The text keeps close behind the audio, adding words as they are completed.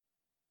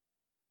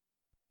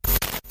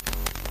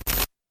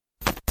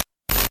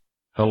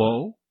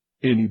Hello?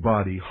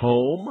 Anybody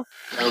home?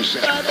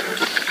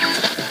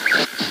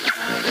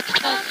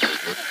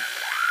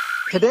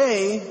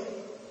 Today,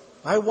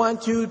 I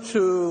want you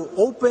to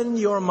open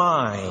your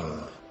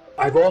mind.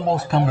 I've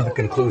almost come to the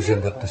conclusion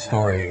that the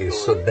story is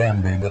so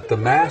damn big that the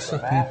mass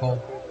of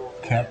people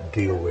can't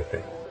deal with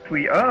it.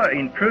 We are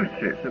in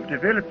process of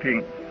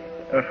developing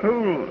a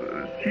whole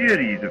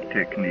series of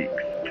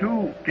techniques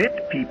to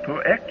get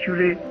people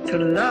actually to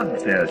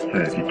love their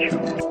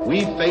servitude.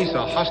 We face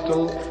a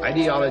hostile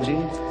ideology,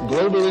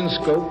 global in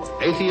scope,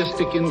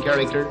 atheistic in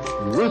character,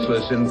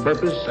 ruthless in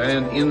purpose,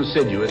 and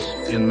insidious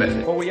in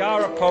method. For we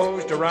are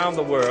opposed around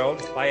the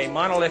world by a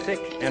monolithic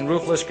and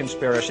ruthless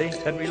conspiracy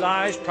that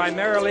relies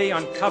primarily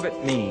on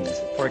covert means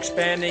for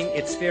expanding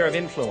its sphere of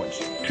influence.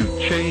 To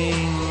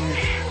change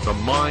the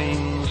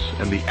minds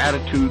and the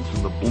attitudes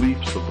and the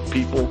beliefs of the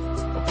people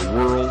of the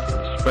world,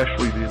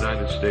 especially the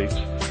United States,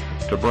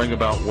 to bring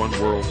about one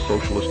world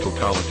socialist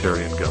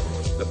totalitarian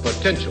government. The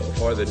potential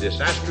for the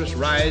disastrous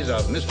rise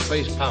of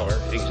misplaced power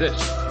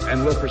exists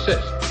and will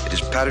persist. It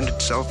has patterned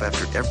itself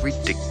after every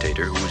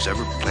dictator who has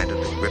ever planted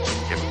the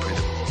ripping imprint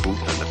of a boot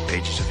on the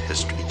pages of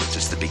history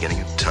since the beginning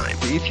of time.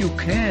 If you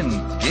can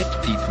get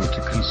people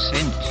to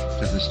consent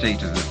to the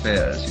state of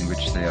affairs in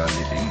which they are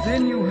living,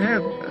 then you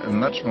have a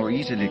much more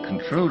easily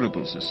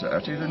controllable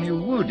society than you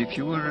would if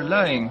you were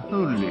relying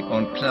wholly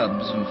on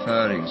clubs and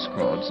firing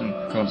squads and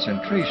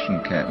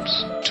concentration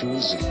camps.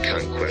 Tools of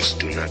conquest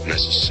do not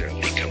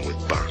necessarily come with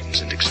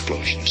bombs and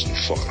explosions and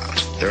fallout.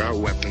 There are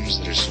weapons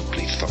that are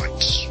simply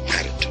thoughts,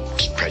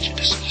 attitudes,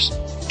 prejudices,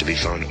 to be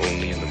found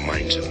only in the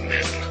minds of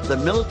men. The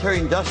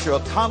military-industrial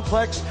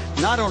complex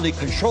not only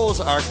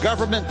controls our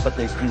government, but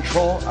they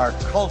control our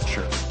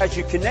culture. As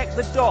you connect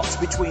the dots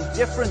between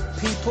different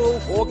people,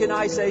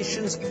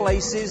 organizations,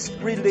 places,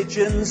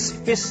 religions,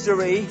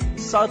 history,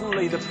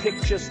 suddenly the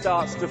picture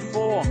starts to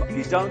form. If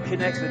you don't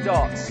connect the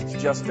dots, it's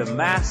just a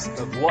mass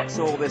of what's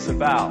all this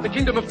about. The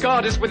kingdom of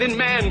God is within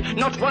man,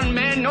 not one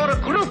man nor a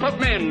group of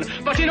men,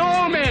 but in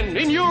all men,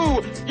 in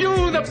you.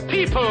 You, the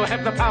people,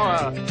 have the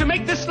power to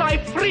make this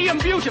life free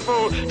and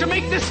beautiful, to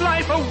make this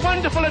life a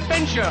wonderful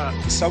adventure.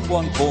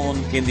 Someone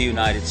born in the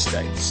United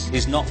States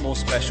is not more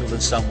special than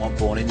someone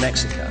born in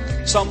Mexico.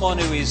 Someone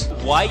who is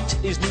white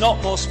is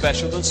not more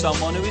special than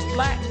someone who is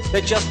black.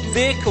 They're just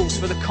vehicles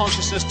for the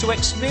consciousness to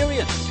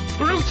experience.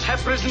 Brutes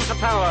have risen to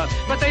power,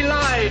 but they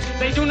lie.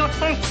 They do not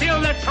fulfill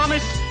their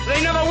promise.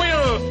 They never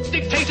will.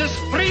 Dictators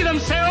free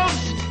themselves,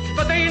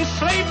 but they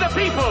enslave the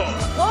people.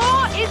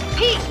 War is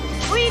peace.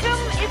 Freedom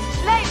is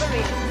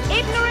slavery.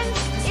 Ignorance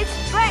is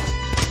strength.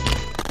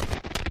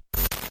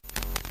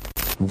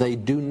 They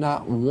do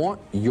not want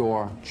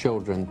your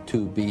children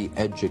to be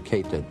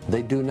educated.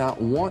 They do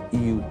not want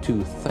you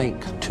to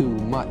think too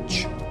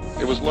much.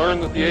 It was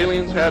learned that the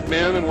aliens had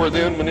men and were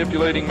then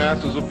manipulating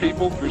masses of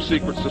people through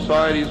secret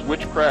societies,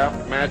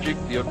 witchcraft, magic,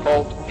 the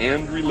occult,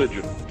 and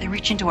religion. They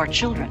reach into our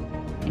children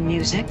in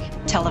music,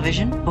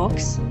 television,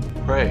 books.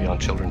 Prey on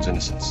children's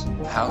innocence.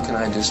 How can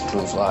I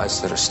disprove lies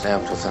that are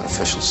stamped with an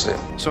official seal?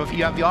 So if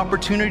you have the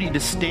opportunity to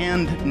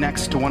stand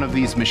next to one of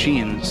these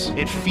machines,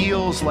 it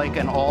feels like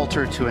an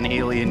altar to an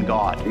alien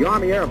god. The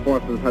Army Air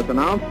Forces has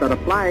announced that a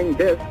flying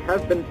disc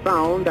has been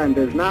found and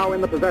is now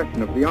in the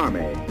possession of the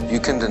Army. You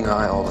can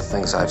deny all the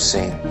things I've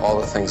seen, all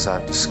the things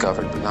I've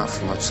discovered, but not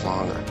for much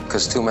longer,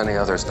 because too many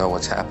others know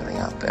what's happening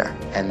out there.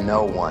 And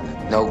no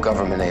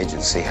government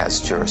agency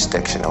has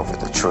jurisdiction over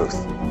the truth.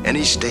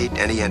 Any state,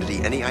 any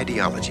entity, any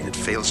ideology that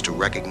fails to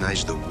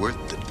recognize the worth,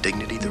 the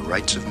dignity, the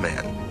rights of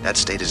man, that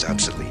state is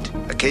obsolete.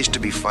 A case to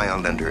be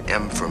filed under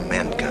M for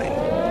mankind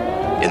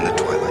in the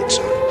Twilight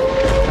Zone.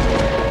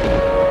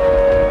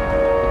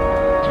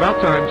 It's about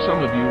time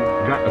some of you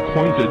got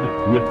acquainted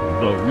with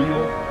the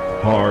real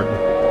hard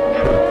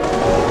truth.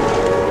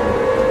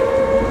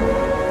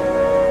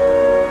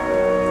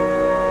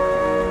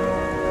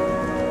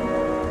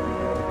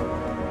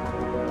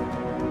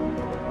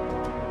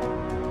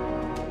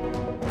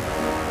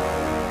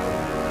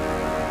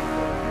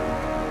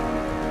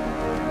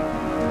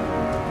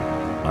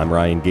 I'm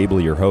Ryan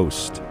Gable, your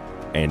host,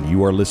 and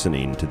you are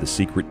listening to The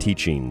Secret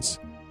Teachings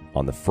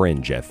on The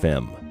Fringe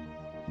FM.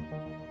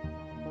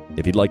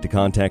 If you'd like to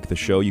contact the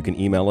show, you can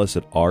email us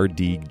at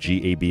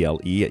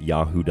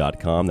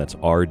rdgable@yahoo.com. That's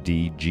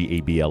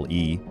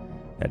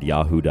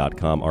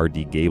rdgable@yahoo.com,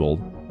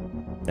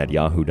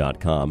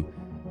 rdgable@yahoo.com.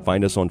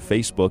 Find us on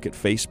Facebook at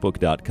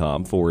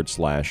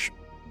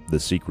facebook.com/The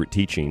Secret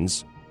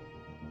Teachings.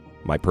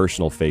 My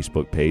personal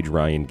Facebook page,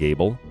 Ryan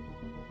Gable.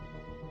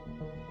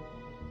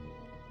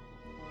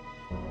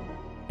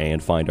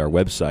 And find our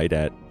website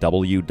at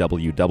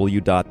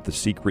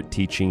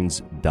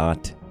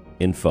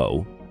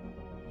www.thesecretteachings.info,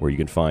 where you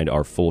can find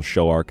our full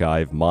show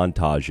archive,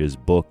 montages,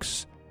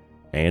 books,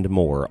 and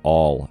more,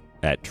 all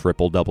at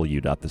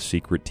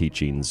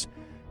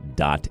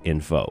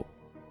www.thesecretteachings.info.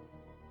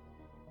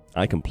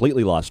 I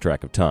completely lost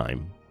track of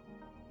time.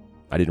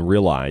 I didn't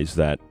realize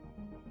that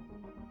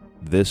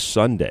this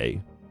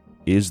Sunday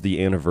is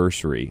the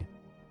anniversary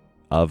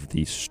of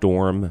the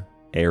Storm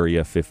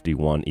Area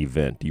 51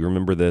 event. Do you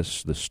remember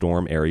this? The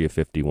Storm Area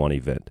 51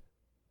 event.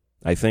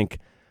 I think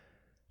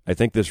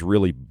this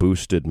really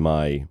boosted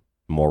my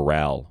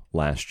morale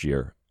last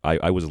year.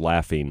 I was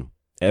laughing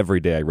every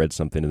day I read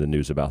something in the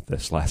news about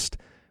this last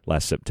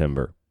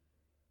September.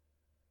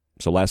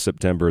 So last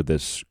September,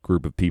 this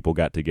group of people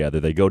got together.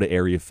 They go to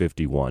Area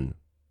 51.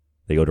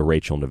 They go to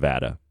Rachel,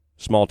 Nevada.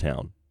 Small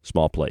town,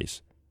 small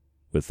place,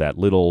 with that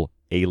little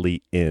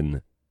Ailey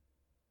Inn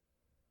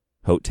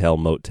hotel,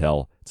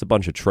 motel. It's a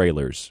bunch of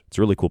trailers. It's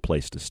a really cool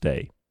place to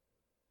stay.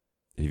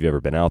 If you've ever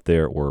been out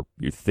there or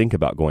you think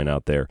about going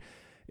out there,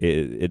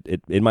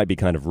 it might be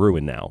kind of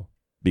ruined now,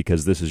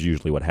 because this is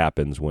usually what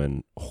happens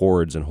when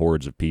hordes and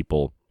hordes of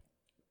people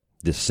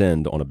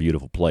descend on a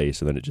beautiful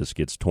place and then it just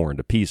gets torn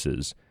to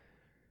pieces.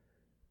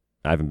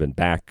 I haven't been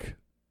back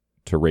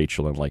to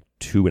Rachel in like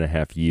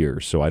 2.5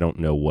 years, so I don't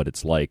know what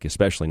it's like,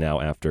 especially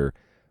now after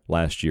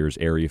last year's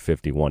Area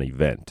 51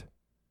 event.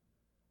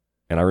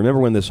 And I remember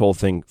when this whole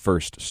thing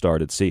first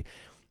started. See,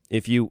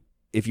 if you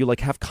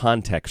like have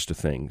context to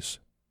things,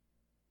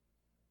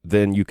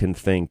 then you can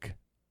think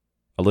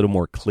a little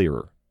more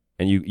clearer.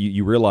 And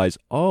you realize,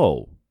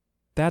 oh,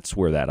 that's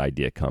where that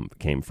idea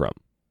came from.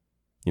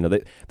 You know,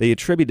 they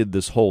attributed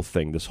this whole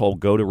thing, this whole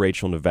go to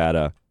Rachel,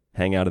 Nevada,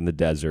 hang out in the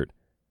desert,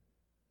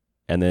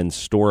 and then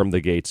storm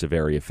the gates of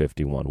Area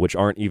 51, which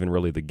aren't even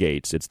really the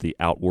gates. It's the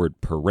outward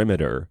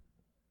perimeter.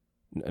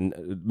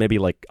 And maybe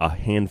like a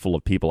handful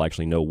of people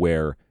actually know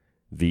where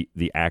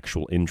the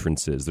actual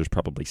entrance is. There's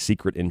probably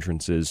secret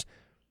entrances.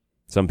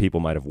 Some people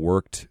might have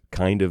worked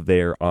kind of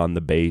there on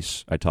the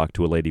base. I talked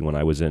to a lady when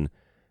I was in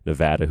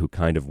Nevada who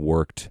kind of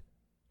worked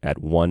at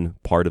one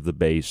part of the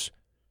base,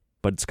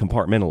 but it's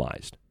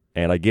compartmentalized.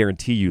 And I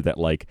guarantee you that,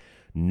 like,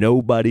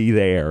 nobody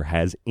there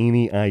has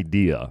any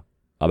idea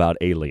about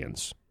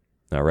aliens,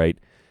 all right?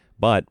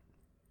 But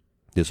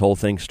this whole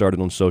thing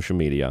started on social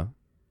media,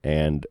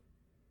 and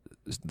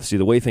see,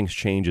 the way things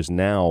change is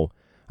now,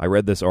 I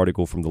read this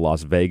article from the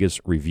Las Vegas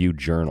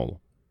Review-Journal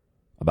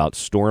about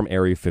Storm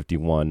Area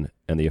 51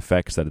 and the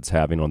effects that it's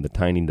having on the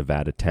tiny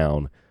Nevada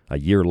town a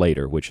year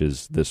later, which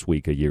is this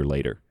week a year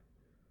later.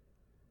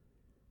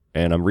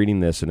 And I'm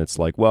reading this, and it's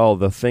like, well,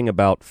 the thing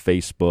about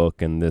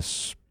Facebook and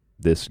this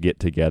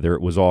get-together,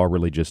 it was all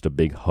really just a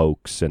big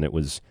hoax, and it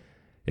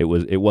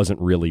wasn't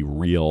really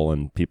real,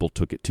 and people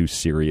took it too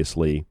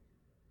seriously.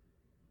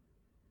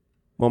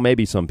 Well,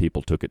 maybe some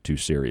people took it too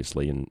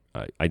seriously, and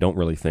I don't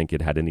really think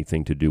it had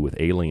anything to do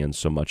with aliens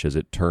so much as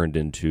it turned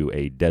into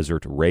a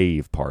desert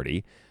rave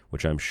party,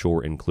 which I'm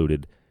sure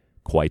included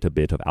quite a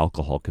bit of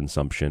alcohol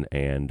consumption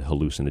and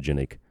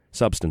hallucinogenic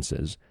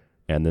substances.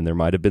 And then there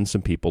might have been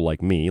some people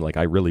like me, like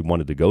I really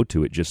wanted to go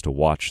to it just to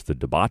watch the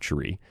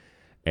debauchery,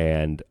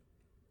 and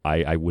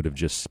I would have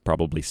just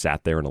probably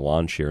sat there in a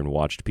lawn chair and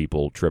watched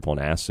people trip on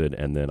acid,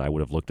 and then I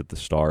would have looked at the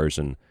stars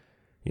and,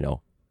 you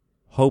know,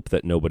 hope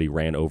that nobody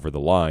ran over the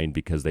line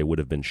because they would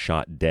have been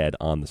shot dead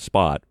on the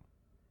spot.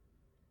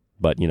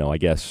 But, you know, I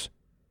guess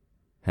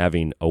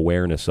having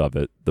awareness of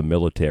it, the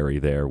military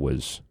there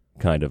was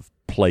kind of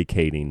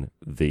placating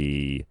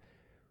the,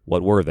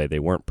 what were they? They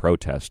weren't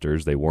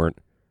protesters. They weren't,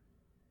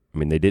 I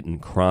mean, they didn't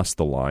cross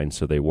the line,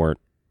 so they weren't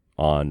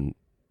on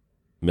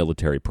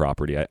military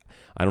property. I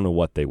don't know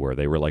what they were.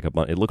 They were like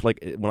it looked like,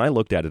 when I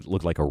looked at it, it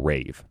looked like a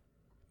rave.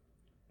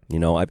 You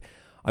know,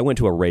 I went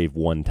to a rave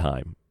one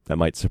time. That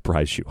might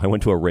surprise you. I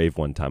went to a rave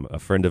one time. A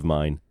friend of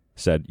mine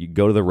said, you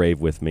go to the rave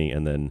with me,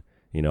 and then,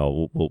 you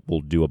know,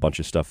 we'll do a bunch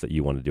of stuff that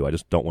you want to do. I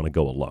just don't want to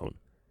go alone.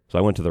 So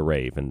I went to the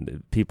rave,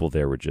 and people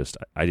there were just,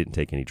 I didn't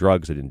take any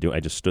drugs. I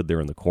just stood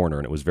there in the corner,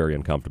 and it was very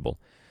uncomfortable.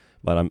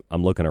 But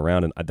I'm looking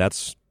around, and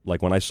that's,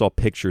 like, when I saw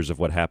pictures of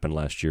what happened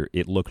last year,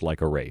 it looked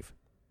like a rave.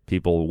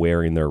 People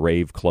wearing their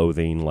rave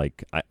clothing,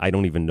 like, I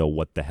don't even know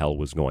what the hell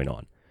was going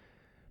on.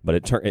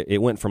 But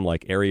it went from,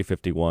 like, Area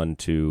 51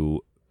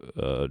 to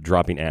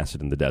dropping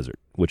acid in the desert,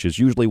 which is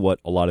usually what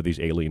a lot of these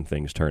alien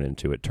things turn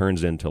into. It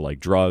turns into, like,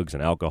 drugs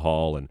and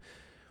alcohol and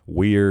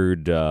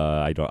weird,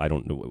 I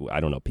don't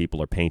know,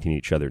 people are painting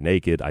each other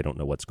naked. I don't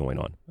know what's going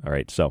on. All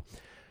right, so,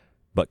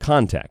 but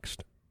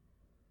context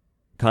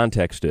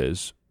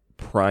is,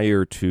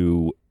 prior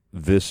to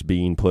this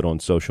being put on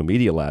social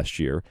media last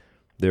year,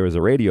 there was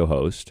a radio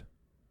host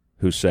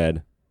who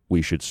said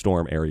we should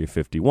storm Area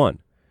 51.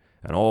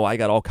 And, I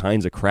got all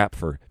kinds of crap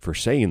for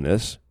saying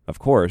this, of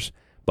course,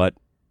 but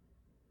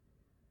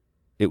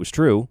it was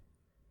true.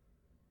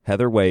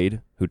 Heather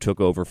Wade, who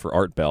took over for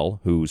Art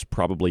Bell, who's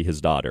probably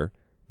his daughter,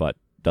 but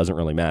doesn't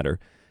really matter.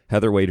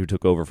 Heather Wade, who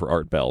took over for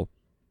Art Bell.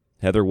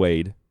 Heather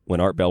Wade,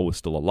 when Art Bell was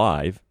still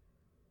alive,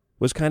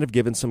 was kind of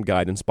given some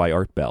guidance by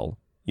Art Bell.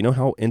 You know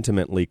how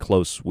intimately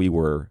close we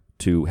were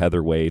to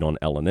Heather Wade on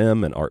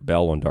L&M and Art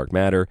Bell on Dark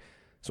Matter.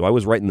 So I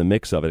was right in the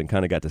mix of it and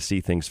kind of got to see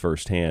things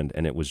firsthand,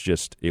 and it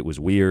was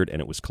weird,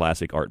 and it was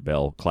classic Art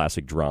Bell,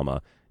 classic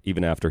drama,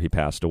 even after he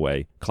passed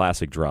away,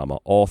 classic drama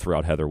all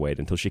throughout Heather Wade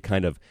until she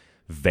kind of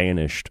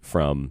vanished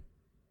from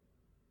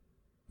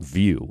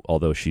view,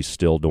 although she's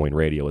still doing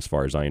radio as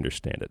far as I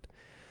understand it.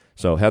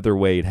 So Heather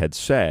Wade had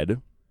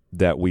said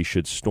that we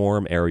should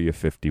storm Area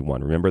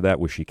 51. Remember that?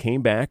 Where she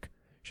came back,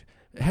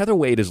 Heather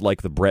Wade is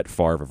like the Brett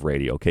Favre of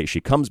radio, okay?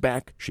 She comes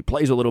back, she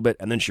plays a little bit,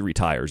 and then she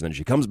retires. And then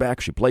she comes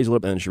back, she plays a little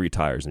bit, and then she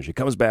retires. And she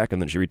comes back,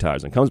 and then she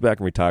retires. And comes back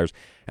and retires.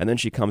 And then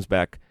she comes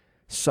back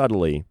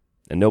subtly,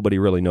 and nobody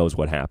really knows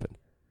what happened.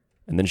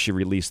 And then she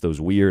released those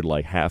weird,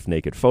 like,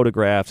 half-naked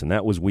photographs, and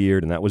that was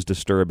weird, and that was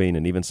disturbing.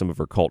 And even some of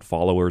her cult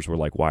followers were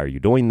like, why are you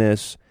doing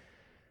this?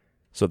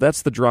 So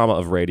that's the drama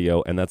of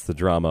radio, and that's the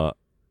drama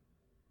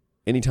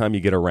anytime you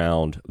get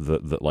around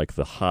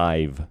the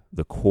hive,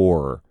 the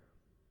core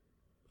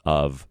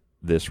of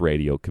this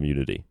radio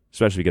community,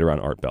 especially if you get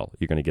around Art Bell,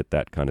 you're going to get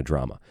that kind of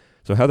drama.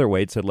 So Heather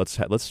Wade said, let's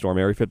storm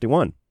Area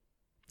 51.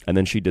 And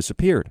then she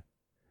disappeared.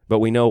 But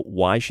we know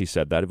why she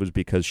said that. It was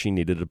because she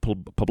needed a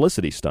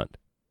publicity stunt.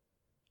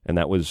 And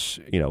that was,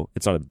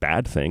 it's not a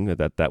bad thing.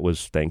 That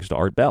was thanks to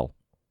Art Bell.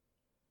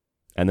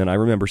 And then I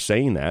remember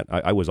saying that.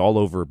 I was all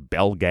over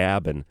Bell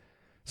Gab, and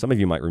some of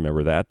you might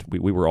remember that. We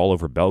were all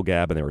over Bell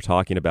Gab, and they were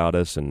talking about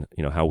us, and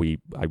how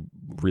I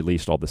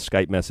released all the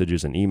Skype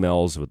messages and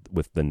emails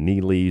with the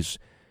Neelys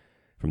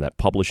from that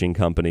publishing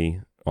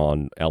company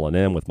on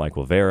L&M with Mike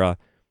Rivera,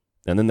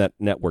 and then that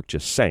network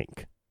just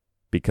sank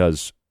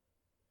because,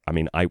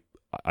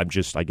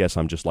 I guess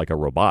I'm just like a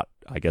robot.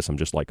 I guess I'm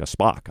just like a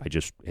Spock.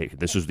 Hey,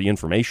 this is the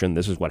information.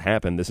 This is what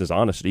happened. This is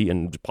honesty,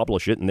 and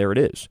publish it, and there it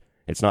is.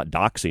 It's not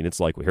doxing. It's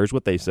like, well, here's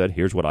what they said.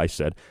 Here's what I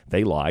said.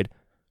 They lied.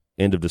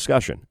 End of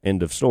discussion.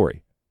 End of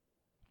story.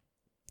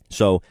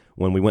 So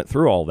when we went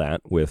through all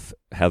that with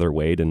Heather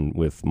Wade and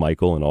with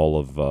Michael and all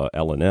of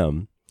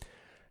L&M,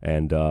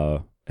 and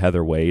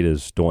Heather Wade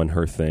is doing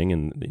her thing,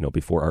 and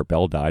before Art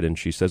Bell died, and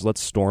she says,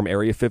 let's storm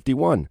Area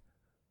 51.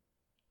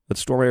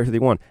 Let's storm Area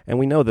 51. And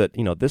we know that,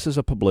 this is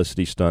a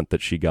publicity stunt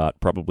that she got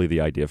probably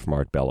the idea from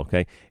Art Bell,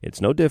 okay?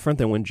 It's no different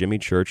than when Jimmy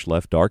Church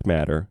left Dark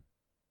Matter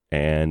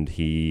and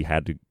he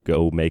had to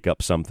go make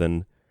up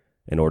something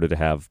in order to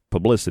have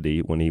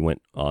publicity when he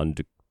went on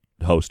to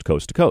host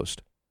Coast to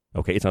Coast.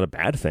 Okay, it's not a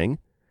bad thing.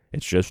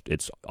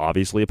 It's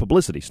obviously a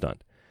publicity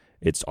stunt.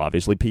 It's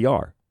obviously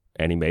PR.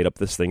 And he made up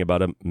this thing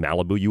about a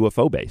Malibu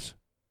UFO base.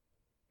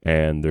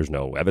 And there's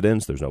no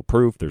evidence, there's no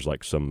proof. There's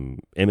like some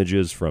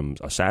images from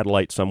a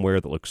satellite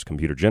somewhere that looks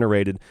computer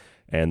generated,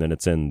 and then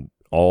it's in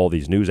all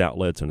these news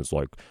outlets, and it's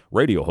like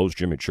radio host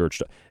Jimmy Church.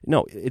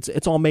 No,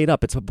 it's all made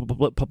up. It's a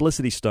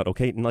publicity stunt,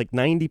 okay? And like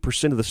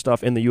 90% of the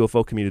stuff in the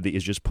UFO community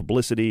is just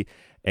publicity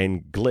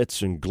and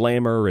glitz and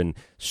glamour and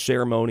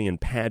ceremony and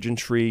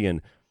pageantry,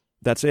 and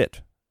that's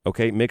it,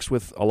 okay? Mixed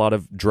with a lot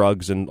of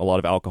drugs and a lot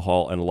of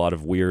alcohol and a lot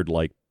of weird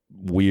new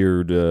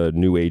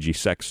agey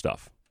sex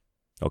stuff.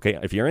 Okay,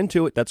 if you're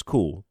into it, that's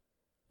cool.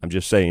 I'm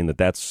just saying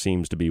that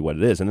seems to be what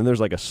it is. And then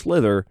there's like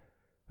a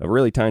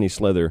really tiny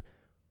slither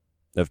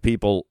of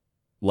people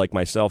like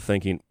myself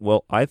thinking,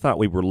 well, I thought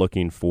we were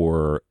looking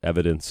for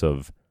evidence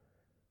of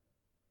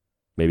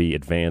maybe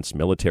advanced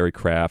military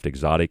craft,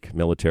 exotic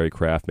military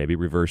craft, maybe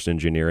reverse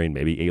engineering,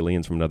 maybe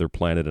aliens from another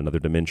planet, another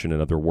dimension,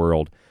 another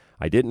world.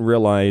 I didn't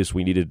realize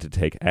we needed to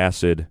take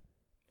acid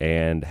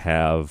and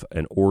have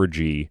an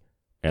orgy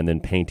and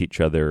then paint each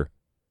other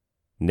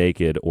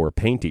naked, or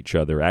paint each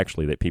other.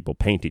 Actually, that people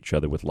paint each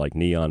other with like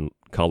neon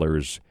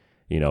colors,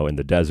 in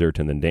the desert,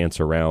 and then dance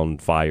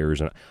around fires.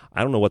 And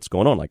I don't know what's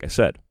going on. Like I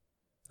said,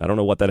 I don't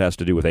know what that has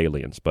to do with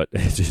aliens, but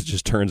it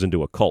just turns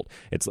into a cult.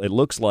 It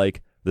looks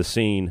like the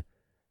scene.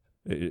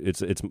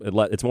 It's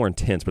more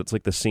intense, but it's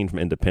like the scene from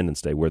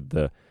Independence Day where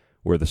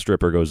the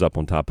stripper goes up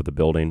on top of the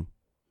building,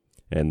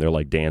 and they're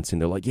like dancing.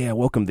 They're like, "Yeah,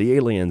 welcome the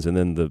aliens," and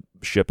then the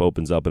ship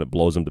opens up and it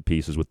blows them to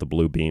pieces with the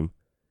blue beam.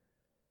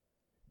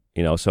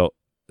 So.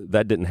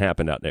 That didn't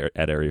happen out there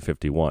at Area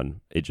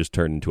 51. It just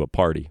turned into a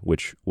party,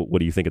 which, what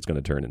do you think it's going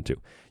to turn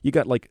into? You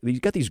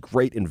got these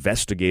great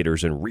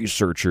investigators and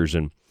researchers,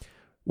 and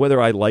whether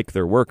I like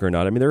their work or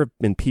not, there have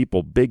been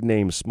people, big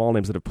names, small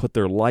names, that have put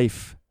their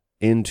life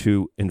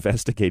into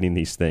investigating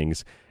these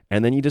things,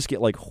 and then you just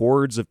get like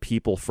hordes of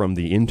people from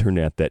the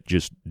internet that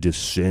just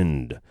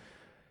descend,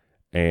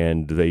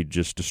 and they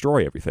just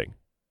destroy everything.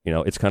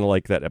 It's kind of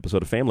like that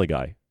episode of Family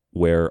Guy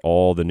where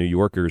all the New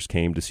Yorkers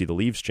came to see the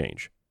leaves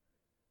change.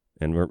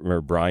 And remember,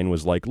 Brian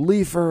was like,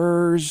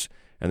 leafers!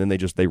 And then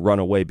they run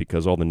away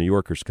because all the New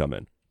Yorkers come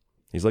in.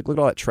 He's like, look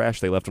at all that trash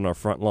they left on our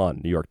front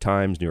lawn. New York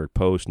Times, New York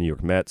Post, New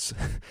York Mets.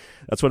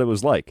 That's what it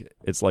was like.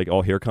 It's like,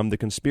 oh, here come the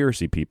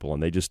conspiracy people.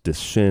 And they just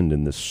descend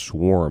in this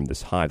swarm,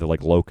 this hive. They're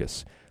like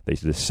locusts. They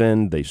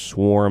descend, they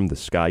swarm, the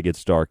sky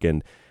gets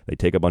darkened. They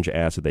take a bunch of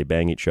acid, they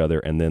bang each other,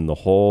 and then the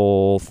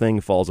whole thing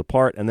falls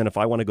apart. And then if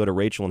I want to go to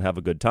Rachel and have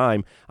a good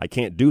time, I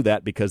can't do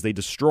that because they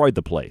destroyed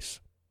the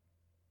place.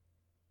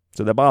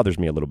 So that bothers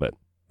me a little bit,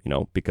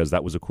 because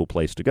that was a cool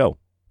place to go.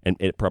 And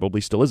it probably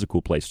still is a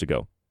cool place to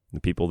go. The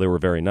people there were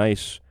very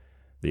nice.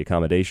 The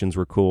accommodations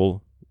were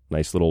cool.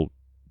 Nice little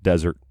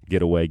desert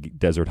getaway,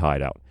 desert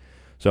hideout.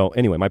 So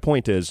anyway, my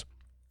point is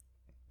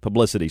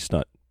publicity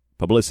stunt.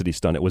 Publicity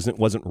stunt. It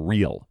wasn't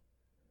real.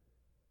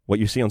 What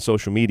you see on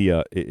social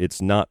media,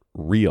 it's not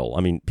real.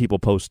 People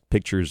post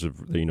pictures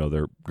of,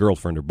 their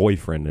girlfriend or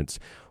boyfriend. It's,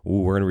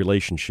 ooh, we're in a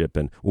relationship,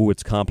 and ooh,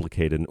 it's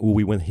complicated, and ooh,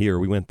 we went here,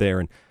 we went there,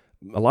 and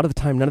a lot of the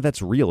time, none of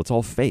that's real. It's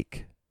all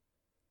fake.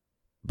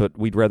 but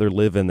we'd rather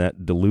live in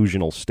that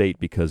delusional state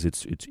because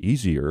it's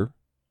easier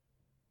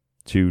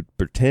to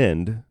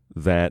pretend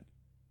that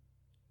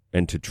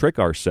and to trick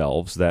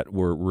ourselves that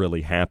we're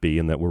really happy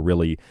and that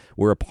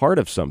we're a part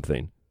of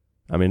something.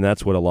 I mean,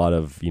 that's what a lot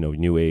of,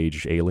 new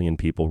age alien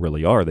people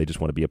really are. They just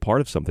want to be a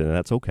part of something, and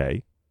that's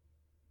okay.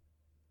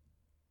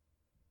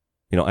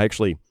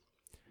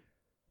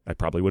 I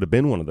probably would have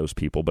been one of those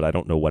people, but I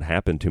don't know what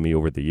happened to me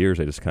over the years.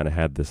 I just kind of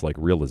had this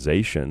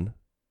realization,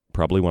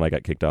 probably when I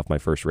got kicked off my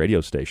first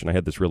radio station. I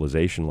had this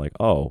realization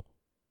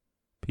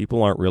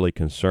people aren't really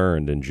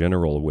concerned in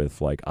general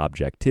with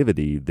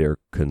objectivity. They're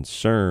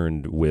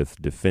concerned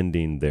with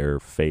defending their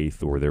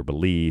faith or their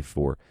belief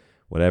or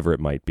whatever it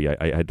might be.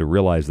 I had to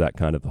realize that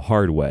kind of the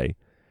hard way.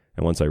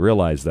 And once I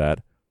realized that,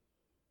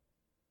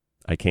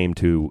 I came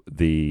to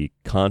the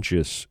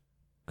conscious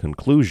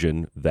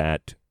conclusion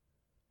that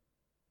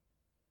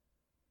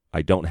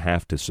I don't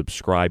have to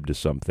subscribe to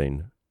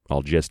something.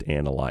 I'll just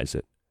analyze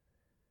it.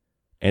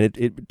 And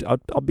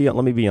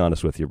let me be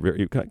honest with you.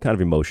 You're kind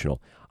of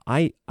emotional.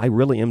 I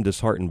really am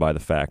disheartened by the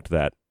fact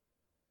that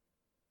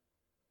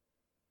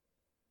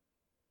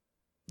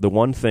the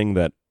one thing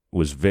that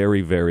was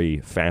very, very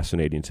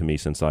fascinating to me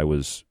since I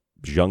was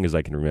as young as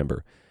I can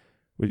remember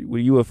were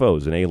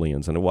UFOs and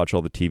aliens. And I'd watch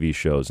all the TV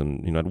shows,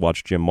 and I'd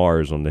watch Jim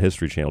Mars on the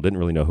History Channel. Didn't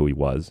really know who he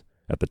was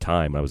at the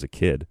time. I was a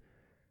kid.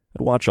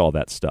 I'd watch all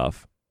that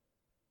stuff.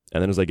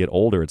 And then as I get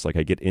older, it's I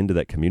get into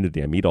that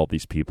community. I meet all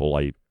these people.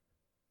 I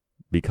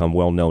become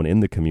well known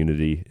in the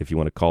community, if you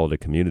want to call it a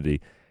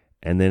community.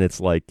 And then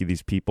it's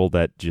these people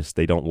that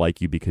they don't like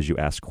you because you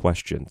ask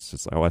questions.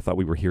 It's I thought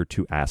we were here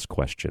to ask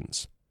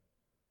questions.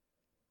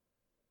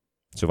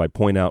 So if I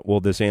point out,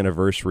 this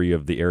anniversary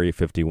of the Area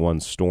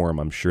 51 storm,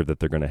 I'm sure that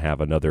they're going to have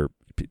another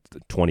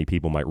 20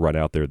 people might run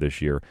out there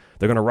this year.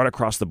 They're going to run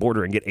across the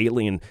border and get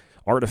alien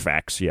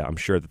artifacts. Yeah, I'm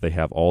sure that they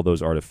have all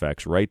those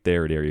artifacts right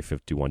there at Area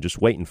 51,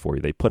 just waiting for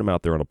you. They put them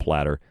out there on a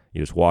platter.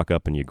 You just walk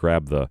up and you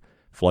grab the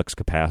flux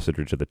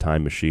capacitor to the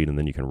time machine, and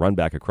then you can run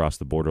back across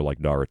the border like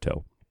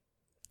Naruto,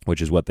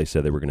 which is what they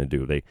said they were going to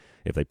do.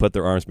 If they put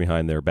their arms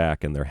behind their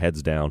back and their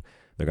heads down,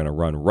 they're going to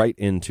run right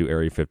into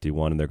Area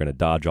 51, and they're going to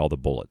dodge all the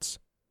bullets.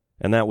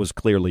 And that was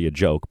clearly a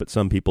joke, but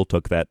some people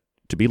took that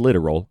to be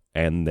literal,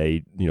 and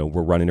they,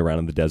 were running around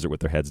in the desert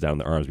with their heads down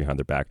and their arms behind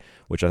their back,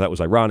 which I thought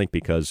was ironic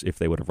because if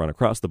they would have run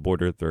across the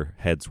border, their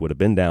heads would have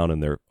been down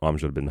and their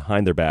arms would have been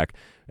behind their back,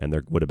 and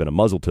there would have been a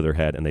muzzle to their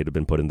head, and they'd have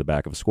been put in the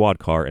back of a squad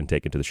car and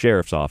taken to the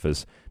sheriff's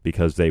office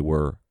because they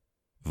were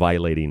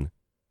violating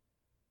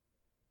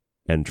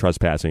and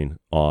trespassing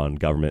on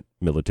government,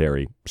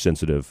 military,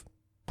 sensitive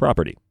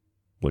property,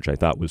 which I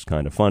thought was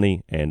kind of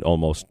funny and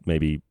almost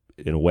maybe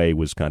in a way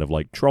was kind of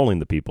trolling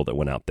the people that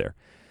went out there.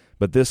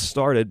 But this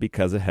started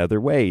because of Heather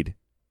Wade.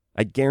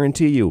 I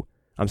guarantee you,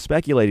 I'm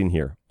speculating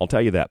here, I'll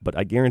tell you that, but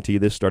I guarantee you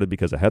this started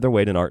because of Heather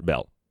Wade and Art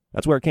Bell.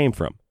 That's where it came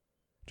from.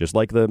 Just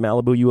like the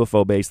Malibu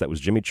UFO base, that was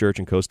Jimmy Church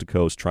and Coast to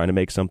Coast trying to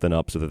make something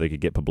up so that they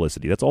could get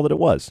publicity. That's all that it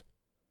was.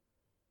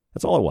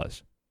 That's all it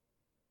was.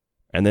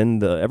 And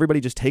then everybody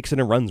just takes it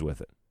and runs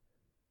with it.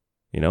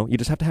 You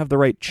just have to have the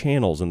right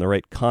channels and the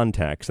right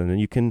contacts, and then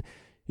you can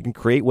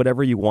create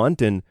whatever you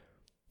want and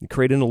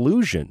create an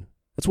illusion.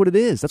 That's what it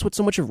is. That's what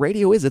so much of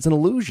radio is. It's an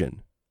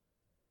illusion.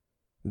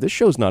 This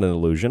show's not an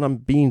illusion. I'm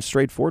being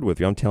straightforward with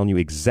you. I'm telling you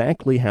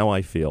exactly how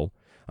I feel.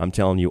 I'm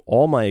telling you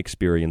all my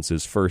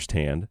experiences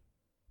firsthand,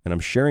 and I'm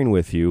sharing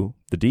with you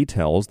the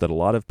details that a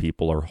lot of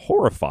people are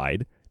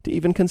horrified to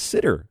even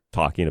consider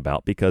talking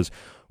about because,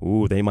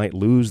 they might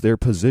lose their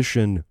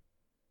position.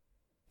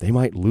 They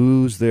might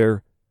lose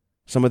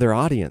some of their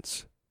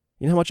audience.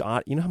 You know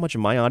how much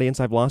of my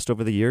audience I've lost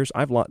over the years?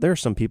 There are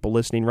some people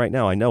listening right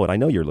now. I know it. I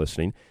know you're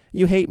listening.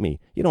 You hate me.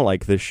 You don't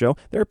like this show.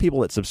 There are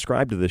people that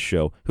subscribe to this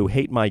show who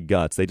hate my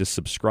guts. They just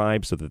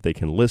subscribe so that they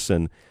can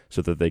listen,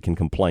 so that they can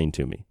complain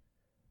to me.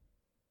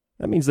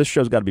 That means this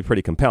show's got to be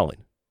pretty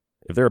compelling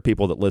if there are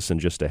people that listen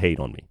just to hate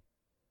on me.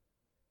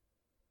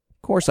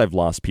 Of course I've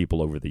lost people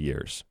over the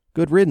years.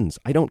 Good riddance.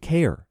 I don't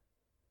care.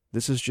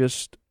 This is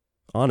just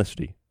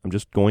honesty. I'm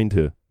just going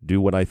to do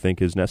what I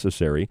think is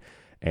necessary.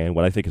 And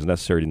what I think is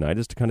necessary tonight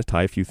is to kind of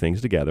tie a few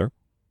things together.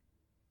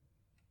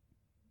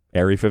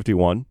 Area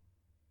 51.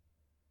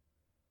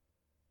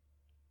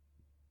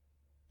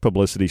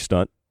 Publicity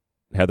stunt.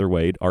 Heather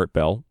Wade, Art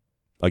Bell.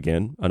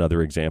 Again,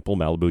 another example.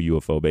 Malibu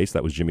UFO base.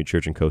 That was Jimmy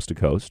Church and Coast to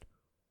Coast.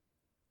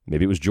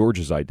 Maybe it was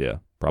George's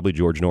idea. Probably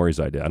George Norrie's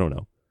idea. I don't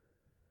know.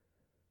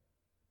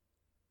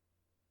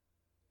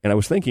 And I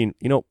was thinking,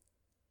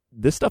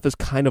 this stuff is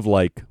kind of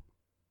like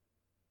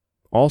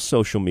all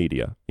social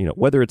media,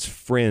 whether it's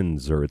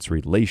friends or it's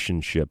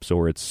relationships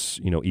or it's,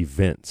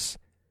 events.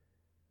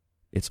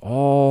 It's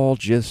all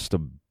just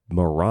a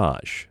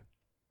mirage.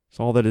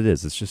 It's all that it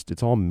is.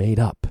 It's all made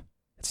up.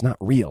 It's not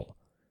real.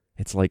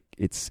 It's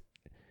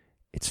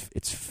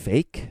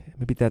fake.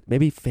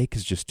 Maybe fake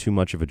is just too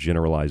much of a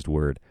generalized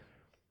word.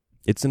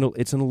 It's an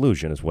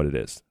illusion is what it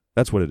is.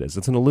 That's what it is.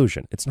 It's an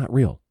illusion. It's not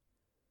real.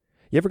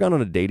 You ever gone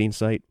on a dating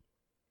site?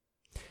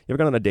 You ever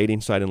gone on a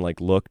dating site and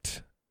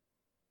looked?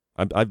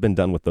 I've been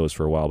done with those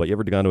for a while, but you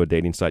ever gone to a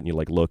dating site and you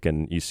like look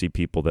and you see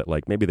people that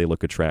like maybe they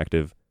look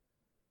attractive,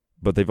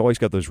 but they've always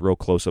got those real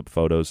close-up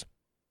photos?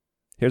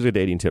 Here's a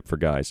dating tip for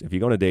guys. If you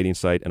go on a dating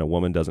site and a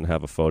woman doesn't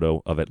have a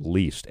photo of at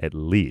least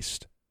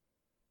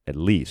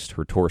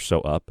her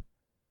torso up,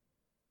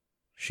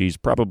 she's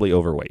probably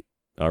overweight,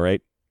 all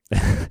right?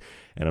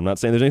 And I'm not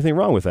saying there's anything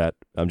wrong with that.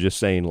 I'm just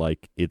saying,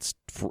 like, it's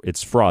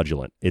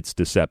fraudulent. It's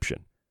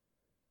deception.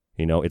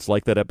 You know, it's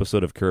like that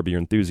episode of Curb Your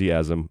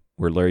Enthusiasm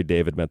where Larry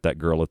David met that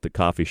girl at the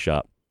coffee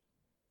shop,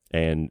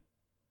 and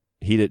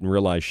he didn't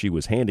realize she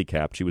was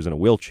handicapped. She was in a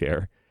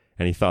wheelchair,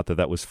 and he thought that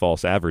that was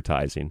false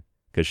advertising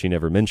because she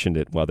never mentioned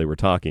it while they were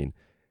talking.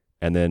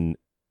 And then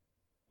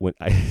when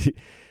I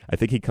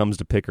think he comes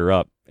to pick her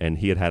up, and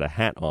he had a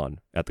hat on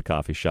at the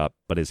coffee shop,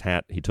 but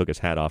he took his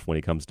hat off when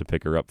he comes to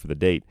pick her up for the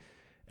date.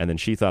 And then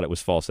she thought it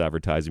was false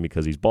advertising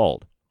because he's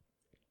bald.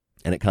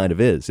 And it kind of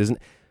is, isn't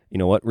it? You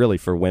know what, really,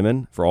 for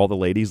women, for all the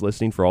ladies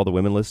listening, for all the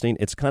women listening,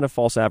 it's kind of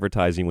false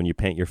advertising when you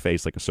paint your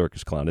face like a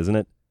circus clown, isn't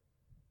it?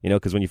 You know,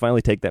 because when you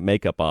finally take that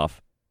makeup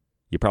off,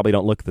 you probably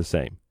don't look the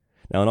same.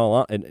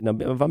 Now,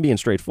 if I'm being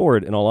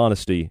straightforward, in all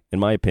honesty, in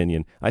my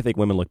opinion, I think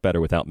women look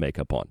better without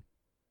makeup on.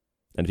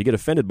 And if you get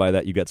offended by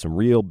that, you got some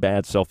real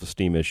bad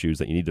self-esteem issues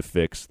that you need to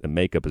fix, and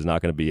makeup is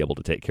not going to be able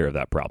to take care of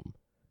that problem.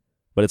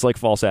 But it's like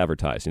false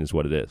advertising is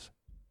what it is.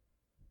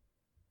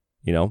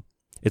 You know,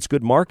 it's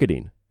good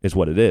marketing is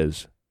what it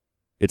is.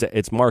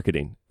 It's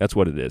marketing. That's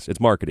what it is. It's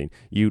marketing.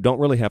 You don't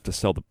really have to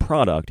sell the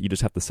product. You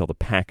just have to sell the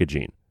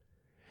packaging.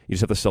 You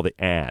just have to sell the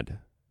ad.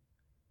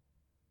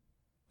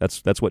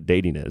 That's what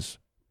dating is.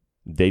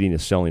 Dating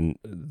is selling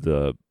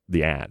the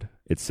ad.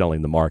 It's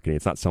selling the marketing.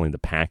 It's not selling the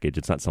package.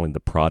 It's not selling the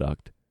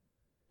product.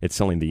 It's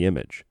selling the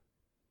image.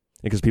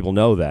 Because people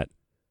know that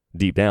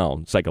deep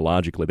down,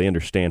 psychologically, they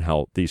understand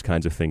how these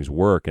kinds of things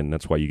work, and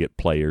that's why you get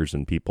players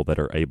and people that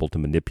are able to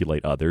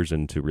manipulate others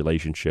into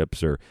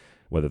relationships, or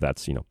whether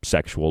that's, you know,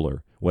 sexual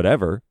or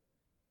whatever,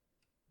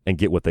 and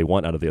get what they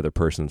want out of the other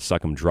person and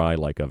suck them dry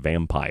like a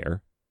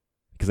vampire,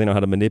 because they know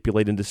how to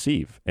manipulate and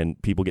deceive. And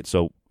people get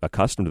so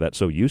accustomed to that,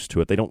 so used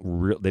to it, they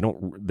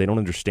don't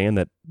understand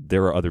that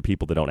there are other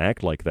people that don't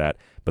act like that,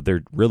 but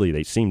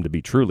they seem to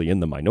be truly in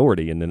the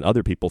minority. And then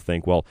other people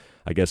think, well,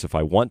 I guess if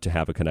I want to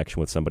have a connection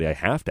with somebody, I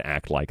have to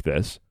act like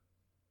this.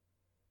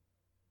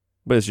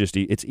 But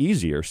it's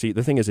easier. See,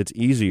 the thing is, it's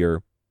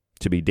easier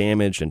to be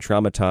damaged and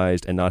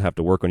traumatized and not have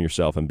to work on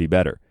yourself and be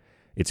better.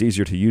 It's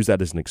easier to use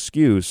that as an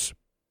excuse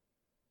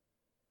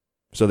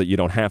so that you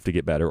don't have to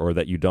get better, or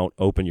that you don't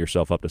open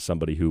yourself up to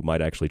somebody who might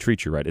actually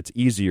treat you right. It's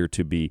easier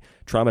to be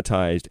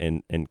traumatized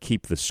and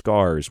keep the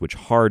scars which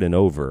harden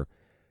over,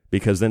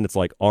 because then it's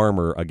like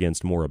armor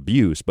against more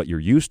abuse, but you're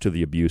used to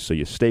the abuse, so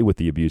you stay with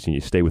the abuse and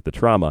you stay with the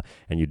trauma,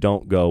 and you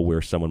don't go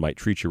where someone might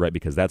treat you right,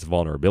 because that's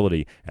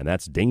vulnerability, and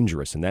that's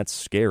dangerous, and that's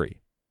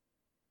scary.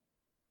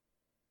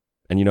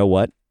 And you know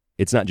what?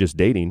 It's not just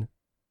dating.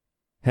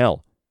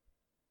 Hell,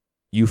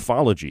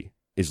 ufology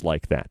is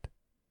like that.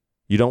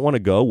 You don't want to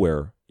go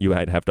where you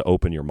have to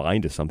open your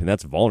mind to something.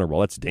 That's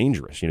vulnerable. That's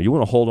dangerous. You know, you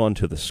want to hold on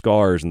to the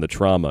scars and the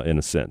trauma, in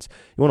a sense.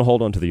 You want to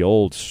hold on to the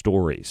old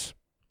stories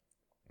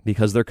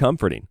because they're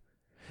comforting.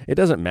 It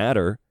doesn't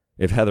matter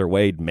if Heather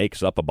Wade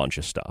makes up a bunch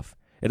of stuff.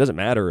 It doesn't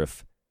matter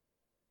if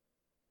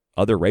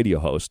other radio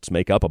hosts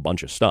make up a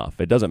bunch of stuff.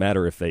 It doesn't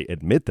matter if they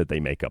admit that they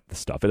make up the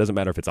stuff. It doesn't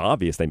matter if it's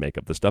obvious they make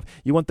up the stuff.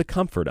 You want the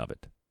comfort of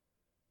it.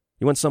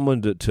 You want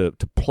someone to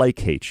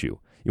placate you.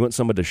 You want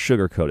someone to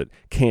sugarcoat it,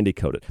 candy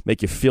coat it,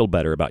 make you feel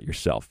better about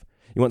yourself.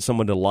 You want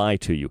someone to lie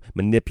to you,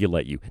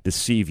 manipulate you,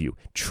 deceive you,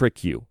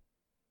 trick you,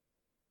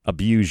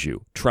 abuse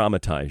you,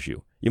 traumatize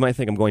you. You might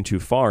think I'm going too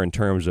far in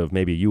terms of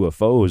maybe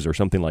UFOs or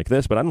something like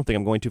this, but I don't think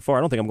I'm going too far. I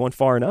don't think I'm going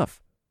far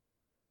enough.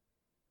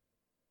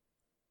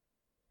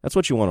 That's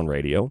what you want on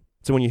radio.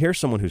 So when you hear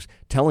someone who's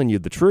telling you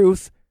the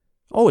truth,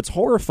 oh, it's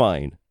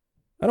horrifying.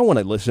 I don't want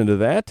to listen to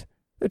that.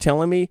 They're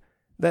telling me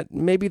that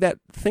maybe that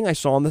thing I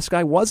saw in the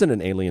sky wasn't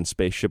an alien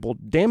spaceship. Well,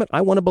 damn it,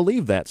 I want to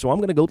believe that, so I'm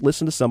going to go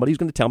listen to somebody who's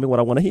going to tell me what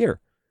I want to hear.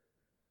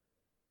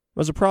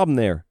 There's a problem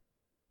there.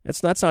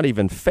 That's not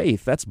even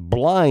faith. That's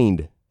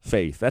blind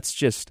faith. That's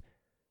just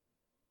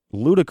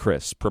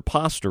ludicrous,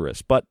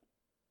 preposterous, but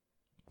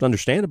it's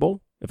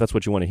understandable. If that's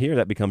what you want to hear,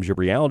 that becomes your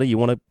reality. You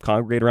want to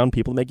congregate around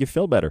people to make you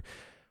feel better.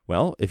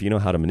 Well, if you know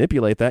how to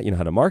manipulate that, you know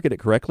how to market it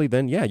correctly,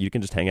 then yeah, you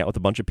can just hang out with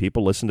a bunch of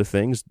people, listen to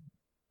things,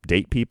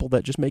 date people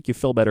that just make you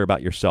feel better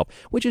about yourself,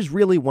 which is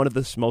really one of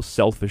the most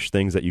selfish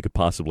things that you could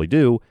possibly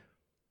do.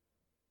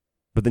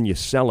 But then you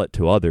sell it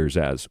to others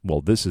as,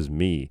 well, this is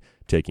me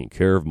taking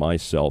care of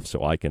myself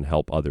so I can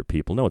help other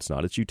people. No, it's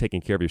not. It's you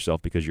taking care of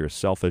yourself because you're a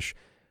selfish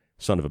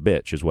son of a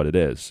bitch is what it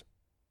is.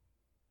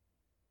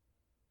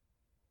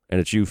 And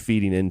it's you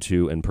feeding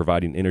into and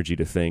providing energy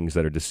to things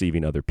that are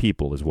deceiving other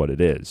people is what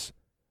it is.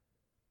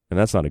 And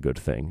that's not a good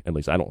thing. At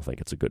least I don't think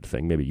it's a good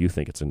thing. Maybe you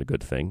think it's a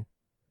good thing.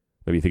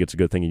 Maybe you think it's a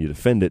good thing and you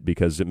defend it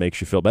because it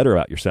makes you feel better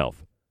about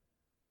yourself.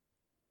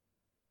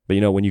 But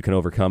you know, when you can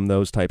overcome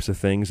those types of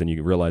things and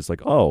you realize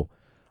like, oh,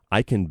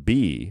 I can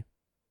be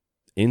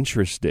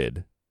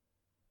interested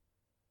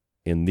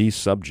in these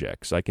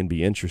subjects. I can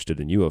be interested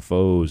in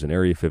UFOs and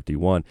Area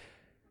 51,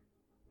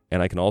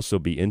 and I can also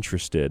be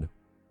interested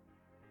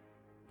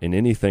in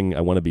anything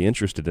I want to be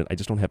interested in. I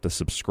just don't have to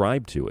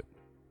subscribe to it,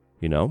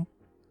 you know?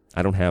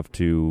 I don't have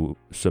to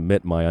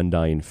submit my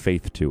undying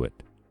faith to it.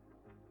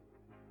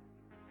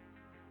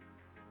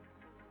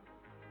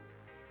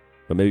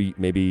 But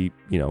maybe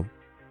you know,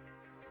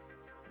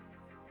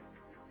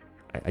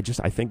 I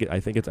think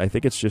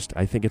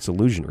it's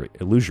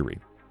illusory,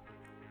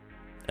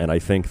 and I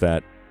think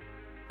that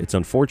it's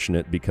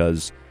unfortunate,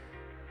 because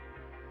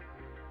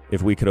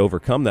if we could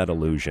overcome that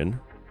illusion,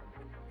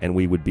 and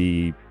we would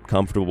be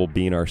comfortable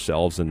being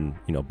ourselves, and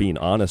being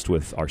honest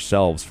with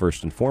ourselves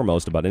first and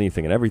foremost about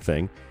anything and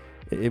everything,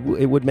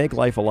 it would make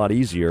life a lot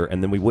easier,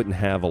 and then we wouldn't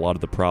have a lot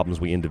of the problems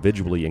we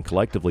individually and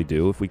collectively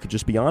do if we could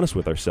just be honest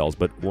with ourselves.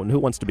 But who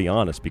wants to be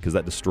honest? Because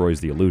that destroys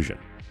the illusion.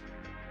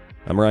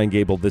 I'm Ryan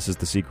Gable. This is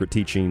The Secret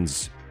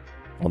Teachings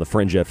on the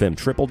Fringe FM,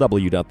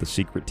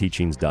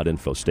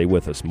 www.thesecretteachings.info. Stay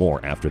with us.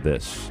 More after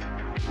this.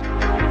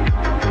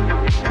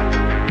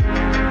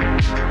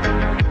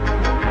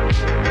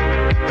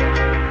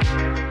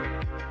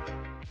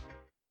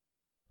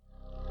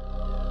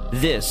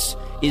 This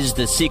is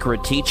The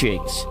Secret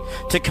Teachings.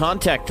 To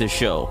contact the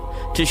show,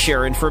 to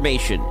share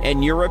information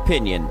and your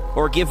opinion,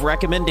 or give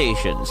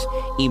recommendations,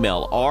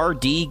 email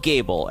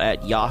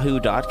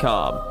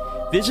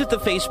rdgable@yahoo.com. Visit the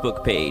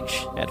Facebook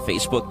page at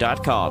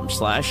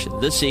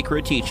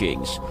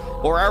facebook.com/thesecretteachings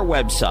or our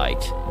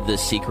website,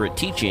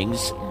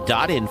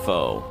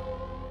 thesecretteachings.info.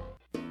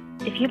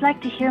 If you'd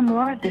like to hear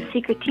more of The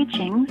Secret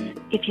Teachings,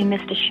 if you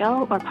missed a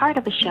show or part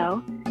of a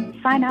show,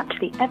 sign up to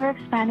the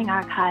ever-expanding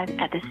archive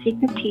at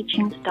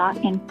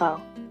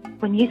thesecretteachings.info.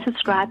 When you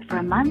subscribe for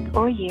a month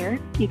or year,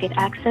 you get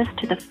access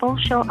to the full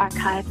show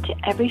archive to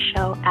every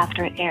show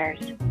after it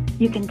airs.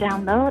 You can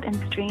download and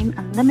stream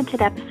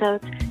unlimited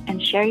episodes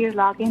and share your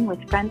login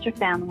with friends or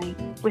family.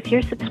 With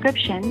your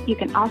subscription, you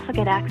can also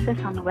get access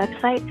on the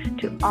website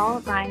to all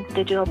of Ryan's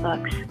digital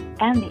books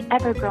and the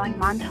ever-growing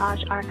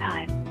montage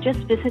archive. Just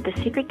visit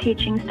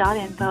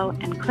thesecretteachings.info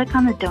and click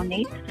on the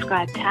Donate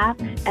Subscribe tab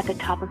at the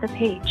top of the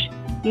page.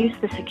 Use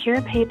the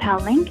secure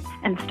PayPal link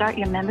and start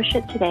your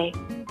membership today.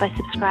 By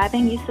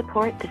subscribing, you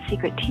support The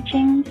Secret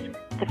Teachings,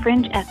 The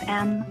Fringe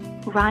FM,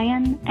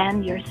 Ryan,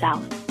 and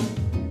yourself.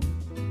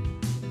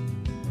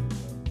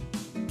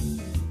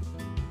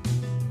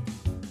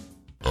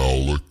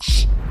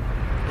 Alex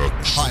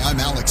Exum. Hi, I'm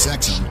Alex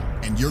Exum,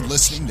 and you're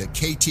listening to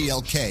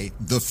KTLK,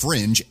 The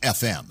Fringe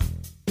FM.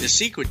 The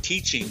Secret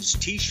Teachings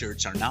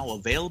t-shirts are now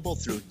available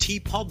through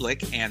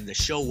TeePublic and the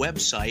show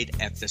website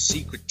at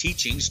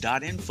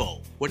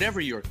thesecretteachings.info. Whatever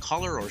your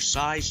color or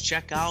size,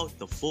 check out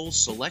the full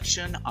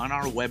selection on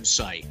our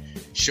website.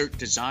 Shirt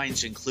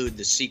designs include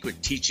the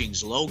Secret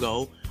Teachings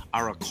logo,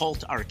 our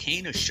Occult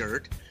Arcana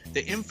shirt,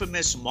 the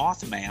infamous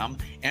Mothman,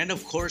 and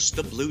of course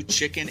the Blue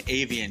Chicken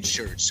Avian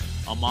shirts,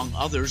 among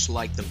others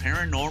like the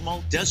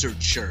Paranormal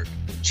Desert shirt.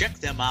 Check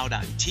them out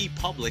on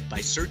TeePublic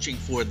by searching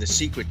for The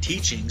Secret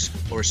Teachings,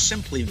 or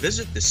simply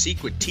visit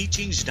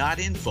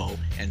thesecretteachings.info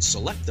and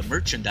select the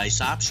merchandise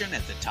option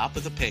at the top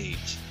of the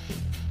page.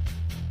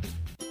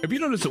 Have you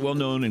noticed that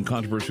well-known and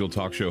controversial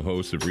talk show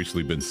hosts have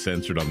recently been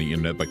censored on the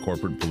internet by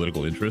corporate and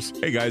political interests?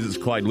 Hey guys, it's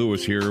Clyde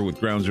Lewis here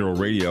with Ground Zero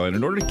Radio, and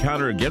in order to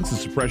counter against the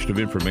suppression of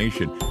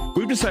information,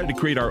 we've decided to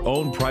create our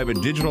own private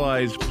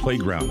digitalized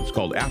playground. It's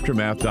called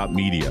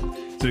Aftermath.media.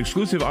 It's an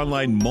exclusive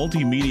online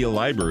multimedia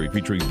library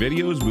featuring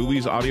videos,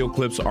 movies, audio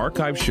clips,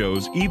 archive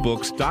shows,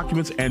 ebooks,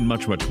 documents, and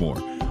much, much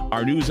more.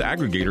 Our news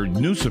aggregator,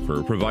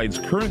 Nucifer, provides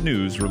current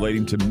news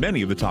relating to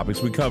many of the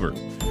topics we cover.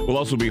 We'll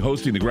also be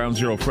hosting the Ground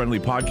Zero friendly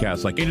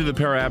podcasts like Into the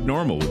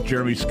Para-Abnormal with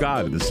Jeremy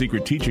Scott and The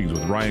Secret Teachings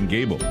with Ryan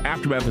Gable.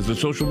 Aftermath is a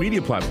social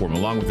media platform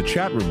along with the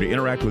chat room to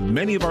interact with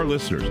many of our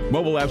listeners.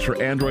 Mobile apps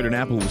for Android and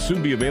Apple will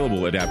soon be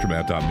available at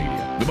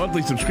Aftermath.media. The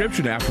monthly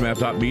subscription to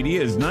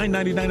Aftermath.media is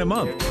 $9.99 a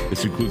month.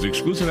 This includes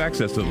exclusive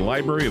access to the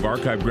library of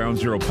archived Ground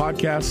Zero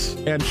podcasts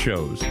and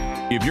shows.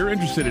 If you're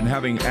interested in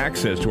having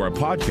access to our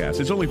podcast,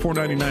 it's only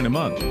 $4.99 a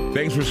month.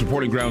 Thanks for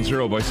supporting Ground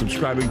Zero by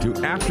subscribing to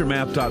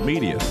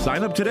Aftermath.media.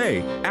 Sign up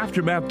today,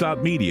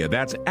 Aftermath.media.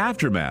 That's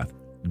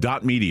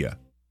Aftermath.media.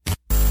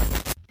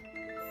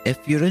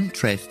 If you're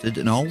interested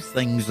in all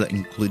things that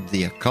include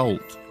the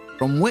occult,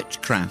 from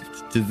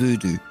witchcraft to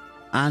voodoo,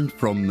 and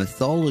from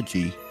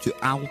mythology to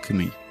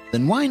alchemy,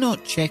 then why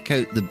not check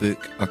out the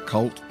book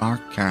Occult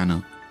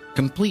Arcana,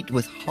 complete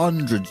with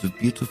hundreds of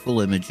beautiful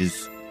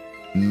images.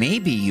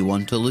 Maybe you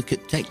want to look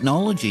at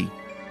technology,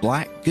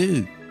 black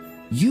goo,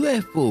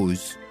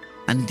 UFOs,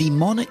 and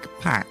demonic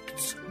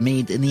pacts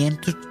made in the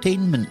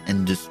entertainment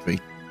industry.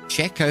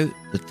 Check out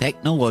the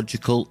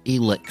technological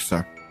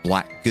elixir,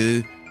 black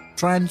goo,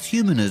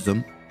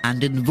 transhumanism,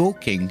 and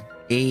invoking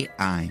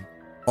AI.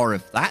 Or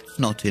if that's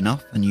not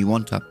enough and you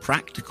want a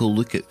practical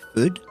look at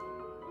food,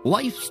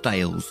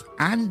 lifestyles,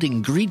 and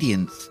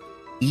ingredients,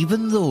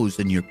 even those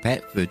in your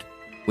pet food,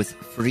 with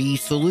free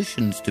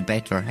solutions to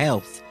better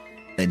health,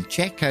 then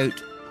check out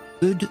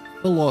Food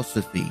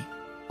Philosophy.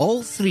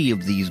 All three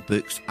of these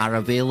books are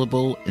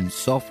available in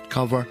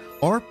softcover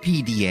or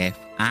PDF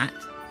at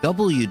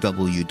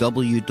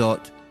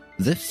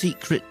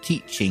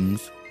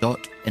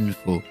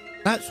www.thesecretteachings.info.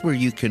 That's where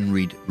you can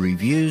read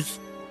reviews,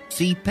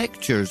 see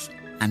pictures,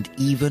 and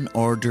even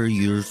order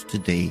yours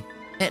today.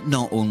 It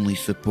not only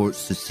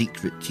supports The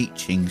Secret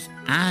Teachings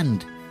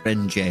and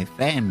Fringe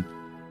FM,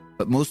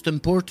 but most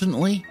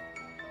importantly,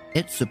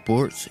 it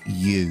supports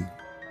you.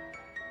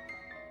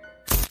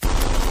 The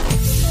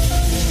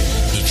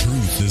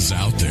truth is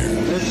out there.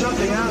 There's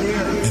something out here.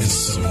 And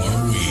so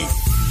are we.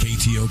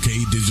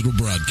 KTLK Digital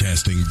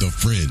Broadcasting, The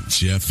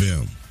Fringe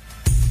FM.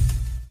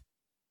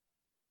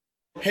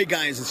 Hey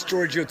guys, it's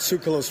Giorgio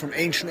Tsoukalos from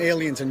Ancient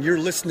Aliens, and you're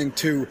listening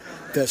to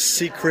The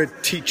Secret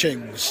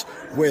Teachings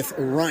with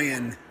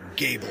Ryan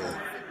Gable.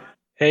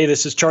 Hey,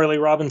 this is Charlie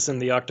Robinson,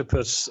 the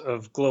Octopus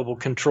of Global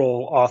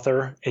Control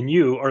author, and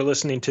you are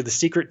listening to The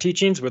Secret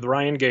Teachings with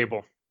Ryan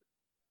Gable.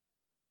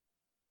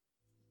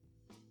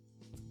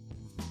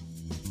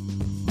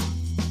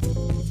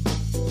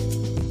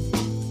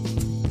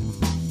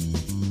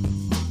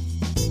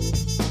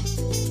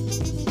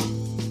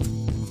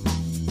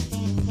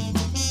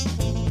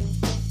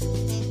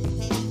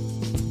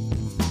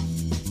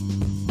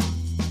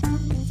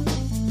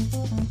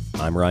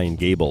 I'm Ryan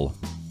Gable,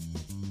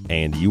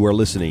 and you are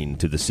listening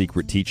to The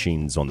Secret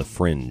Teachings on The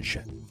Fringe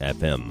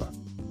FM.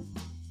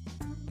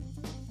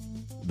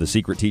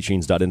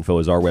 TheSecretTeachings.info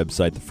is our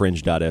website.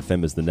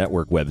 TheFringe.fm is the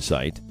network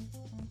website.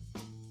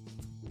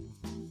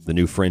 The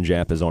new Fringe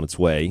app is on its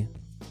way.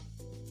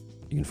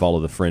 You can follow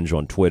The Fringe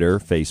on Twitter,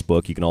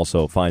 Facebook. You can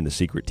also find The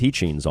Secret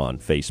Teachings on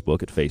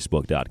Facebook at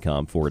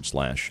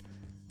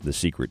facebook.com/The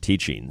Secret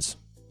Teachings.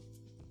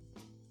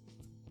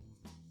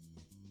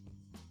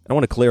 I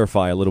want to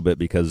clarify a little bit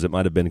because it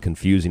might have been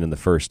confusing in the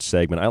first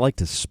segment. I like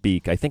to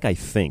speak, I think, kind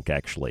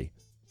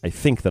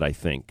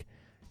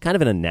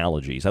of in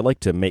analogies. I like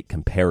to make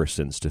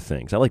comparisons to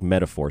things. I like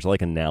metaphors. I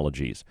like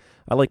analogies.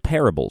 I like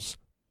parables.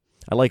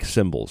 I like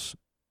symbols.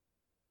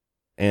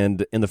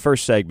 And in the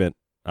first segment,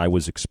 I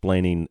was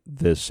explaining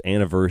this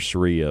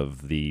anniversary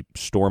of the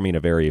storming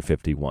of Area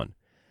 51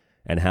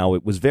 and how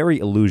it was very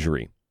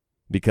illusory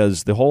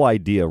because the whole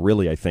idea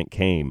really, I think,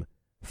 came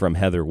from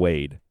Heather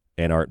Wade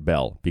and Art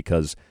Bell,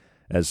 because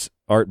as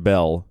Art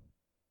Bell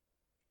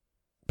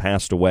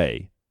passed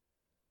away,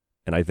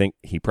 and I think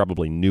he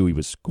probably knew he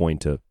was going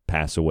to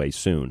pass away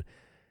soon,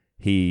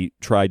 he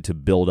tried to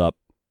build up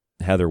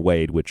Heather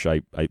Wade, which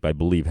I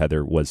believe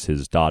Heather was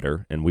his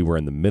daughter, and we were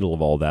in the middle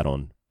of all that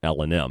on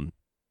L&M,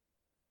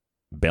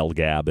 Bell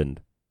Gab,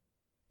 and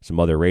some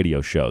other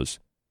radio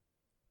shows.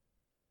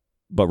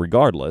 But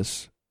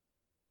regardless,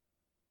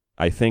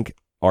 I think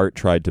Art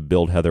tried to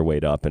build Heather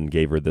Wade up and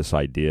gave her this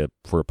idea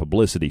for a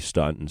publicity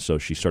stunt, and so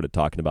she started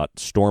talking about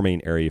storming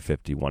Area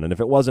 51. And if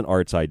it wasn't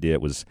Art's idea,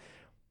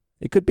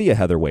 it could be a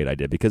Heather Wade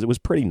idea because it was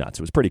pretty nuts.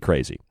 It was pretty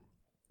crazy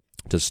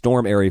to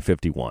storm Area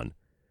 51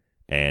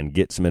 and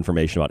get some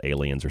information about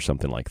aliens or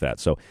something like that.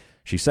 So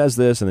she says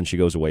this, and then she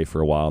goes away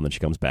for a while, and then she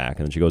comes back,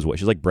 and then she goes away.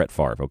 She's like Brett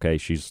Favre, okay?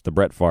 She's the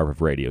Brett Favre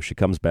of radio. She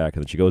comes back,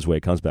 and then she goes away,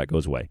 comes back,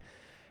 goes away.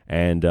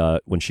 And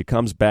when she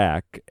comes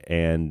back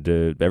and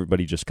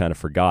everybody just kind of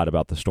forgot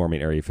about the storming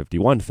Area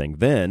 51 thing,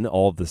 then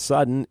all of a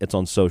sudden it's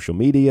on social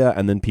media,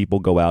 and then people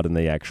go out and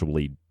they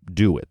actually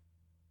do it.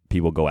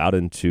 People go out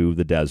into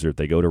the desert.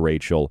 They go to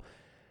Rachel.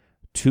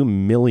 2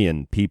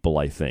 million people,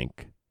 I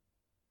think.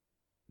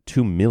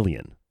 2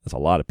 million. That's a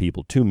lot of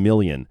people. 2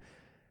 million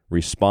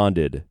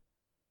responded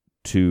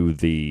to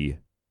the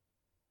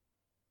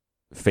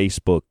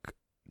Facebook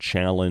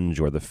challenge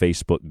or the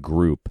Facebook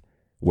group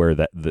where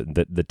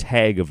the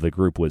tag of the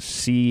group was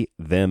 "See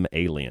Them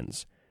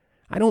Aliens."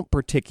 I don't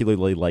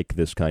particularly like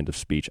this kind of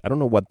speech. I don't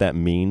know what that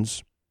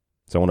means,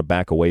 so I want to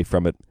back away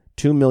from it.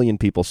 2 million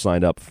people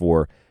signed up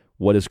for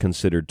what is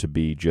considered to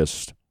be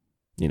just,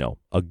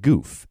 a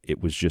goof.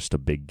 It was just a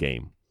big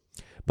game.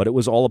 But it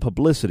was all a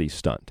publicity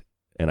stunt,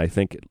 and I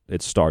think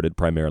it started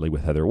primarily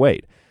with Heather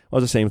Wade. It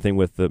was the same thing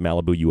with the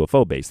Malibu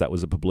UFO base. That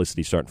was a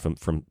publicity stunt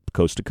from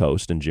Coast to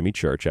Coast and Jimmy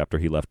Church after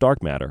he left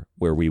Dark Matter,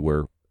 where we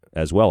were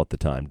as well at the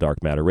time,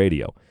 Dark Matter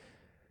Radio.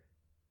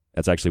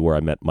 That's actually where I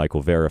met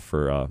Michael Vera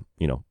for,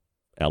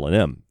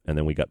 L&M. And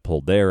then we got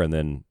pulled there, and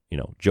then,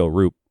 Joe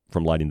Roop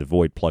from Lighting the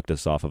Void plucked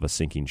us off of a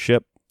sinking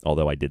ship.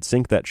 Although I did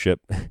sink that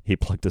ship, he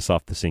plucked us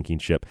off the sinking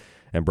ship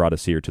and brought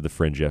us here to the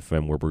Fringe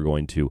FM, where we're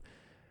going to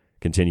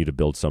continue to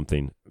build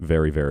something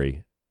very,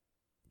 very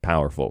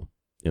powerful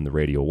in the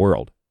radio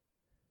world.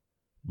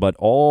 But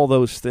all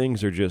those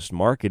things are just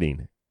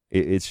marketing.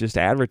 It's just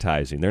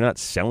advertising. They're not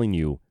selling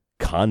you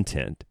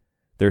content.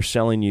 They're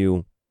selling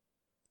you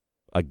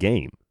a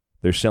game.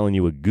 They're selling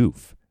you a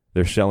goof.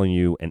 They're selling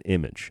you an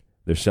image.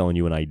 They're selling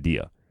you an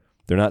idea.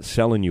 They're not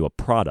selling you a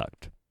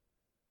product.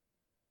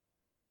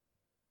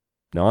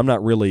 Now, I'm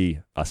not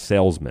really a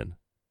salesman.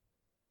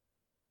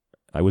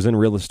 I was in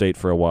real estate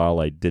for a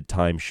while. I did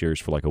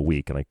timeshares for like a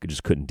week, and I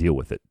just couldn't deal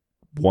with it.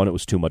 One, it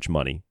was too much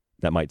money.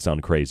 That might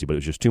sound crazy, but it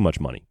was just too much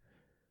money.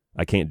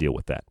 I can't deal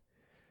with that.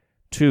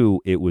 Two,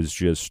 it was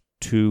just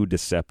too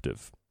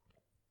deceptive.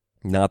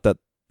 Not that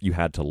you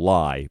had to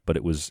lie, but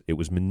it was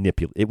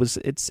manipulative.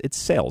 It's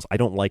sales. I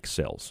don't like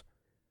sales.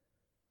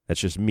 That's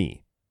just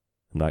me.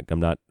 I'm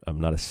not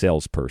a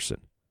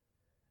salesperson.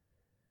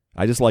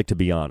 I just like to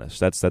be honest.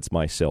 That's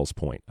my sales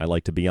point. I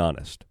like to be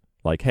honest.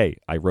 Like, hey,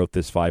 I wrote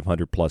this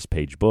 500-plus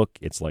page book.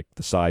 It's like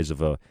the size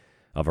of a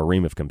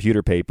ream of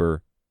computer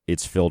paper.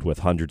 It's filled with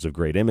hundreds of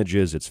great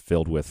images. It's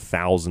filled with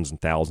thousands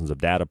and thousands of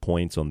data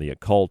points on the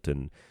occult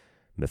and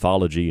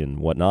mythology and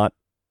whatnot.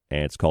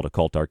 And it's called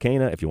Occult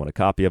Arcana. If you want a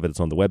copy of it, it's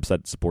on the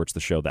website. It supports the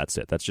show. That's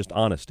it. That's just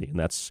honesty, and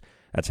that's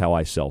how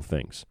I sell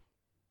things.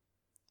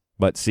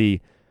 But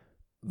see,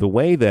 the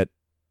way that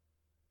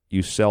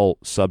you sell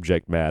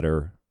subject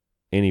matter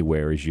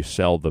anywhere is you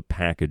sell the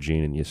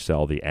packaging and you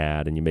sell the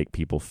ad and you make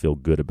people feel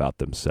good about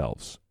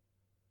themselves.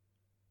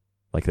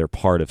 Like they're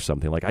part of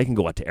something. Like, I can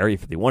go out to Area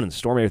 51 and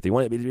storm Area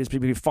 51.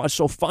 It's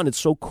so fun. It's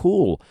so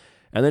cool.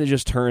 And then it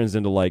just turns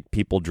into like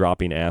people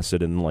dropping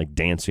acid and like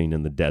dancing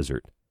in the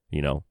desert,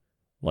 you know,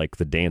 like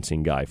the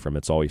dancing guy from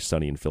It's Always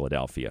Sunny in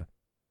Philadelphia.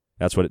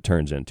 That's what it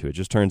turns into. It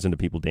just turns into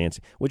people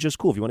dancing, which is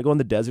cool. If you want to go in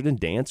the desert and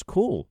dance,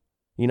 cool.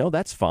 You know,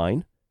 that's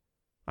fine.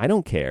 I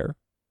don't care.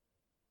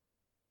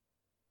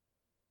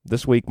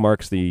 This week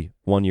marks the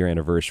 1-year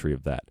anniversary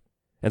of that.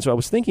 And so I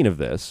was thinking of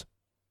this,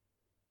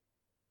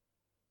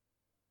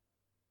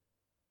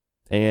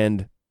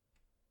 and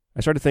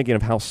I started thinking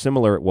of how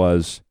similar it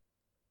was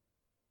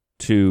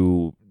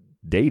to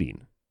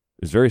dating.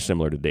 It's very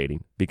similar to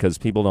dating because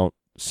people don't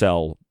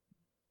sell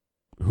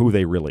who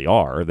they really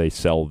are. They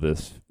sell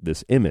this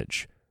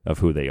image of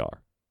who they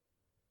are.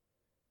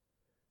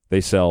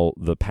 They sell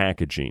the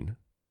packaging.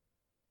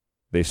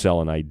 They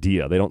sell an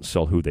idea. They don't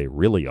sell who they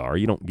really are.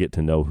 You don't get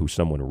to know who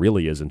someone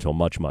really is until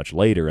much, much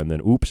later. And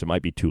then, oops, it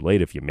might be too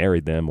late if you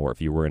married them or if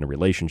you were in a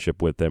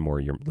relationship with them or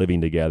you're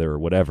living together or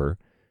whatever.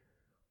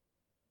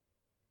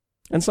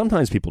 And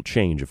sometimes people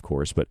change, of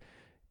course, but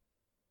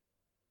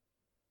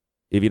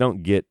if you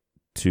don't get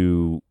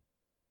to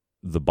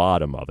the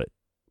bottom of it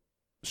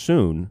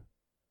soon,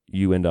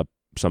 you end up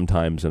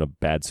sometimes in a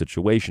bad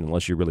situation.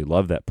 Unless you really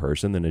love that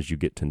person, then as you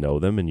get to know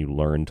them and you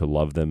learn to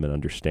love them and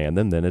understand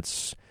them, then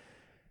it's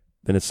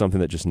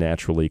something that just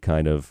naturally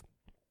kind of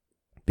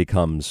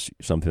becomes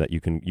something that you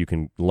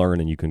can learn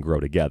and you can grow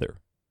together.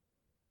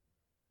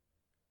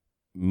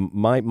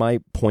 My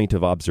point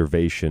of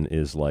observation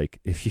is like,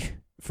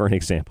 for an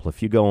example,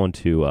 if you go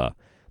onto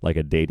like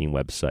a dating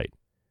website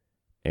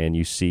and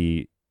you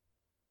see,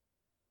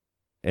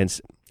 and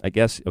I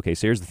guess, okay,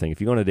 so here's the thing.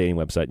 If you go on a dating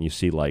website and you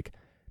see like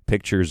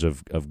pictures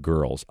of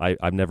girls,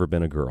 I've never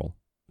been a girl,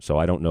 so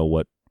I don't know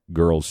what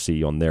girls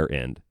see on their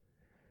end.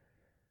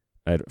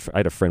 I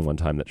had a friend one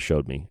time that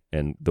showed me,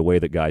 and the way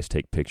that guys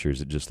take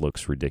pictures, it just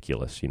looks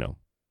ridiculous, you know,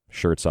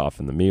 shirts off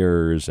in the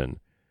mirrors, and,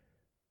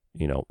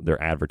 you know,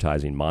 they're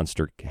advertising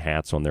monster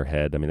hats on their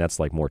head. I mean, that's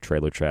like more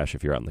trailer trash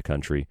if you're out in the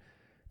country.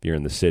 If you're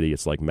in the city,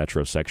 it's like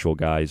metrosexual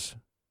guys,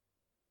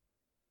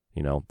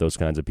 you know, those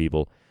kinds of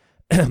people.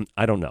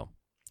 I don't know.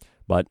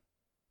 But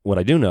what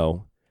I do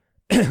know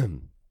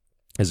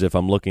is if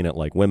I'm looking at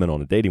like women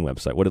on a dating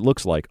website, what it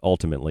looks like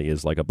ultimately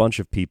is like a bunch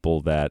of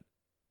people that,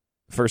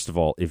 first of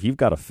all, if you've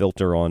got a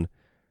filter on,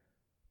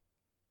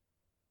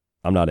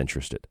 I'm not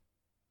interested,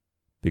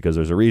 because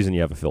there's a reason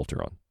you have a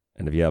filter on.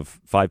 And if you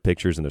have 5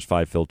 pictures and there's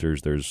 5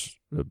 filters, there's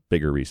a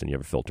bigger reason you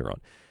have a filter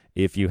on.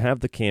 If you have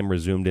the camera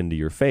zoomed into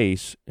your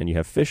face and you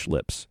have fish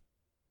lips,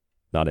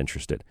 not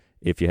interested.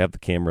 If you have the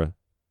camera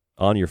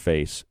on your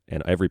face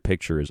and every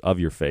picture is of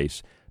your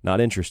face,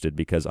 not interested,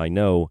 because I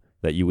know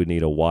that you would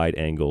need a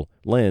wide-angle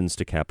lens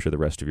to capture the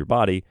rest of your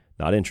body.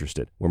 Not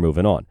interested. We're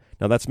moving on.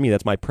 Now, that's me.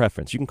 That's my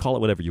preference. You can call it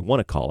whatever you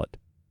want to call it.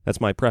 That's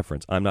my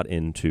preference. I'm not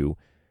into,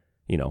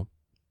 you know,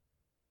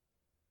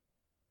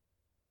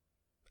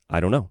 I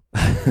don't know.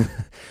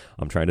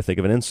 I'm trying to think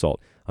of an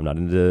insult. I'm not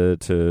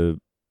into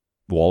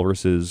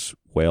walruses,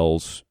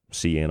 whales,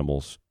 sea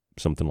animals,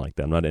 something like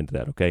that. I'm not into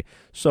that, okay?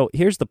 So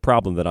here's the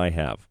problem that I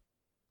have.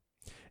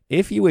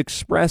 If you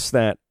express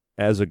that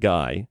as a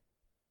guy,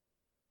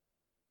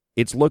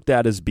 it's looked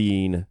at as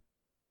being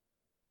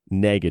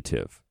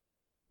negative.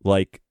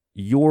 Like,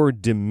 you're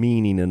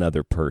demeaning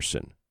another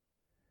person.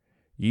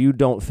 You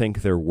don't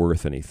think they're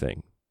worth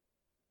anything.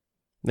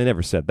 They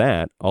never said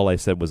that. All I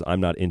said was,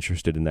 I'm not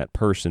interested in that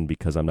person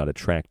because I'm not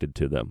attracted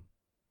to them.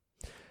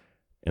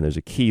 And there's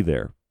a key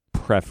there.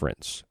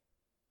 Preference.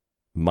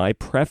 My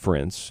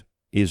preference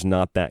is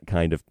not that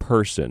kind of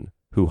person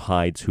who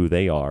hides who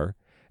they are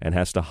and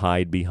has to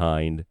hide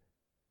behind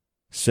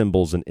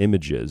symbols and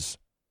images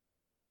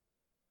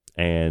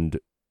and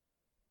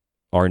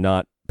are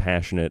not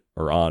passionate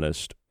or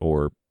honest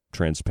or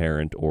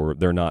transparent, or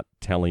they're not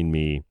telling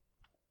me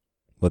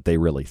what they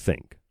really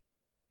think.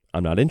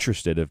 I'm not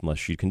interested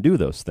unless you can do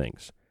those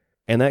things.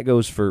 And that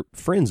goes for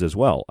friends as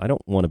well. I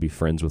don't want to be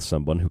friends with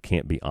someone who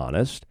can't be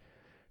honest,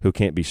 who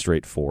can't be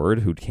straightforward,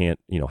 who can't,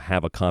 you know,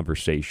 have a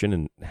conversation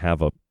and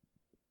have a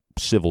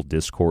civil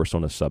discourse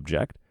on a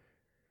subject.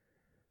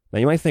 Now,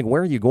 you might think,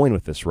 where are you going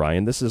with this,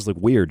 Ryan? This is like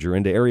weird. You're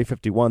into Area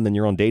 51, then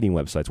you're on dating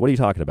websites. What are you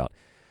talking about?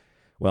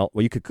 Well,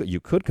 you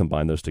could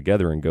combine those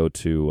together and go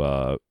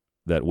to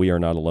that We Are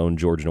Not Alone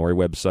George Norrie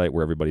website,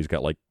 where everybody's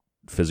got like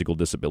physical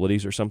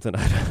disabilities or something.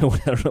 I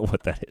don't know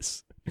what that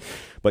is.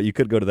 But you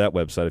could go to that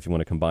website if you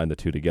want to combine the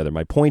two together.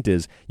 My point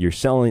is, you're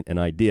selling an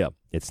idea.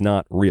 It's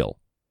not real.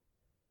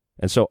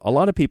 And so a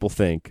lot of people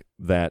think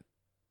that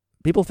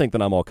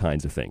I'm all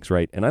kinds of things,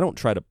 right? And I don't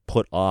try to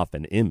put off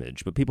an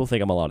image, but people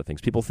think I'm a lot of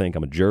things. People think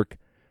I'm a jerk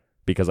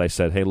because I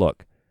said, hey,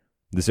 look,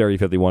 this Area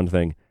 51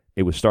 thing,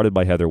 it was started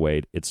by Heather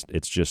Wade. It's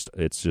just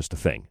a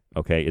thing,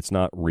 okay? It's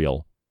not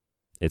real.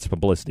 It's a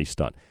publicity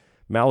stunt.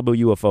 Malibu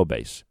UFO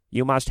base.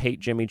 You must hate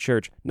Jimmy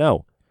Church.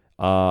 No,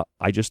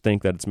 I just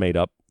think that it's made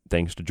up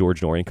thanks to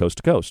George Norrie and Coast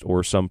to Coast,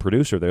 or some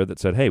producer there that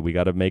said, hey, we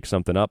got to make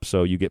something up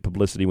so you get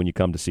publicity when you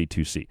come to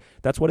C2C.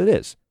 That's what it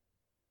is.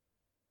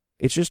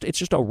 It's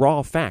just a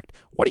raw fact.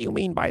 What do you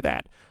mean by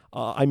that?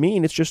 I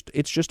mean, it's just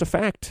a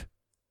fact.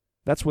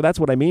 That's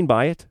what I mean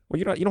by it. Well,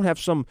 you don't have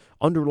some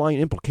underlying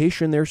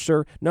implication there,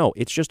 sir. No,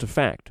 it's just a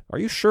fact. Are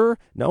you sure?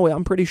 No,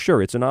 I'm pretty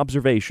sure. It's an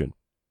observation.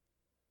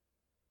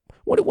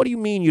 What do you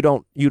mean you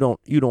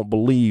don't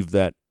believe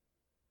that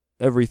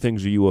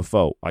everything's a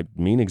UFO? I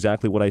mean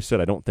exactly what I said.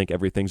 I don't think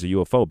everything's a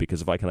UFO,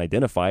 because if I can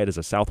identify it as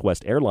a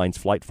Southwest Airlines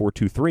flight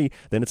 423,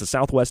 then it's a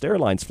Southwest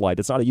Airlines flight.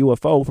 It's not a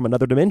UFO from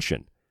another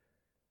dimension.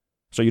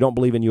 So you don't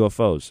believe in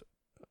UFOs.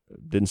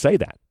 Didn't say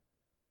that.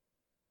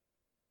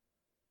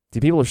 See,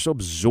 people are so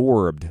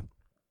absorbed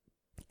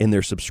in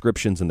their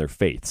subscriptions and their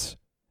faiths,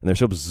 and they're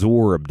so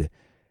absorbed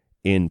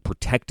in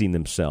protecting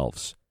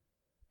themselves.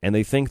 And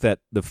they think that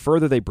the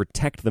further they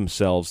protect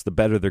themselves, the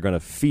better they're going to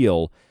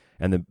feel,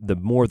 and the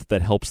more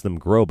that helps them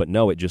grow. But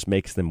no, it just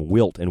makes them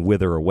wilt and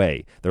wither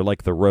away. They're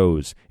like the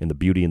rose in The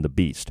Beauty and the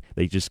Beast.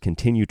 They just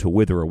continue to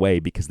wither away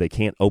because they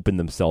can't open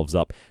themselves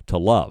up to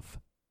love.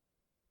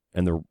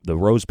 And the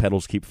rose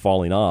petals keep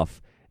falling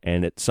off,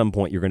 and at some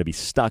point you're going to be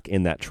stuck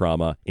in that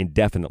trauma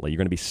indefinitely. You're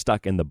going to be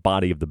stuck in the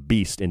body of the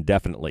beast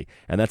indefinitely.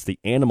 And that's the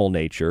animal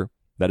nature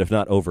that, if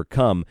not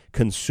overcome,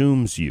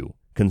 consumes you,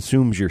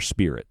 consumes your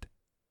spirit.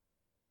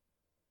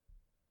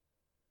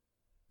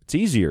 It's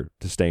easier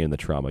to stay in the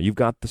trauma. You've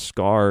got the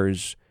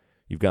scars,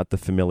 you've got the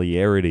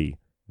familiarity.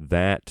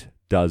 That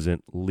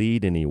doesn't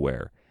lead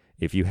anywhere.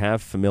 If you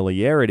have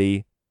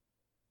familiarity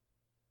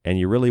and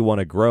you really want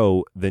to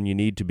grow, then you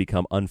need to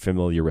become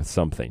unfamiliar with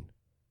something.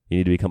 You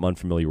need to become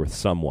unfamiliar with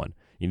someone.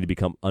 You need to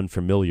become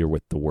unfamiliar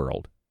with the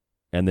world.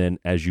 And then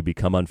as you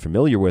become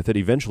unfamiliar with it,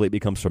 eventually it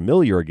becomes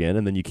familiar again,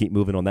 and then you keep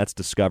moving on. That's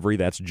discovery,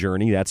 that's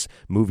journey, that's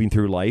moving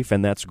through life,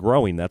 and that's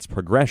growing, that's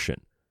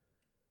progression.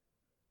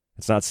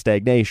 It's not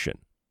stagnation.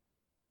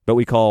 But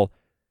we call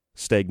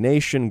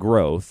stagnation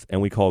growth,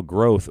 and we call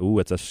growth, ooh,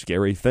 it's a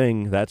scary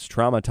thing. That's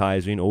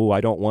traumatizing. Ooh,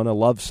 I don't want to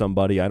love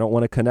somebody. I don't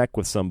want to connect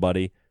with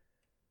somebody.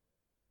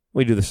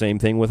 We do the same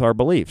thing with our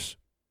beliefs.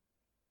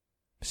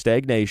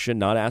 Stagnation,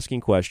 not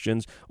asking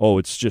questions. Oh,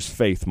 it's just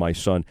faith, my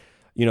son.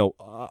 You know,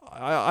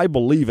 I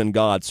believe in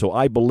God, so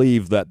I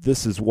believe that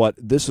this is what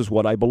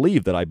I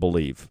believe that I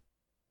believe.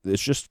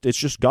 It's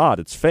just God.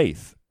 It's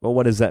faith. Well,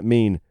 what does that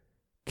mean?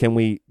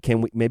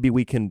 Maybe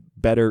we can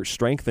better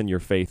strengthen your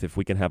faith if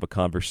we can have a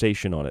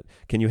conversation on it.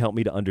 Can you help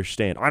me to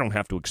understand? I don't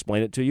have to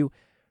explain it to you.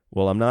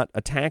 Well, I'm not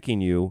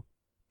attacking you.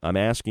 I'm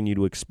asking you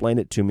to explain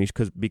it to me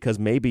because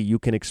maybe you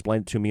can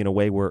explain it to me in a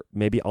way where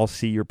maybe I'll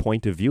see your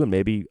point of view and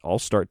maybe I'll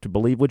start to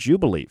believe what you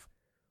believe.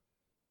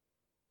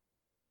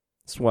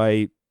 That's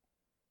why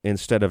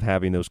instead of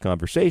having those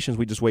conversations,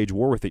 we just wage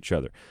war with each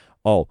other.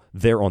 Oh,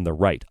 they're on the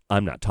right.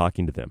 I'm not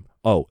talking to them.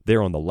 Oh,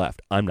 they're on the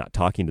left. I'm not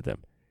talking to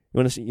them. You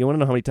want to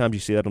know how many times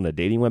you see that on a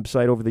dating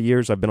website over the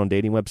years? I've been on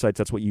dating websites.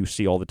 That's what you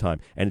see all the time.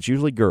 And it's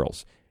usually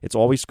girls. It's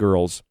always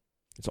girls.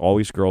 It's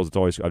always girls.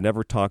 I've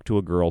never talked to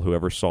a girl who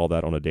ever saw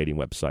that on a dating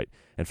website.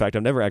 In fact,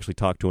 I've never actually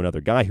talked to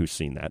another guy who's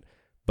seen that.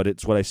 But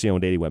it's what I see on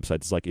dating websites.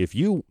 It's like, if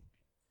you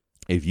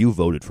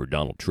voted for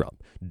Donald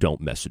Trump, don't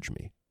message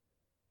me.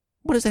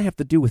 What does that have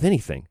to do with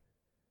anything?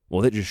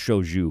 Well, that just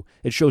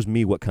shows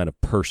me what kind of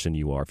person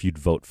you are if you'd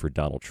vote for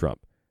Donald Trump.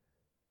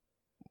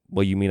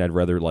 Well, you mean I'd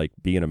rather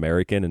be an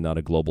American and not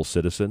a global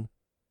citizen?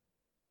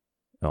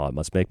 Oh, it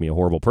must make me a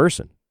horrible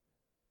person.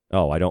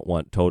 Oh, I don't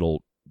want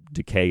total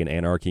decay and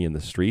anarchy in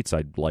the streets.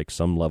 I'd like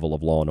some level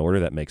of law and order.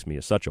 That makes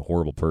me such a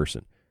horrible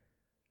person.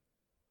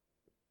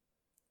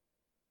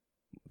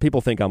 People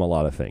think I'm a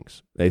lot of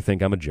things. They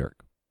think I'm a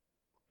jerk.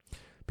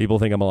 People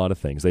think I'm a lot of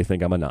things. They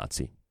think I'm a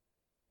Nazi,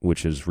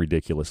 which is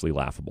ridiculously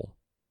laughable.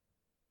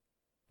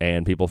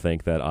 And people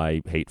think that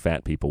I hate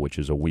fat people, which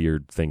is a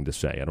weird thing to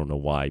say. I don't know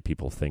why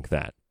people think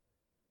that.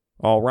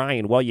 Oh,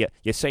 Ryan, well, you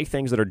say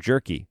things that are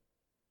jerky.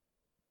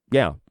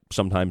 Yeah,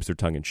 sometimes they're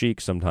tongue-in-cheek,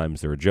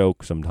 sometimes they're a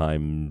joke,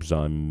 sometimes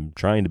I'm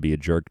trying to be a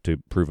jerk to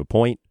prove a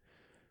point,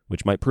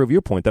 which might prove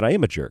your point that I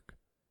am a jerk.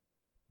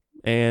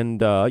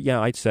 And,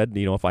 I said,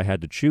 if I had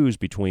to choose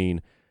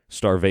between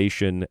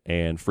starvation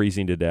and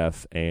freezing to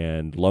death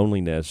and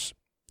loneliness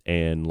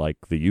and,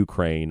 the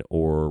Ukraine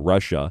or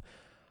Russia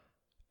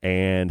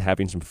and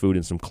having some food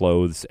and some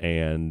clothes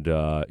and,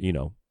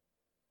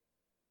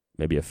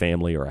 maybe a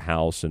family or a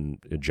house and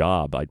a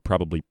job, I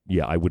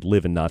would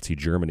live in Nazi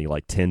Germany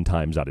 10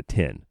 times out of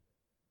 10.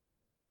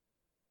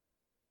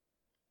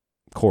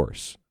 Of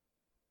course.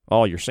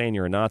 Oh, you're saying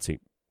you're a Nazi.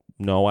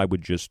 No, I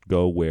would just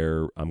go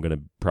where I'm going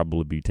to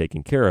probably be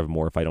taken care of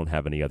more if I don't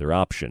have any other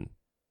option.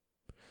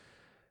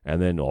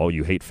 And then, oh,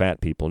 you hate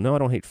fat people. No, I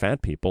don't hate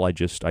fat people. I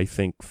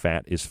think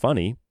fat is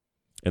funny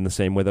in the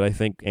same way that I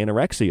think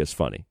anorexia is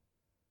funny.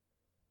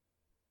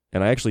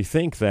 And I actually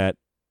think that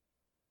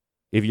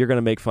if you're going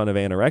to make fun of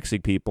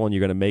anorexic people and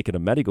you're going to make it a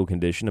medical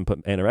condition and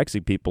put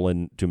anorexic people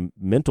into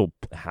mental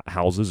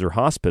houses or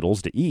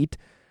hospitals to eat,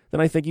 then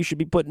I think you should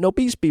be putting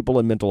obese people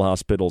in mental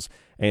hospitals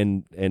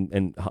and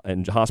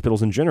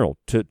hospitals in general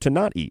to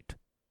not eat.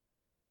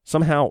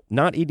 Somehow,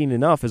 not eating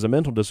enough is a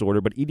mental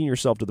disorder, but eating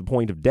yourself to the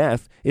point of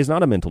death is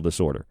not a mental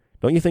disorder.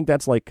 Don't you think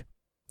that's like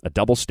a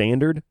double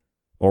standard,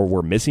 or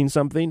we're missing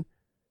something?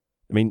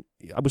 I mean,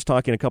 I was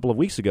talking a couple of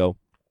weeks ago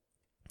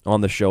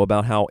on the show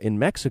about how in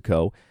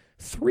Mexico,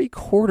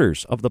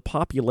 3/4 of the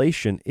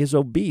population is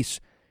obese.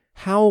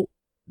 How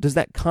does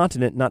that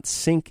continent not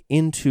sink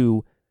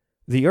into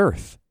the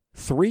earth?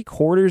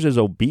 3/4 is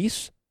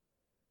obese,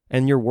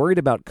 and you're worried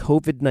about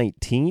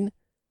COVID-19?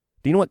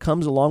 Do you know what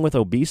comes along with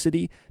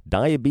obesity?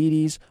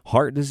 Diabetes,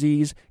 heart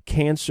disease,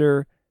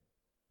 cancer,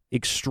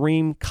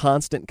 extreme,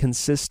 constant,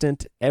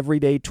 consistent,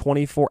 everyday,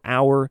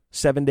 24-hour,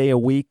 7-day a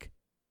week,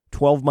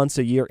 12 months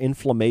a year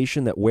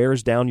inflammation that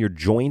wears down your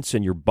joints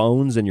and your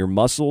bones and your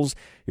muscles,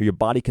 or your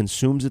body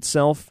consumes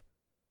itself.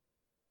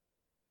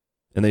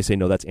 And they say,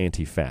 no, that's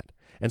anti-fat.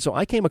 And so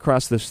I came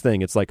across this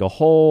thing. It's like a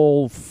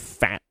whole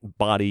fat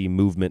body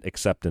movement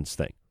acceptance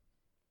thing.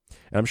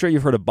 And I'm sure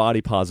you've heard of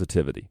body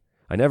positivity.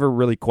 I never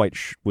really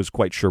was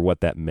quite sure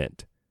what that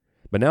meant.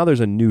 But now there's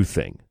a new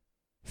thing,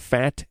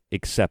 fat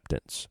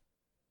acceptance.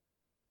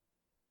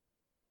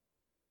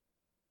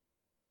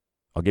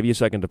 I'll give you a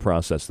second to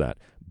process that.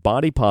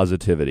 Body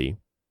positivity,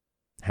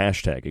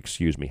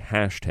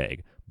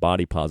 hashtag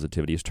body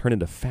positivity has turned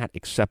into fat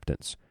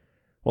acceptance.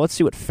 Well, let's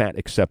see what fat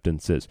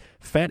acceptance is.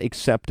 Fat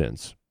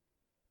acceptance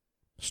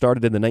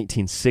started in the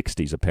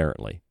 1960s,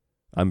 apparently.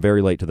 I'm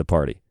very late to the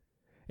party.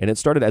 And it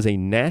started as a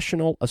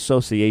national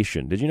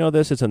association. Did you know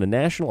this? It's a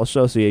national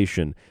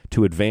association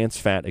to advance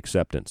fat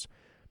acceptance.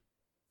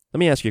 Let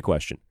me ask you a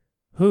question.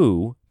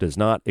 Who does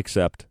not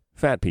accept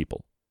fat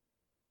people?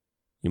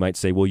 You might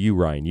say, well, you,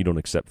 Ryan, you don't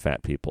accept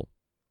fat people.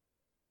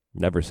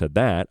 Never said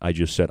that. I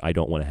just said I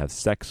don't want to have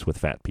sex with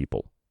fat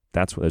people.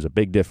 There's a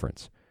big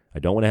difference. I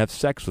don't want to have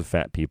sex with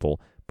fat people,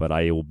 but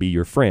I will be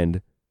your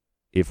friend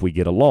if we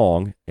get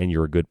along and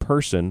you're a good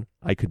person.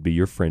 I could be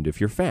your friend if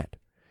you're fat.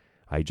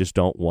 I just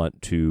don't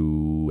want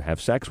to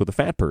have sex with a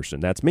fat person.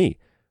 That's me.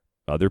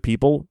 Other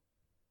people,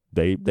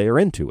 they are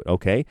into it,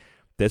 okay?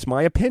 That's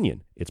my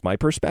opinion. It's my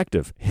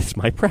perspective. It's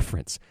my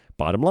preference.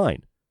 Bottom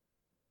line.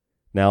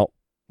 Now,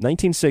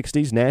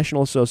 1960s,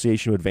 National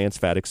Association to Advance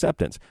Fat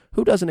Acceptance.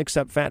 Who doesn't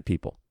accept fat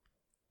people?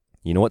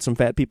 You know what some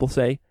fat people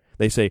say?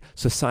 They say,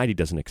 society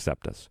doesn't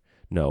accept us.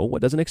 No,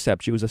 what doesn't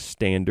accept you is a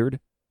standard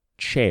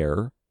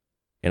chair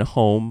in a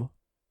home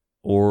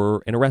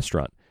or in a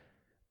restaurant.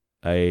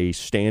 A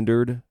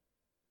standard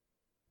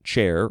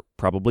chair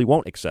probably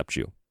won't accept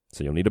you,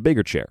 so you'll need a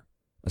bigger chair.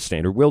 A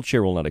standard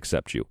wheelchair will not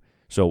accept you.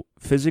 So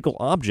physical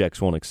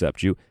objects won't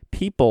accept you.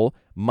 People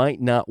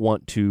might not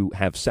want to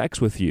have sex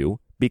with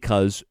you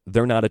because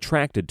they're not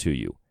attracted to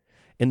you.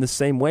 In the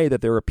same way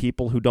that there are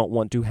people who don't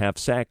want to have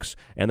sex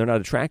and they're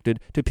not attracted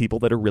to people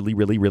that are really,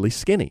 really, really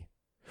skinny,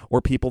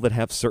 or people that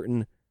have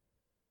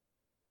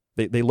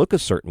they look a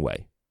certain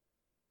way.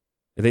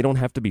 They don't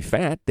have to be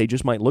fat. They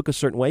just might look a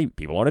certain way.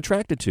 People aren't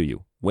attracted to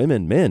you.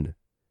 Women, men.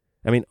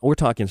 I mean, we're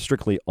talking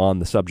strictly on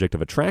the subject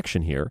of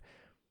attraction here,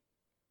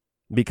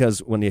 because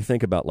when you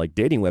think about like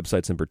dating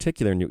websites in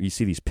particular, and you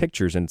see these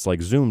pictures and it's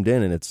like zoomed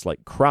in and it's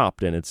like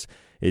cropped and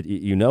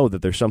you know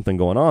that there's something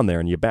going on there,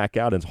 and you back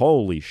out and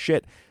holy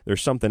shit,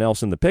 there's something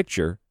else in the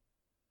picture.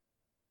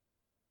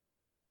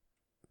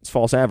 It's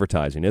false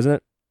advertising, isn't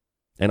it?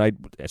 And I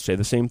say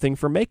the same thing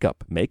for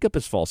makeup. Makeup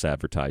is false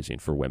advertising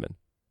for women.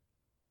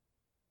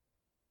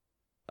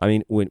 I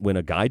mean, when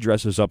a guy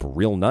dresses up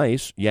real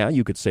nice, yeah,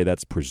 you could say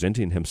that's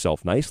presenting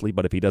himself nicely,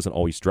 but if he doesn't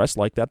always dress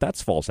like that,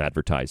 that's false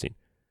advertising.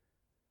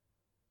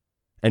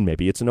 And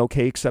maybe it's an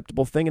okay,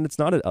 acceptable thing, and it's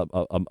not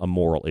a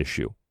moral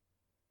issue.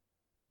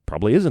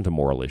 Probably isn't a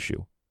moral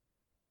issue.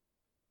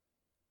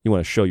 You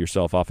want to show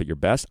yourself off at your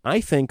best?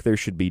 I think there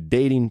should be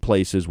dating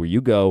places where you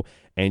go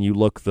and you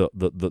look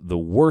the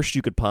worst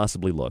you could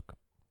possibly look.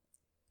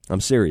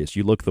 I'm serious.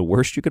 You look the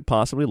worst you could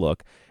possibly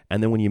look,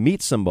 and then when you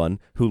meet someone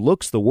who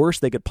looks the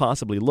worst they could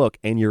possibly look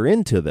and you're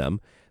into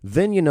them,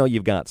 then you know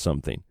you've got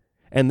something.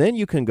 And then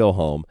you can go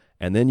home,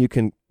 and then you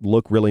can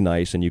look really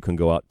nice, and you can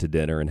go out to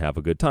dinner and have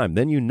a good time.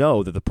 Then you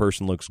know that the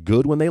person looks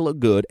good when they look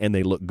good, and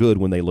they look good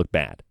when they look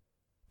bad.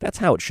 That's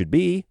how it should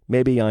be.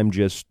 Maybe I'm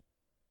just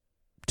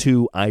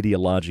too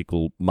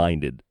ideological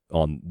minded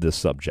on this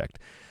subject.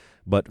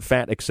 But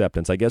fat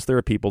acceptance, I guess there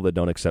are people that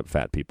don't accept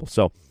fat people.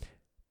 So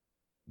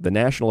the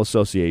National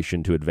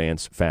Association to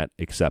Advance Fat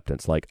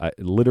Acceptance,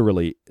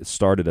 literally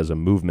started as a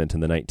movement in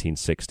the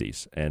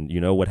 1960s. And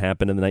you know what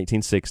happened in the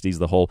 1960s?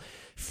 The whole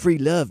free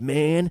love,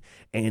 man,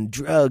 and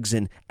drugs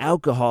and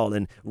alcohol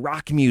and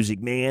rock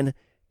music, man.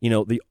 You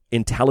know, the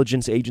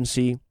intelligence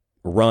agency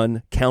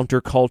run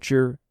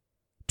counterculture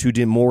to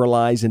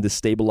demoralize and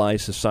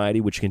destabilize society,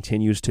 which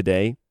continues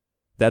today.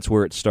 That's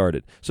where it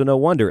started. So no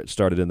wonder it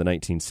started in the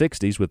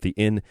 1960s with the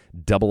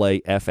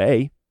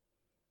NAAFA.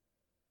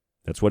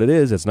 That's what it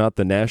is. It's not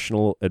the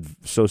National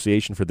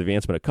Association for the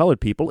Advancement of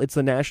Colored People. It's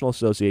the National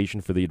Association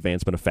for the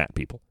Advancement of Fat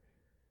People,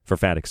 for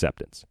fat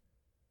acceptance.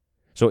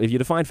 So if you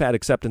define fat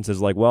acceptance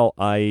as like, well,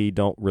 I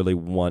don't really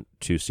want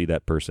to see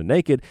that person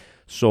naked,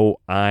 so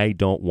I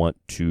don't want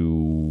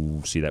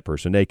to see that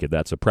person naked.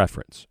 That's a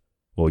preference.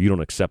 Well, you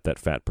don't accept that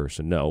fat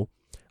person. No,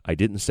 I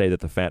didn't say that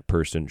the fat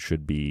person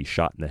should be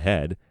shot in the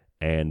head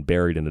and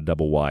buried in a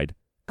double-wide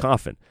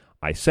coffin.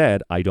 I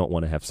said I don't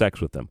want to have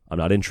sex with them. I'm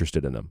not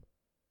interested in them.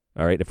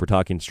 All right, if we're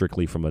talking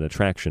strictly from an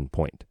attraction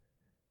point.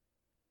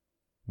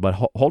 But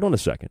hold on a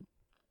second,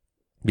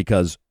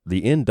 because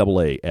the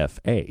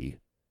NAAFA,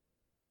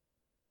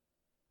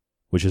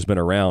 which has been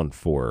around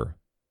for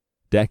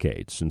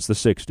decades, since the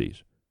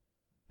 60s,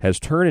 has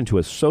turned into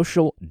a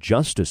social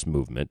justice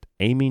movement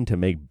aiming to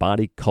make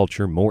body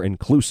culture more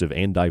inclusive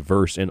and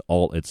diverse in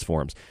all its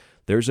forms.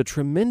 There's a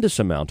tremendous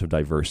amount of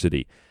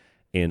diversity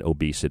in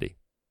obesity.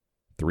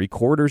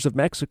 3/4 of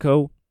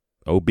Mexico,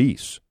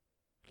 obese.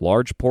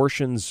 Large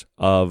portions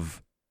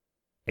of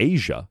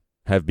Asia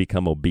have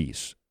become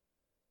obese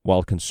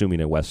while consuming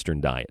a Western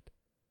diet.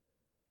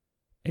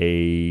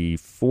 A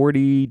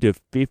 40 to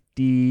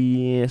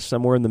 50,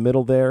 somewhere in the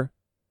middle there,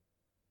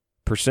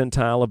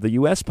 percentile of the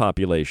U.S.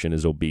 population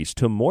is obese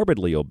to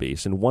morbidly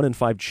obese, and 1 in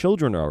 5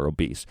 children are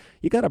obese.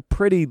 You got a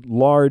pretty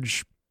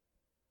large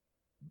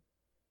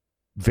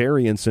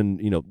variance in,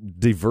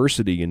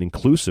 diversity and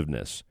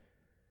inclusiveness.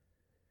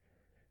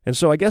 And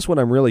so I guess what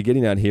I'm really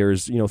getting at here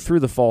is,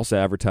 through the false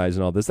advertising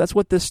and all this, that's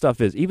what this stuff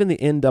is. Even the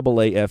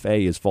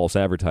NAAFA is false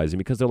advertising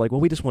because they're like,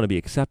 well, we just want to be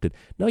accepted.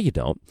 No, you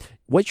don't.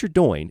 What you're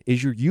doing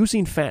is you're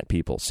using fat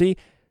people. See,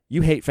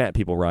 you hate fat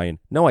people, Ryan.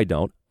 No, I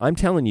don't. I'm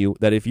telling you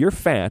that if you're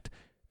fat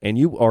and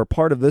you are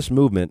part of this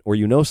movement or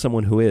you know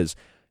someone who is,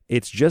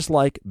 it's just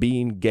like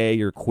being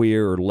gay or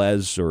queer or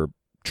les or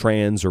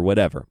trans or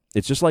whatever.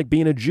 It's just like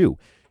being a Jew.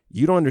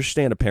 You don't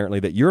understand,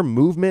 apparently, that your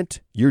movement,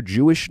 your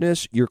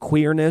Jewishness, your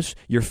queerness,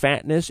 your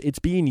fatness, it's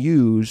being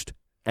used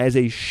as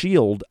a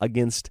shield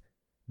against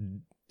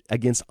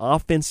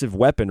offensive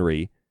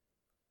weaponry.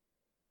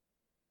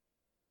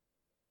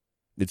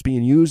 It's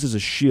being used as a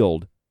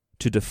shield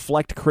to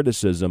deflect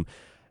criticism.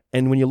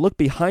 And when you look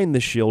behind the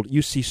shield,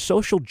 you see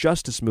social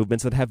justice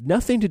movements that have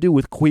nothing to do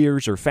with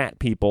queers or fat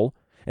people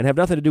and have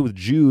nothing to do with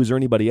Jews or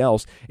anybody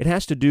else. It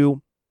has to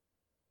do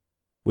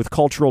with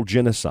cultural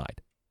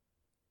genocide.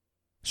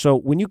 So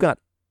when you got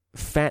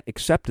fat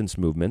acceptance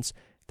movements,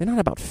 they're not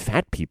about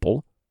fat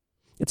people.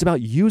 It's about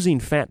using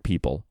fat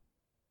people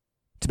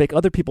to make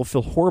other people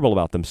feel horrible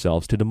about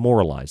themselves, to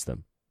demoralize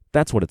them.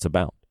 That's what it's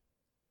about.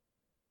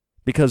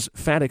 Because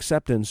fat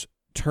acceptance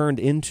turned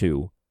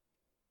into,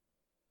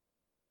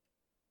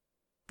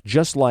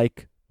 just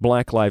like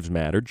Black Lives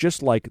Matter,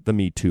 just like the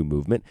Me Too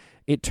movement,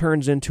 it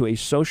turns into a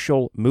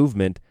social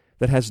movement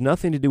that has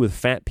nothing to do with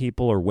fat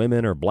people or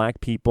women or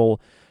black people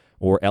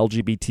or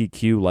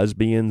LGBTQ,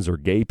 lesbians, or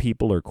gay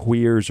people, or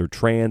queers, or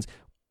trans.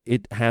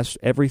 It has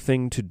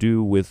everything to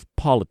do with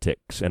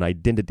politics and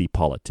identity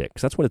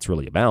politics. That's what it's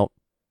really about.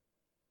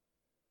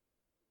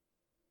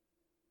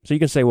 So you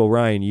can say, well,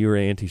 Ryan, you're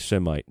an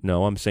anti-Semite.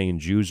 No, I'm saying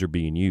Jews are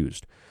being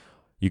used.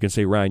 You can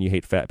say, Ryan, you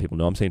hate fat people.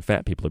 No, I'm saying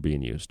fat people are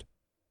being used.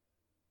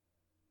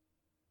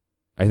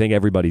 I think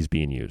everybody's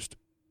being used.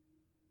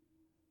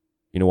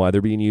 You know why they're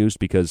being used?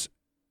 Because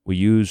we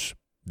use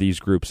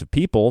these groups of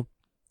people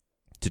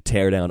to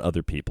tear down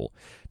other people,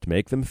 to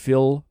make them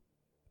feel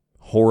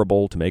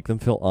horrible, to make them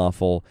feel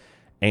awful,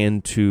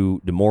 and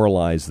to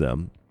demoralize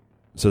them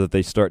so that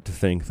they start to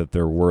think that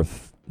they're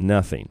worth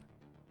nothing.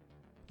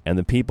 And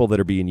the people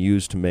that are being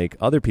used to make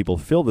other people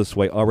feel this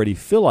way already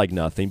feel like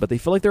nothing, but they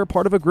feel like they're a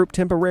part of a group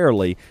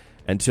temporarily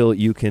until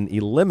you can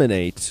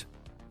eliminate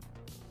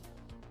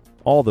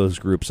all those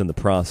groups in the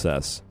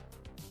process,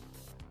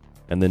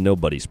 and then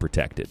nobody's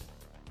protected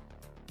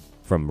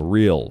from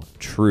real,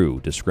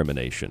 true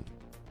discrimination.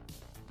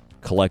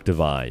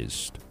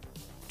 Collectivized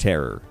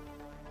terror.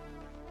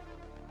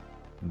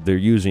 They're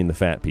using the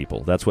fat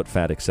people. That's what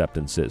fat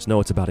acceptance is. No,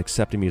 it's about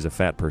accepting me as a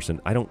fat person.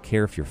 I don't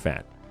care if you're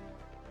fat.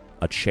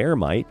 A chair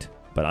might,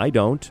 but I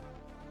don't.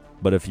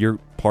 But if you're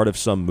part of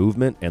some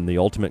movement and the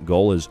ultimate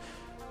goal is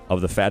of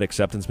the fat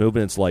acceptance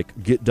movement, it's like,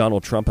 get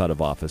Donald Trump out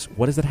of office.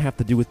 What does that have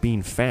to do with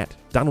being fat?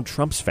 Donald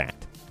Trump's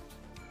fat.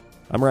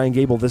 I'm Ryan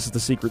Gable. This is The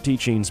Secret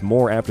Teachings.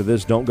 More after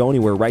this. Don't go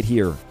anywhere, right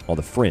here on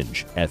The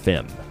Fringe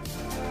FM.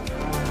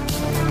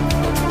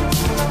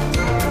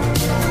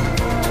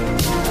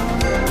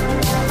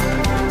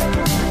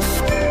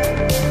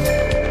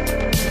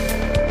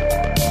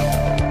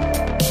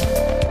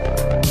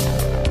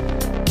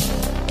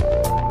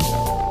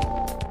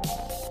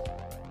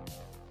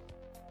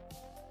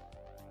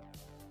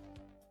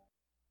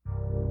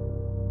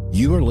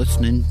 You are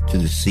listening to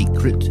The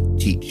Secret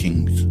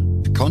Teachings.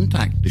 To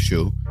contact the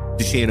show,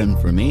 to share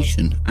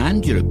information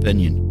and your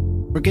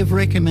opinion, or give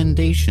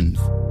recommendations,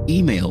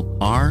 email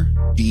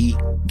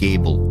rdgable@thesecretteachings.info.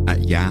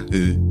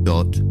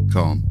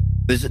 ryan.gable@yahoo.com.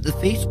 Visit the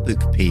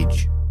Facebook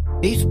page,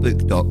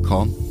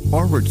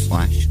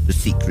 facebook.com/The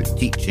Secret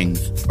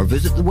Teachings, or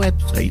visit the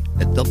website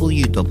at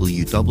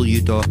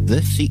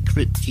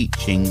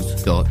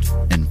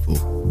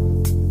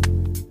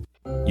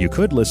www.thesecretteachings.info. You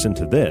could listen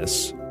to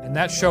this. And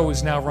that show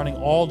is now running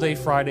all day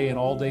Friday and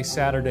all day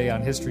Saturday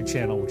on History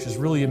Channel, which is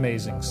really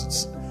amazing.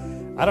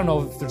 I don't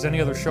know if there's any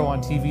other show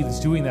on TV that's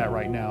doing that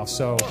right now,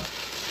 so...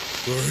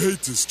 I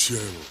hate this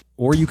channel.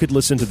 Or you could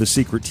listen to The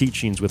Secret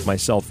Teachings with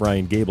myself,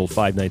 Ryan Gable,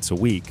 5 nights a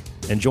week,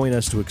 and join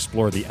us to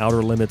explore the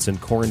outer limits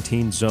and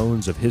quarantine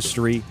zones of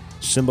history,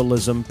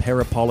 symbolism,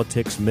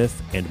 parapolitics,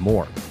 myth, and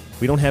more.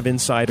 We don't have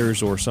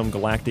insiders or some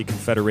galactic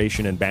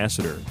confederation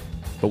ambassador,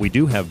 but we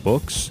do have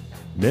books,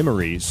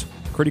 memories,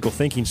 critical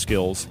thinking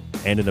skills,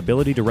 and an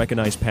ability to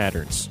recognize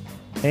patterns.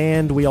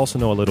 And we also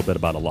know a little bit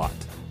about a lot.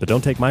 But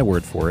don't take my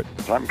word for it.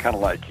 I'm kind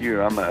of like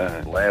you. I'm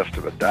the last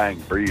of a dying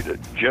breed, a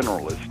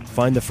generalist.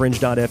 Find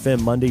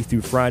thefringe.fm Monday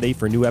through Friday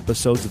for new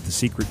episodes of The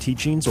Secret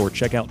Teachings, or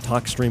check out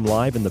TalkStream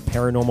Live in the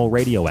Paranormal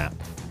Radio app.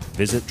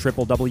 Visit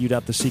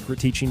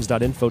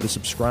www.thesecretteachings.info to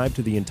subscribe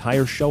to the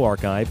entire show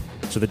archive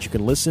so that you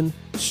can listen,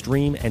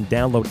 stream, and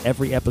download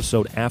every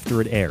episode after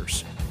it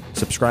airs.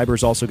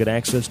 Subscribers also get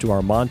access to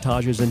our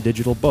montages and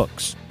digital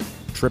books.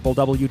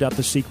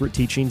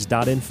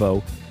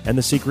 www.thesecretteachings.info and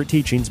The Secret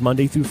Teachings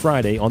Monday through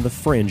Friday on The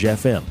Fringe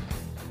FM.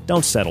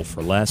 Don't settle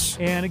for less.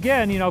 And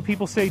again,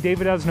 people say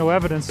David has no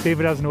evidence,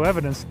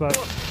 but...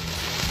 I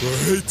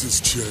hate this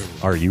channel.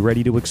 Are you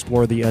ready to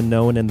explore the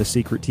unknown and The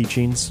Secret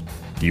Teachings?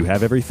 Do you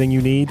have everything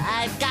you need?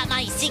 I've got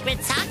my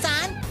secret socks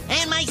on,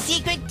 and my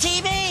secret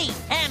TV,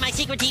 and my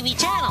secret TV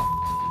channel.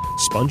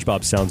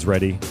 SpongeBob sounds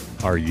ready.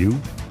 Are you?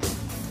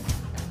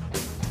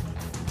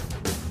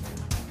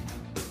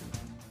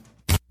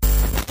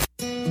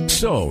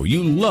 So,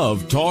 you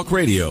love talk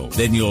radio?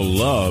 Then you'll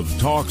love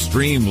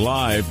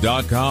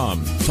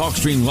TalkStreamLive.com.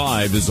 TalkStream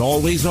Live is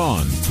always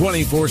on,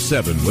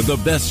 24/7, with the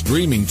best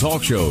streaming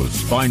talk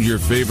shows. Find your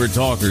favorite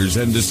talkers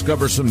and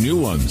discover some new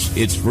ones.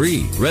 It's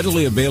free,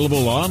 readily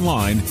available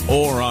online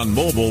or on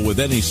mobile with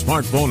any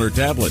smartphone or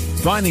tablet.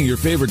 Finding your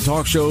favorite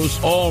talk shows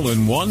all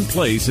in one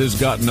place has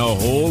gotten a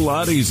whole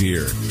lot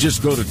easier.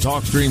 Just go to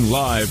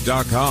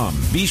TalkStreamLive.com.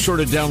 Be sure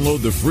to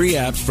download the free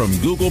apps from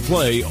Google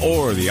Play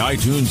or the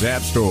iTunes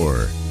App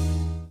Store.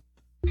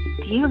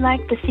 Do you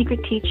like The Secret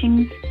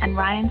Teachings and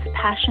Ryan's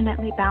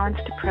passionately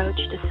balanced approach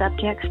to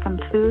subjects from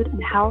food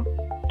and health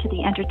to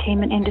the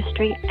entertainment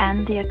industry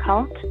and the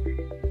occult?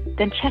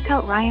 Then check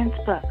out Ryan's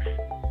books,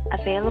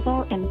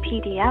 available in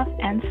PDF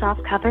and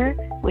softcover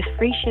with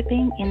free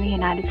shipping in the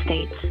United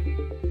States.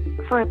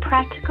 For a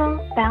practical,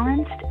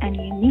 balanced, and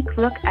unique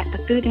look at the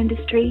food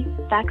industry,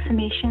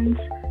 vaccinations,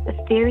 the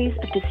theories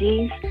of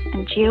disease,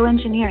 and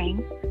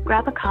geoengineering,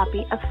 grab a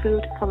copy of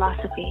Food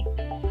Philosophy.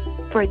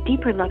 For a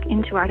deeper look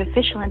into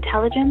artificial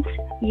intelligence,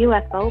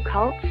 UFO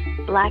cults,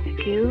 black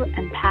goo,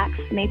 and pacts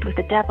made with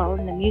the devil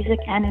in the music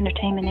and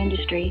entertainment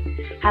industry,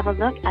 have a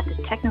look at the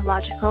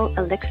Technological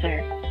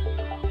Elixir.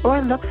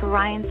 Or look for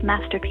Ryan's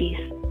masterpiece,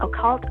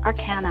 Occult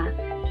Arcana,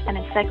 an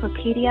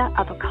encyclopedia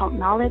of occult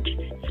knowledge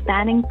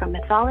spanning from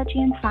mythology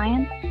and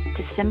science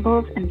to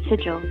symbols and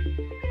sigils,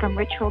 from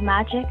ritual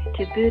magic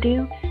to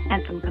voodoo,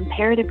 and from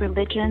comparative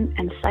religion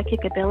and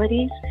psychic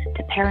abilities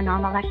to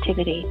paranormal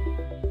activity.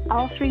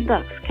 All 3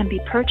 books can be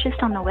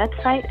purchased on the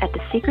website at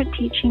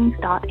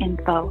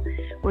thesecretteachings.info,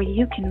 where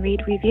you can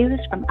read reviews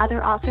from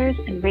other authors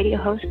and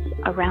radio hosts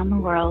around the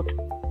world.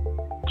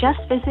 Just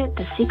visit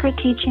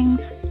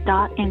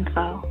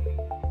thesecretteachings.info.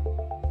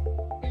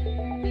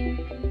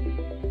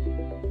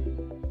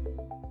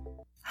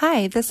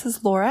 Hi, this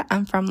is Laura.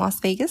 I'm from Las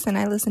Vegas, and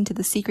I listen to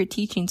The Secret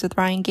Teachings with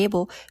Ryan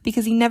Gable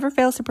because he never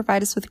fails to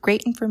provide us with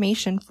great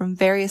information from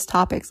various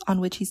topics on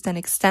which he's done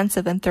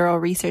extensive and thorough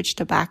research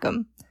to back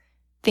them.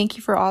 Thank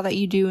you for all that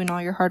you do and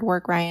all your hard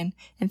work, Ryan,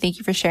 and thank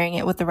you for sharing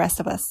it with the rest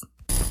of us.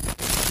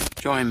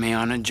 Join me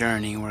on a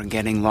journey where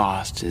getting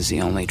lost is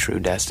the only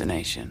true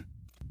destination,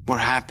 where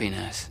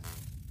happiness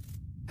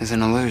is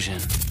an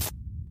illusion.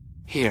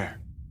 Here,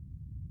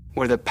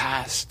 where the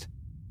past,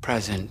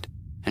 present,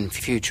 and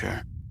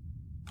future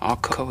all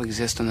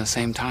coexist on the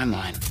same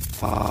timeline.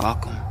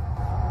 Welcome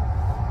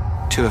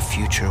to a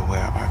future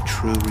where our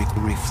true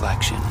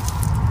reflection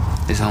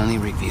is only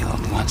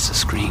revealed once the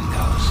screen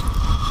goes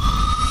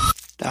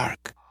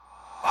dark.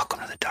 Welcome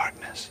to the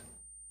darkness.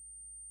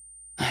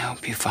 I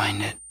hope you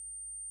find it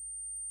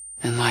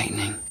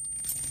enlightening.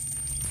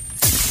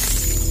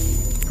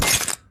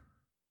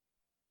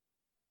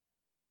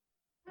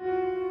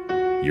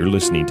 You're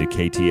listening to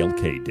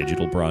KTLK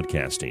Digital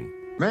Broadcasting.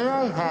 May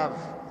I have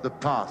the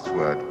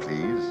password,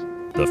 please?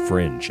 The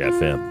Fringe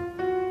FM.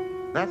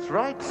 That's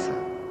right, sir.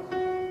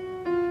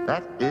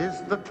 That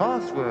is the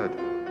password.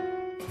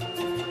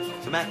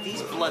 So, Mac,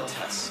 these blood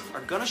tests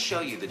are going to show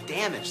you the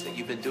damage that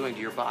you've been doing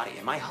to your body.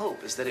 And my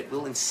hope is that it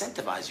will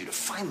incentivize you to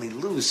finally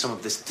lose some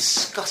of this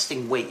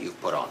disgusting weight you've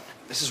put on.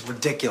 This is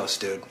ridiculous,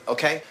 dude,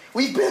 okay?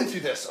 We've been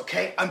through this,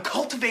 okay? I'm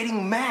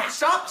cultivating mass.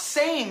 Stop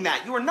saying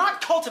that. You are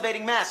not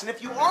cultivating mass. And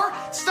if you are,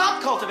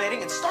 stop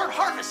cultivating and start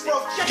harvesting.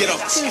 Get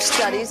off. Two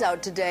studies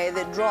out today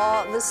that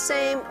draw the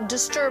same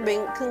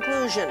disturbing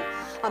conclusion.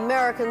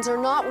 Americans are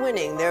not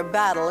winning their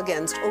battle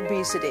against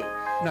obesity.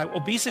 Now,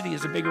 obesity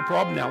is a bigger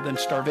problem now than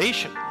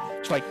starvation.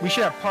 It's like we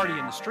should have party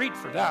in the street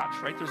for that,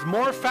 right? There's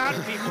more fat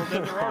people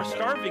than there are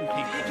starving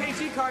people.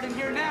 EKG card in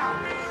here now.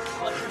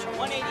 Blood pressure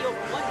 180 over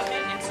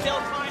 110 and still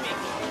climbing.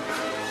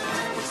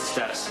 What's the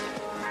status?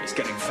 He's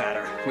getting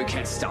fatter. We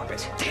can't stop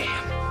it.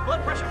 Damn.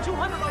 Blood pressure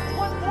 200 over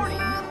 140.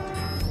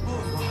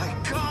 Oh my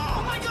God.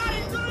 Oh my God,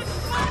 it's good.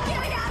 I'm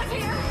getting out of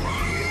here.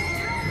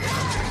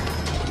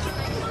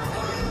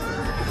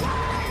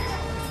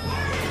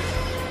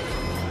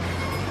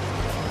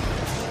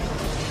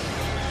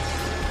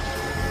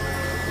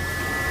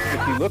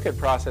 If you look at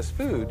processed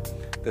food,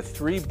 the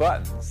three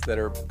buttons that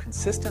are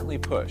consistently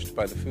pushed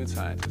by the food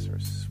scientists are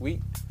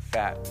sweet,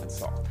 fat, and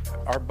salt.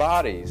 Our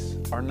bodies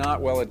are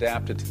not well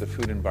adapted to the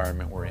food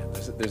environment we're in.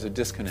 There's a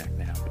disconnect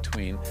now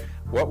between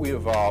what we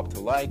evolved to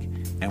like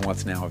and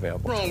what's now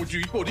available. What's wrong with you?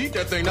 You supposed to eat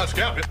that thing, not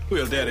scalp it.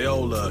 Well, Daddy,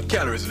 all the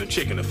calories in the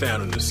chicken are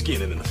found in the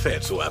skin and in the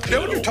fat, so I pay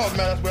what you talking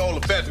about? That's where all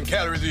the fats and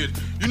calories is.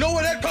 You know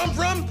where that come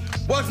from?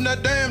 Watching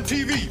that damn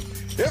TV.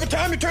 Every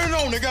time you turn it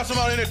on, they got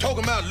somebody in there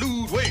talking about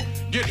lose weight,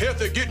 get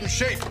healthy, get in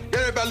shape.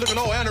 Get everybody looking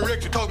all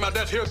anorexic, talking about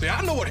that's healthy.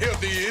 I know what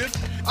healthy is.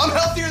 I'm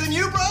healthier than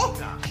you, bro.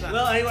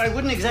 Well, I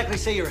wouldn't exactly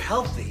say you're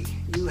healthy.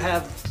 You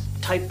have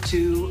type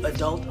 2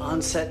 adult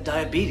onset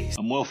diabetes.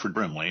 I'm Wilfred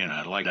Brimley, and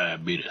I like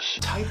diabetes.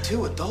 Type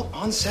 2 adult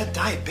onset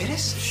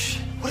diabetes? Shh.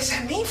 What does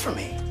that mean for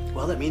me?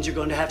 Well, that means you're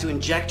going to have to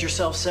inject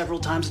yourself several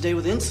times a day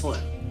with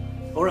insulin.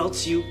 Or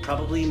else you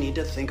probably need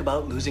to think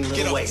about losing a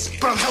little weight.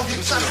 But I'm healthy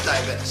besides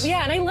diabetes.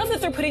 Yeah, and I love that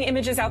they're putting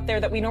images out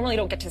there that we normally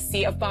don't get to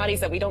see of bodies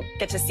that we don't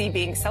get to see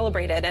being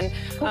celebrated. And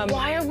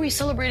why are we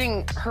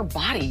celebrating her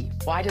body?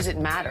 Why does it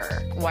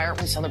matter? Why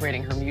aren't we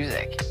celebrating her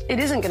music? It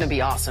isn't going to be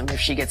awesome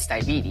if she gets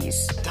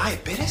diabetes.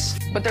 Diabetes?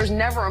 But there's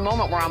never a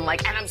moment where I'm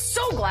like, and I'm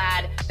so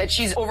glad that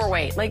she's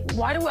overweight. Like,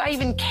 why do I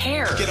even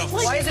care?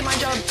 Why is it my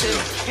job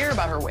to care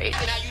about her weight?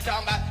 Now you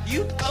talking about,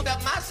 you fucked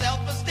up my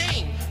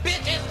self-esteem.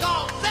 Bitch, it's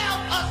called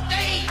self-esteem.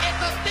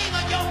 It's a thing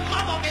of your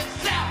mama been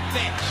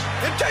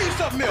selfish. And tell you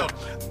something else.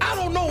 I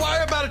don't know why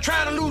everybody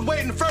trying to lose weight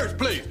in the first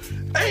place.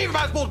 Ain't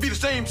everybody supposed to be the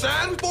same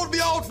size. We're supposed to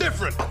be all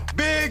different.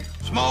 Big,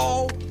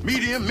 small,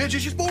 medium,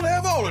 midget. You're supposed to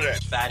have all of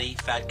that. Fatty,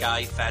 fat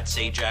guy, fat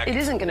Sajak. It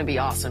isn't going to be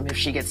awesome if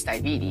she gets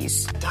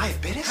diabetes.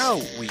 Diabetes? How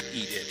we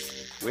eat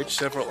it, which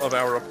several of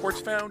our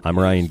reports found. I'm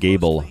Ryan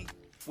Gable.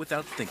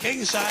 Without thinking.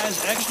 King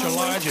size, extra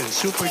large, and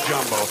super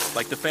jumbo.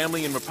 Like the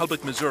family in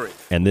Republic, Missouri.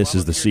 And this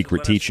is The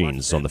Secret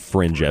Teachings on the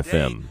Fringe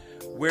FM.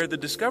 Where the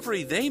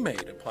discovery they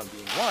made upon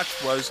being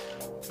watched was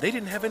they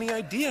didn't have any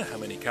idea how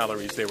many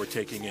calories they were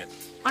taking in.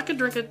 I could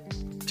drink a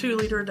 2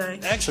 liter a day.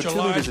 Extra so 2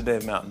 large. liters a day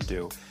of Mountain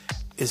Dew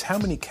is how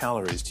many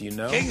calories, do you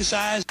know? King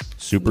size.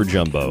 Super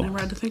jumbo. I never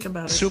had to think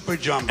about it. Super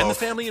jumbo. And the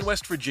family in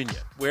West Virginia,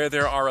 where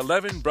there are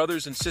 11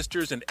 brothers and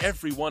sisters and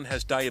everyone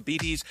has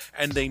diabetes,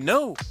 and they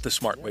know the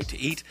smart way to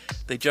eat.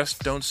 They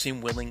just don't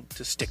seem willing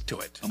to stick to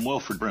it. I'm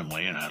Wilfred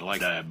Brimley, and I like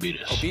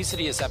diabetes.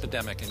 Obesity is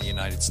epidemic in the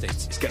United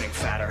States. It's getting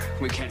fatter.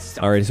 We can't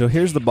stop. All right, so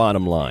here's the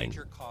bottom line.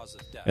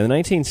 In the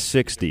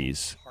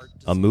 1960s,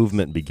 a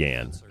movement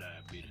began.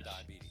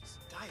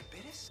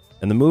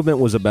 And the movement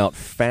was about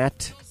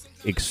fat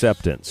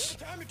acceptance.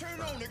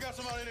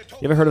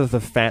 You ever heard of the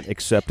fat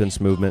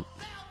acceptance movement?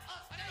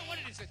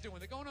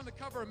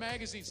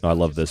 Oh, I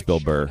love this,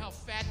 Bill Burr. How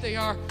fat they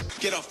are.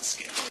 Get off the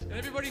scale. And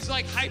everybody's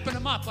like hyping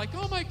them up, like,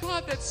 oh my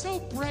God, that's so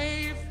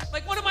brave.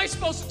 Like, what am I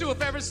supposed to do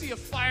if I ever see a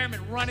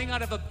fireman running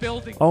out of a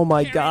building? Oh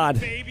my God. A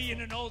baby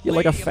and an old You're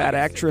like a lady? fat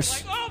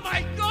actress. Like, oh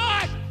my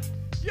God,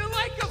 you're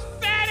like a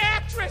fat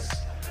actress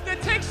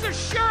that takes her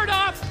shirt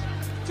off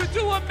to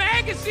do a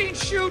magazine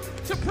shoot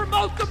to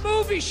promote the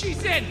movie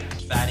she's in.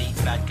 Fatty,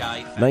 fat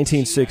guy.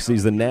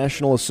 1960s, the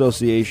National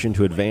Association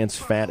to Advance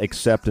Fat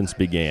Acceptance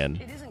began.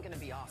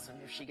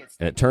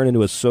 And it turned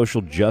into a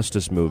social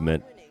justice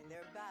movement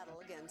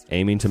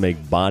aiming to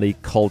make body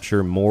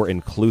culture more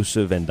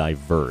inclusive and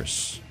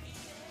diverse.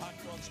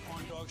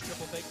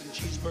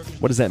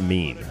 What does that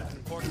mean?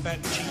 Pork, fat,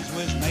 and cheese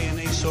whiz,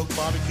 mayonnaise, soaked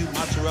barbecue,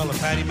 mozzarella,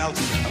 patty melt.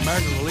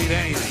 Americans will eat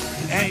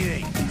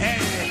anything.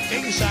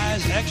 King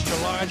size, extra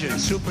large, and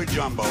super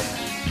jumbo.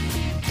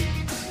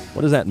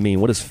 What does that mean?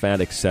 What does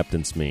fat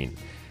acceptance mean?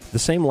 The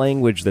same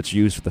language that's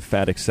used for the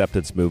fat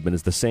acceptance movement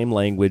is the same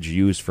language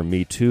used for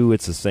Me Too.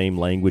 It's the same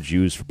language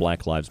used for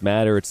Black Lives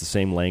Matter. It's the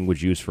same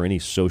language used for any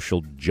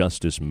social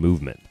justice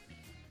movement.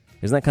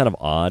 Isn't that kind of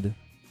odd?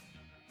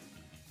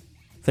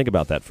 Think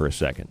about that for a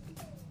second.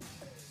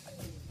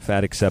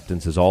 Fat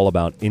acceptance is all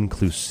about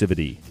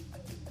inclusivity,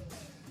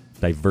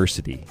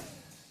 diversity,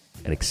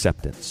 and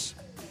acceptance.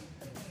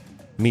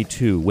 Me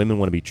Too, women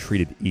want to be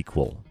treated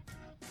equal.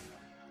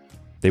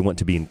 They want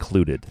to be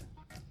included.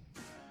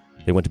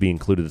 They want to be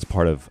included as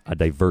part of a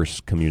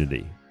diverse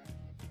community.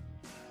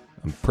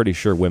 I'm pretty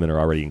sure women are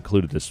already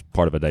included as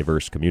part of a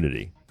diverse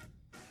community.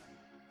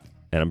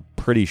 And I'm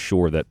pretty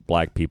sure that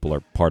black people are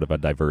part of a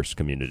diverse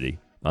community,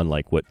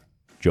 unlike what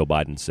Joe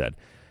Biden said.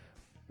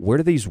 Where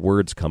do these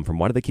words come from?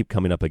 Why do they keep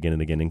coming up again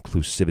and again?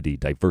 Inclusivity,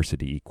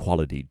 diversity,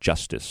 equality,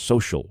 justice,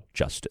 social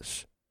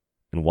justice.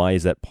 And why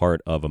is that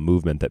part of a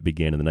movement that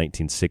began in the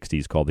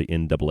 1960s called the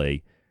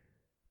NAAFA,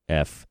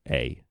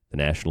 the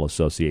National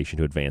Association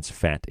to Advance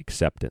Fat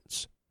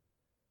Acceptance?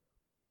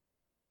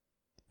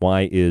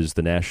 Why is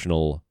the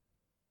National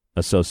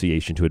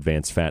Association to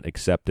Advance Fat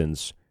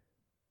Acceptance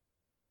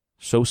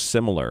so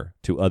similar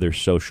to other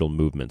social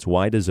movements?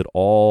 Why does it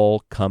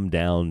all come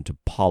down to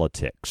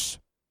politics?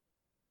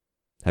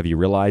 Have you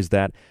realized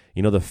that?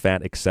 You know, the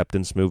fat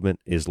acceptance movement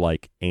is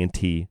like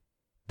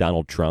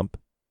anti-Donald Trump.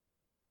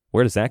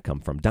 Where does that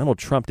come from? Donald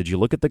Trump, did you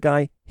look at the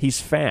guy?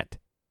 He's fat.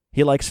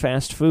 He likes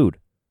fast food.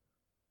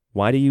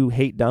 Why do you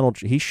hate Donald?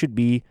 He should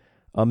be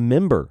a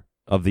member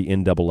of the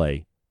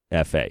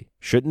NAAFA,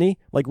 shouldn't he?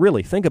 Like,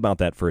 really, think about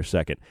that for a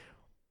second.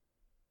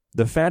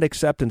 The fat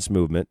acceptance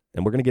movement,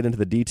 and we're going to get into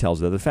the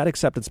details of that, the fat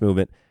acceptance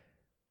movement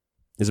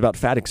is about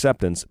fat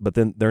acceptance, but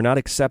then they're not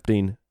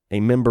accepting a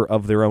member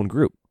of their own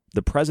group.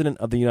 The president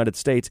of the United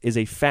States is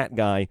a fat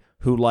guy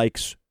who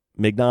likes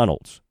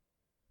McDonald's.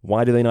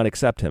 Why do they not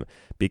accept him?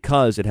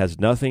 Because it has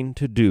nothing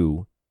to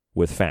do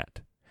with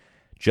fat.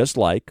 Just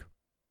like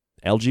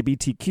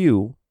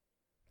LGBTQ,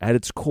 at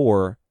its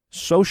core,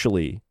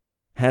 socially,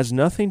 has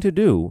nothing to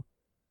do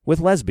with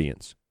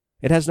lesbians.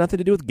 It has nothing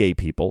to do with gay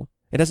people.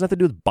 It has nothing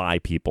to do with bi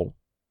people.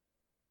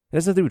 It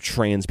has nothing to do with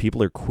trans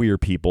people or queer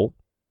people.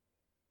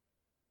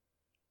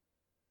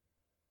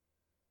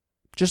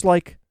 Just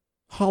like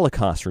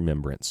Holocaust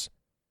remembrance.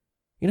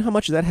 You know how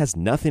much of that has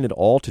nothing at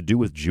all to do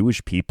with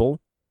Jewish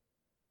people?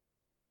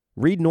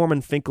 Read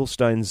Norman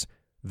Finkelstein's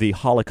The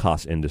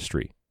Holocaust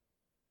Industry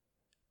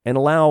and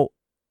allow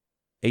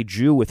a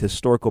Jew with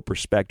historical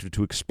perspective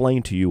to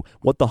explain to you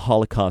what the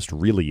Holocaust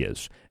really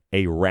is: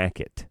 a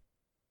racket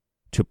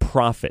to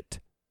profit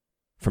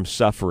from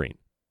suffering.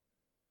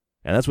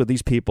 And that's what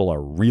these people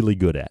are really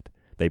good at.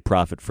 They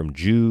profit from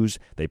Jews,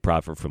 they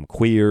profit from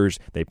queers,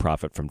 they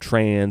profit from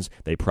trans,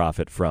 they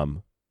profit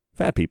from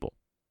fat people.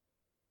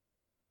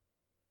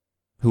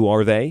 Who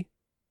are they?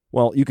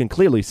 Well, you can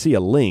clearly see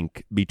a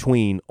link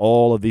between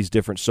all of these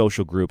different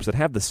social groups that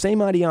have the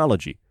same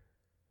ideology.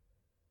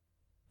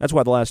 That's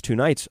why the last two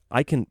nights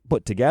I can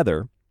put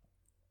together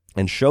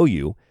and show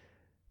you,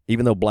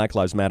 even though Black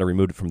Lives Matter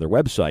removed it from their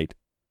website,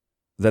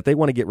 that they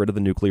want to get rid of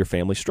the nuclear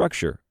family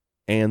structure.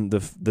 And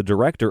the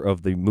director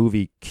of the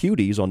movie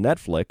Cuties on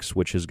Netflix,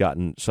 which has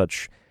gotten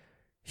such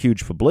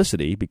huge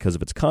publicity because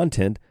of its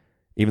content,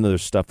 even though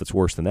there's stuff that's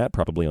worse than that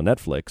probably on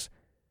Netflix,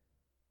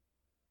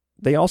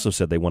 they also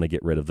said they want to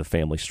get rid of the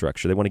family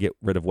structure. They want to get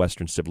rid of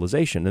Western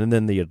civilization. And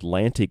then the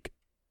Atlantic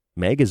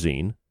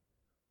magazine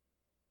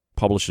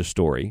published a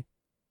story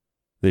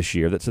this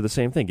year that said the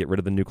same thing: get rid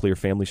of the nuclear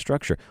family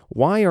structure.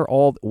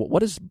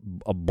 What is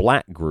a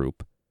black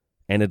group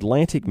and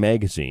Atlantic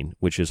magazine,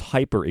 which is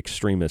hyper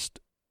extremist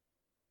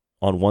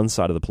on one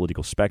side of the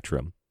political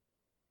spectrum,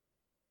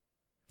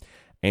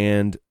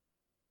 and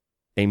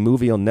a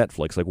movie on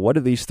Netflix, like, what do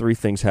these three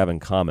things have in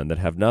common that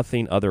have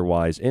nothing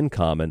otherwise in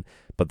common,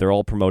 but they're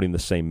all promoting the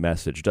same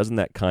message? Doesn't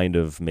that kind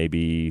of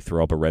maybe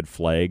throw up a red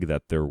flag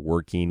that they're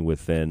working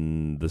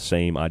within the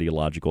same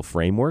ideological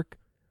framework?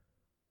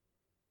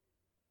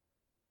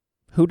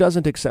 Who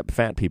doesn't accept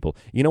fat people?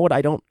 You know what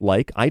I don't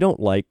like? I don't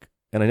like,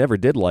 and I never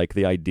did like,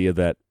 the idea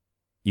that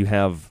you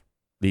have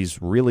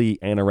these really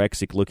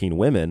anorexic-looking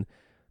women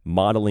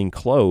modeling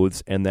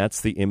clothes, and that's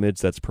the image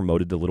that's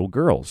promoted to little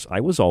girls. I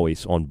was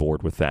always on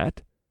board with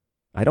that.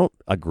 I don't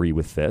agree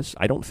with this.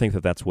 I don't think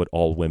that that's what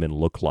all women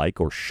look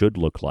like or should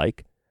look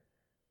like,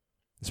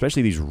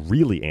 especially these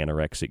really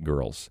anorexic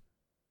girls.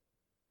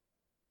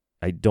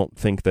 I don't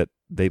think that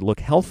they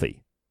look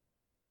healthy.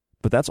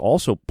 But that's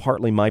also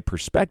partly my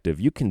perspective.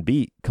 You can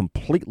be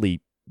completely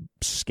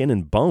skin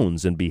and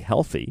bones and be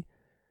healthy,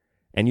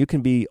 and you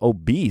can be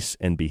obese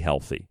and be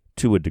healthy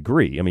to a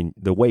degree. I mean,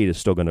 the weight is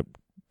still going to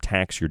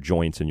tax your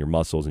joints and your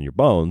muscles and your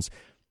bones,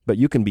 but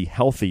you can be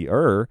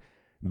healthier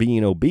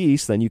being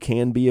obese than you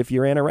can be if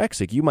you're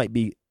anorexic. You might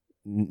be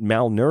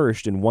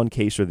malnourished in one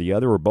case or the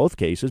other, or both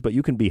cases, but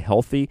you can be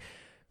healthy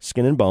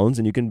skin and bones,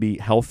 and you can be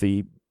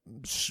healthy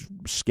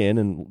skin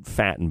and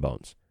fat and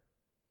bones.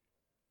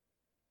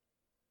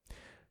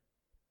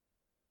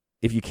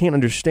 If you can't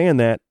understand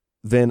that,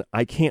 then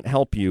I can't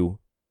help you,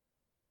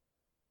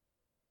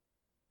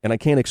 and I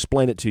can't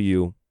explain it to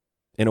you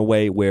in a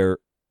way where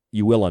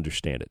you will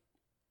understand it.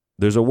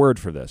 There's a word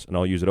for this, and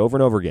I'll use it over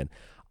and over again: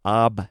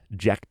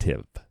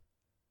 objective.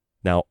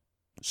 Now,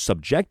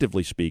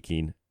 subjectively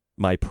speaking,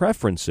 my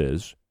preference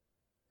is,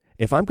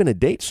 if I'm going to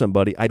date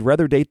somebody, I'd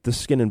rather date the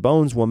skin and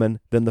bones woman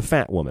than the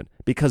fat woman,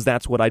 because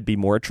that's what I'd be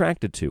more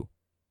attracted to.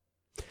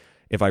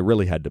 If I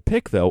really had to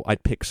pick, though,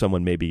 I'd pick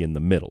someone maybe in the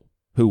middle,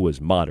 who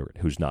was moderate,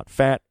 who's not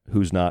fat,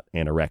 who's not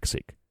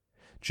anorexic.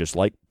 Just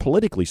like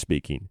politically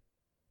speaking,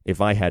 if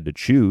I had to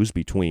choose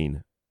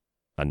between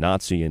a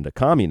Nazi and a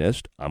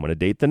communist, I'm going to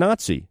date the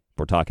Nazi.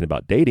 We're talking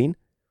about dating.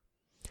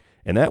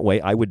 And that way,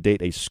 I would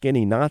date a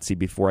skinny Nazi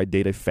before I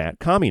date a fat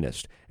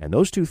communist. And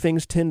those two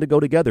things tend to go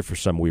together for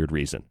some weird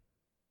reason.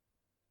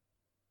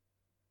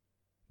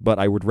 But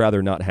I would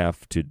rather not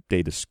have to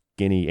date a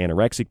skinny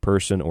anorexic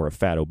person or a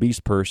fat obese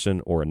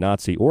person or a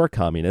Nazi or a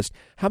communist.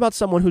 How about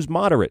someone who's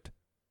moderate,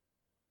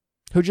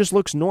 who just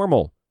looks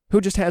normal,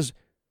 who just has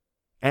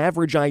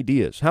average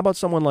ideas? How about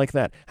someone like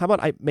that? How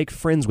about I make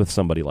friends with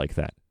somebody like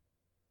that?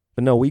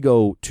 But no, we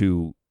go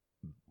to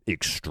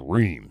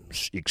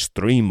extremes. I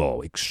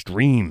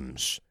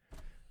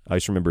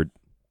just remembered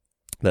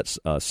that's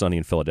Sunny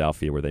in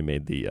Philadelphia where they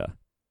made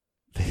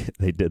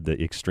they did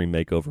the Extreme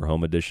Makeover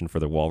Home Edition for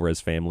the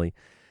Walrez family.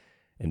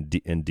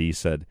 And Dee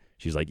said,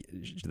 she's like,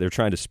 they're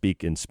trying to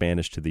speak in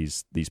Spanish to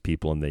these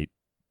people, and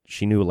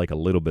she knew like a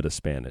little bit of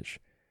Spanish.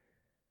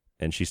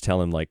 And she's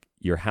telling like,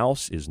 your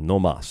house is no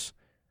mas.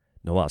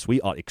 We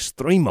are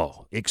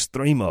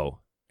extremo.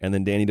 And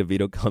then Danny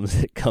DeVito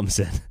comes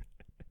in.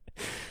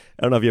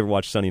 I don't know if you ever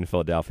watched Sunny in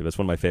Philadelphia, but it's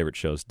one of my favorite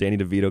shows. Danny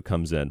DeVito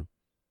comes in,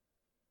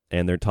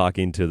 and they're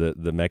talking to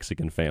the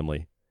Mexican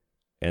family,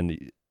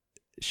 and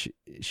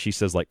she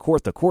says like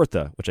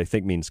corta, which I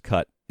think means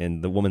cut,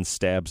 and the woman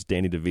stabs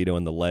Danny DeVito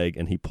in the leg,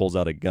 and he pulls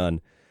out a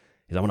gun.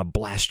 He's, I'm going to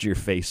blast your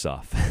face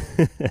off.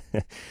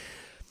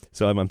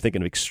 So I'm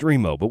thinking of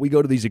extremo, but we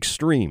go to these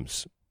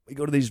extremes. We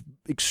go to these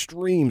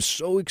extremes,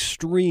 so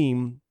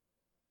extreme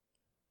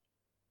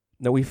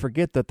that we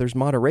forget that there's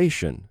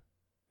moderation,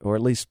 or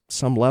at least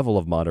some level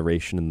of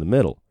moderation in the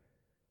middle.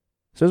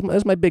 So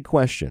that's my big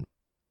question.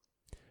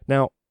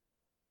 Now,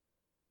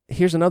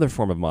 here's another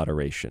form of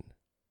moderation.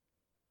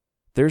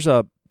 There's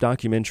a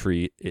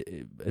documentary,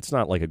 it's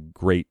not like a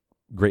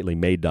greatly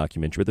made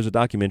documentary, but there's a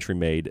documentary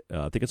made,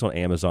 I think it's on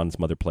Amazon and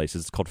some other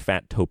places, it's called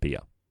Fattopia.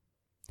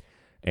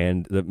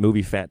 And the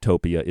movie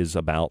Fattopia is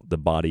about the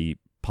body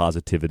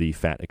positivity,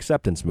 fat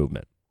acceptance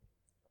movement.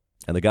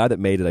 And the guy that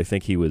made it, I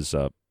think he's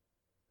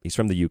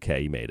from the UK,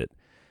 he made it.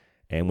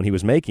 And when he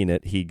was making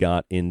it, he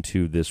got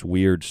into this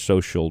weird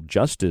social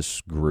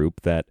justice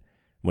group that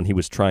when he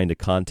was trying to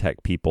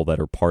contact people that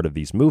are part of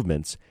these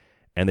movements,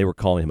 and they were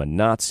calling him a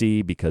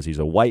Nazi because he's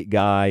a white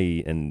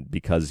guy and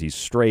because he's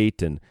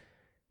straight, and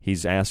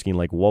he's asking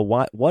like, well,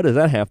 what does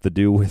that have to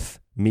do with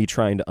me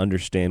trying to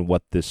understand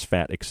what this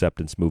fat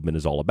acceptance movement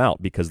is all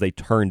about? Because they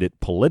turned it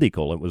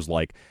political. It was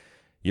like,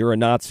 you're a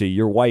Nazi,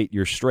 you're white,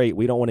 you're straight,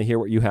 we don't want to hear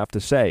what you have to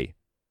say.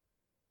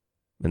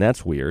 And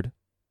that's weird.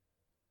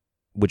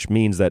 Which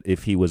means that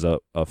if he was a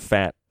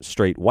fat,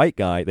 straight, white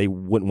guy, they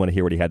wouldn't want to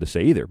hear what he had to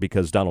say either,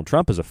 because Donald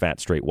Trump is a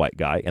fat, straight, white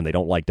guy, and they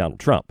don't like Donald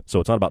Trump.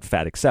 So it's not about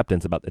fat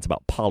acceptance, it's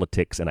about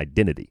politics and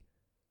identity.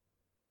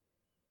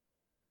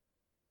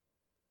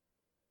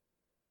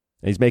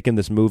 And he's making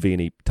this movie,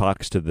 and he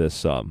talks to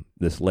this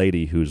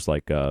lady who's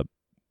like, I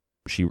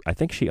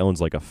think she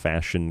owns like a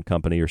fashion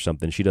company or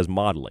something. She does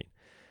modeling.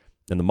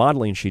 And the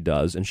modeling she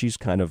does, and she's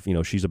kind of,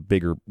 she's a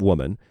bigger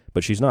woman,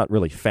 but she's not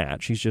really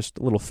fat. She's just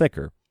a little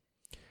thicker.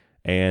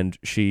 And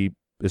she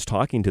is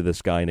talking to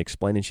this guy and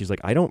explaining, she's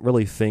like, I don't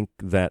really think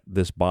that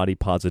this body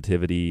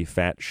positivity,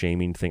 fat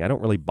shaming thing, I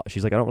don't really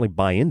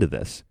buy into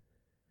this.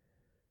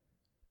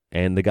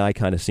 And the guy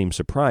kind of seemed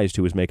surprised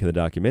who was making the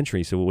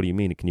documentary. He said, well, what do you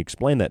mean? Can you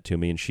explain that to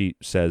me? And she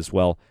says,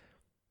 well,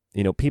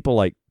 people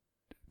like,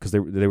 because they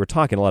were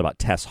talking a lot about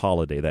Tess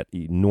Holliday, that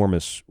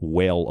enormous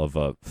whale of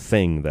a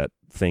thing that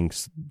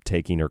thinks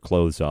taking her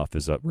clothes off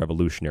is a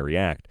revolutionary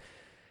act.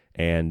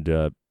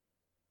 And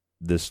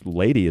this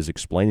lady is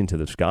explaining to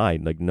this guy,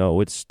 like,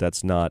 no,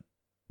 that's not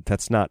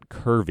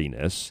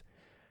curviness.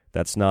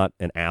 That's not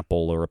an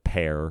apple or a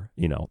pear.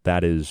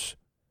 That is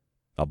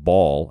a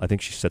ball. I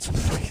think she said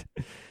something like,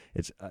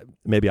 it's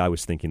maybe I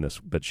was thinking this,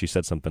 but she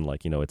said something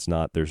like, it's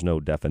not, there's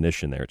no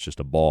definition there. It's just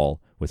a ball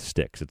with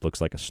sticks. It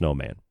looks like a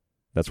snowman.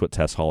 That's what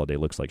Tess Holliday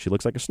looks like. She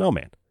looks like a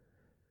snowman.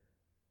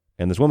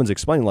 And this woman's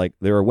explaining, like,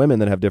 there are women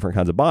that have different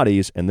kinds of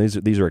bodies, and this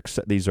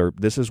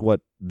is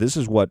what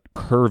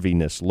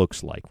curviness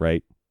looks like,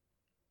 right?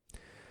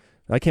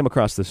 I came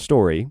across this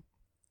story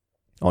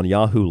on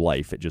Yahoo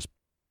Life. It just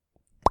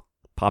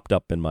popped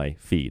up in my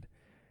feed.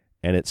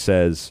 And it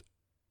says,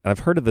 I've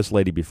heard of this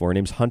lady before. Her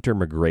name's Hunter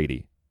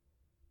McGrady.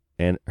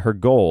 And her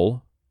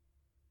goal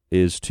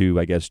is to,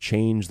 I guess,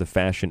 change the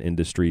fashion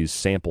industry's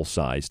sample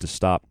size to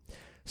stop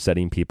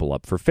setting people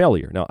up for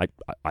failure. Now,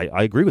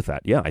 I agree with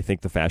that. Yeah, I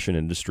think the fashion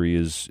industry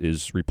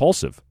is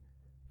repulsive.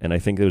 And I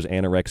think those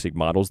anorexic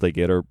models they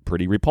get are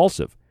pretty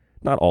repulsive.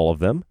 Not all of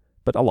them,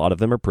 but a lot of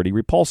them are pretty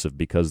repulsive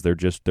because they're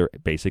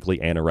basically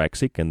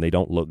anorexic and they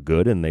don't look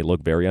good and they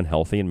look very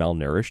unhealthy and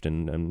malnourished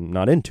and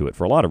not into it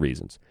for a lot of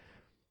reasons.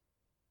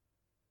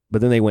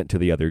 But then they went to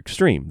the other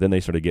extreme. Then they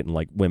started getting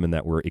like women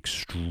that were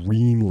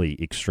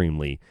extremely,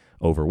 extremely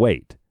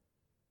overweight,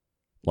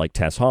 like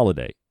Tess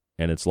Holliday.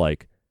 And it's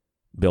like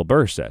Bill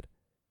Burr said.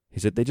 He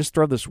said, they just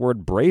throw this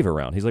word brave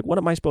around. He's like, what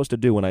am I supposed to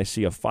do when I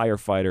see a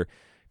firefighter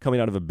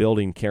coming out of a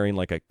building carrying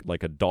like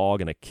a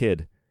dog and a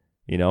kid,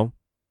 I'm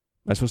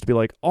supposed to be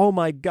like, oh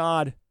my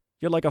God,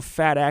 you're like a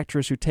fat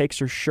actress who takes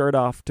her shirt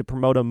off to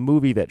promote a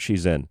movie that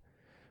she's in.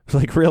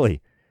 Like,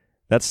 really?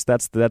 That's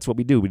what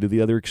we do. We do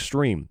the other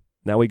extreme.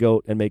 Now we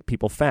go and make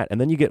people fat.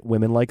 And then you get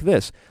women like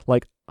this.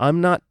 Like,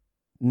 I'm not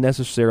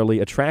necessarily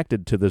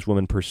attracted to this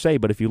woman per se,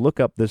 but if you look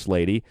up this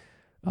lady,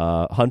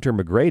 Hunter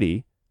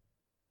McGrady,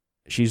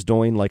 she's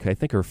doing, like, I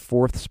think her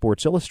 4th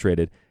Sports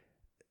Illustrated.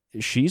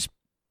 She's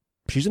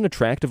an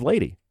attractive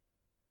lady.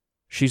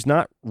 She's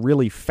not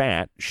really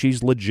fat.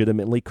 She's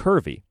legitimately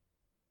curvy.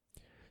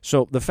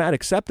 So the fat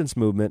acceptance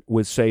movement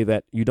would say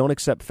that you don't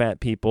accept fat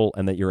people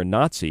and that you're a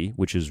Nazi,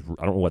 which is,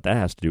 I don't know what that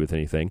has to do with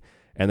anything,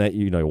 and that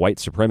you're a white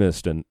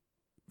supremacist and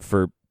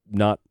for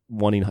not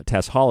wanting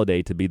Tess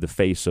Holliday to be the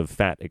face of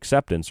fat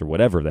acceptance or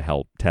whatever the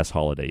hell Tess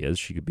Holliday is.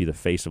 She could be the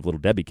face of Little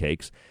Debbie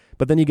cakes.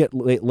 But then you get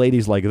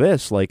ladies like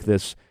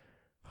this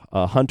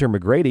Hunter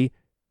McGrady.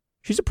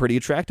 She's a pretty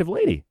attractive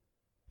lady.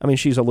 I mean,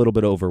 she's a little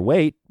bit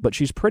overweight, but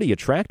she's pretty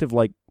attractive.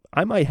 Like,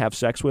 I might have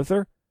sex with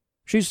her.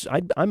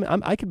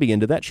 I could be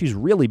into that. She's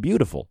really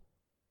beautiful.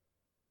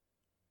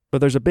 But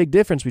there's a big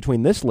difference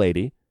between this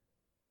lady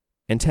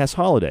and Tess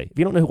Holliday. If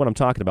you don't know what I'm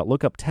talking about,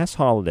 look up Tess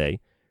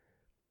Holliday.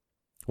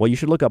 Well, you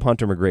should look up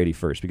Hunter McGrady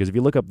first, because if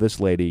you look up this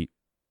lady,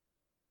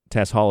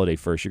 Tess Holliday,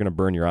 first, you're going to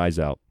burn your eyes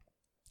out,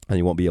 and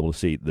you won't be able to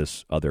see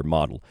this other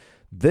model.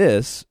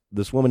 This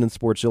woman in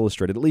Sports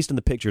Illustrated, at least in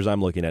the pictures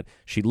I'm looking at,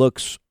 she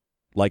looks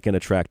like an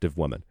attractive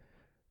woman.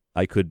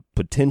 I could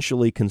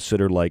potentially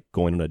consider, like,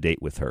 going on a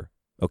date with her.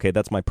 Okay,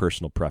 that's my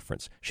personal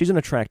preference. She's an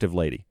attractive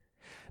lady.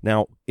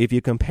 Now, if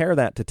you compare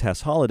that to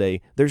Tess Holliday,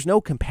 there's no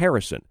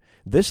comparison.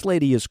 This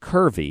lady is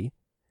curvy.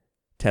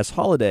 Tess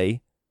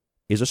Holliday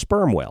is a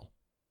sperm whale.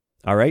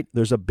 All right?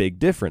 There's a big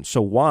difference.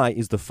 So why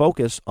is the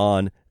focus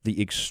on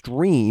the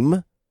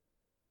extreme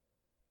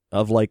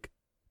of, like,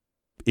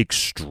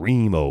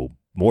 extreme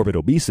morbid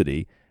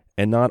obesity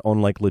and not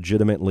on, like,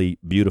 legitimately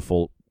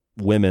beautiful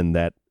women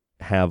that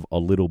have a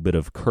little bit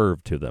of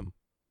curve to them?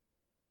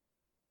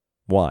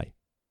 Why?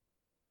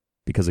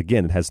 Because,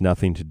 again, it has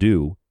nothing to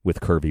do with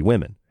curvy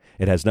women.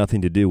 It has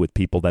nothing to do with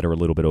people that are a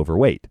little bit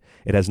overweight.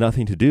 It has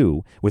nothing to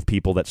do with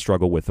people that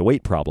struggle with the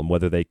weight problem,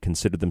 whether they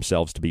consider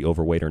themselves to be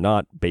overweight or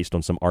not, based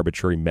on some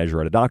arbitrary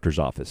measure at a doctor's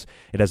office.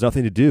 It has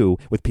nothing to do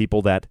with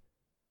people that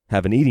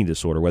have an eating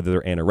disorder, whether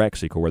they're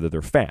anorexic or whether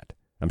they're fat.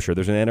 I'm sure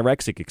there's an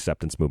anorexic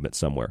acceptance movement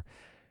somewhere.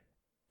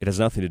 It has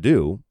nothing to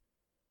do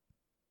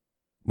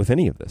with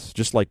any of this.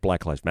 Just like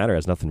Black Lives Matter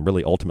has nothing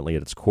really ultimately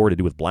at its core to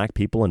do with black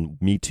people, and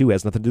Me Too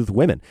has nothing to do with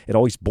women. It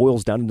always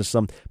boils down into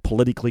some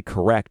politically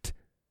correct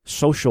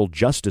social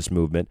justice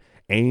movement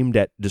aimed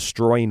at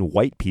destroying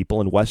white people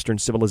and Western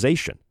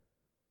civilization.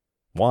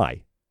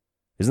 Why?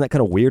 Isn't that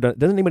kind of weird?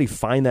 Doesn't anybody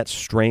find that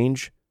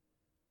strange?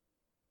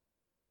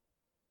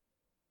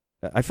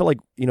 I feel like,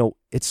 I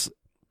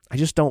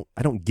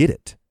don't get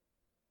it.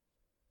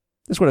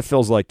 This is what it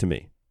feels like to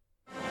me.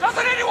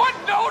 Doesn't anyone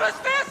notice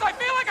this? I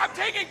feel like I'm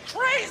taking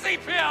crazy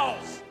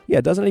pills.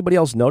 Yeah, doesn't anybody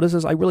else notice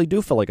this? I really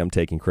do feel like I'm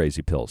taking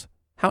crazy pills.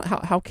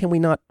 How can we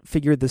not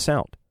figure this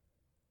out?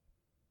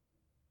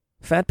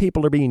 Fat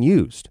people are being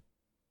used.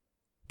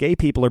 Gay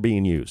people are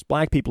being used.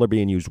 Black people are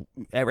being used.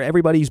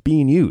 Everybody's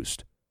being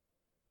used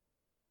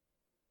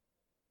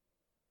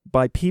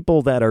by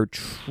people that are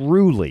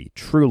truly,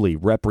 truly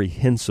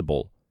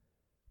reprehensible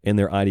in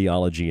their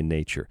ideology and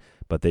nature.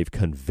 But they've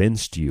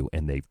convinced you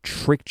and they've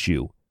tricked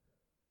you,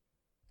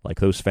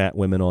 like those fat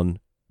women on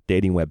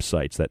dating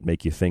websites that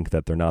make you think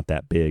that they're not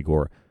that big,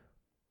 or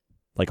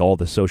like all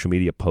the social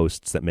media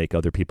posts that make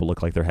other people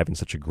look like they're having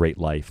such a great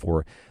life,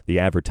 or the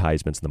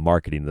advertisements and the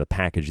marketing and the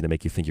packaging that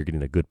make you think you're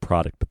getting a good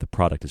product, but the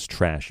product is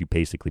trash. You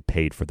basically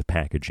paid for the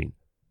packaging.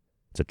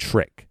 It's a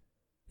trick.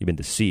 You've been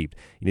deceived.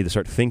 You need to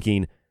start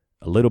thinking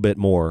a little bit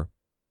more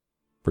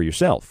for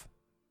yourself.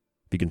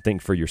 If you can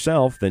think for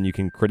yourself, then you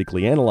can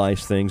critically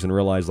analyze things and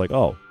realize, like,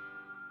 oh,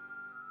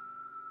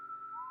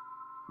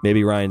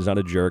 maybe Ryan's not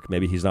a jerk.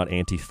 Maybe he's not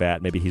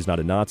anti-fat. Maybe he's not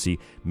a Nazi.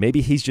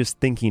 Maybe he's just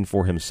thinking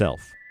for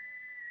himself.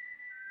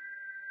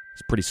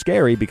 It's pretty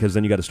scary, because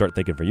then you got to start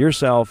thinking for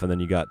yourself, and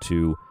then you got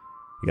to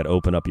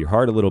open up your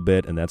heart a little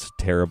bit, and that's a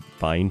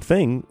terrifying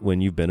thing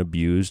when you've been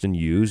abused and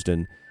used,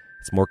 and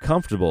it's more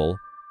comfortable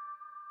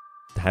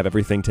to have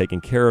everything taken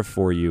care of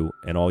for you,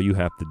 and all you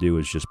have to do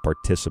is just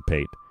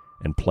participate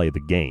and play the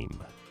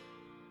game.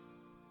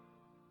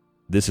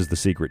 This is The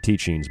Secret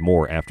Teachings.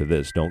 More after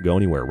this. Don't go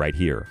anywhere, right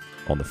here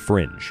on The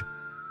Fringe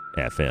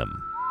FM.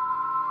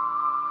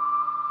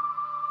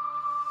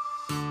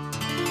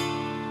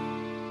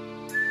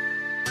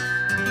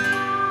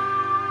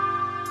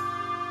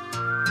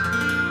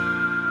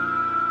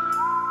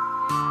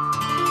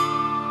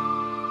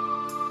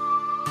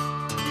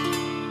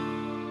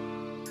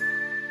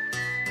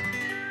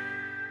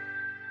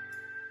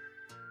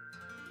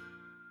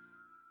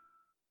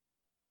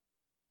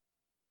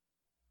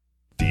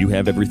 Do you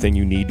have everything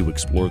you need to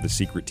explore the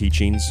secret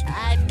teachings?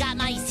 I've got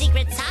my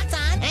secret socks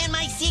on, and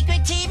my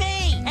secret TV,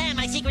 and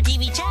my secret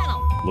TV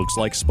channel. Looks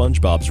like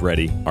SpongeBob's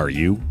ready. Are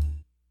you?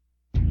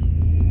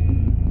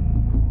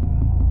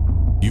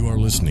 You are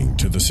listening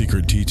to The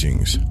Secret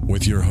Teachings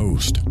with your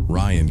host,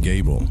 Ryan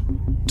Gable.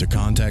 To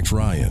contact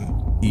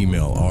Ryan,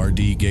 email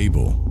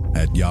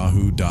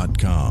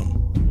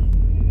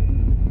rdgable@yahoo.com.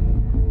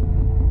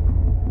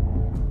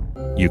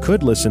 You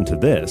could listen to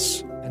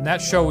this. And that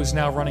show is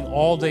now running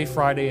all day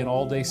Friday and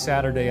all day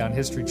Saturday on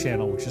History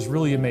Channel, which is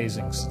really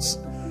amazing. Since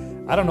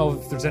I don't know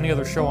if there's any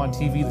other show on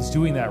TV that's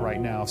doing that right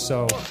now,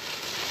 so...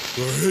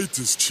 I hate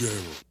this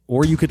channel.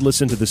 Or you could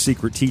listen to The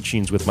Secret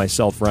Teachings with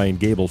myself, Ryan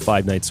Gable,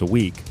 5 nights a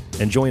week,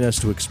 and join us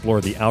to explore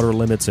the outer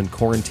limits and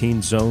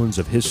quarantine zones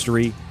of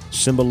history,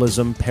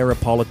 symbolism,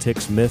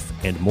 parapolitics, myth,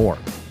 and more.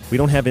 We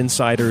don't have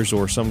insiders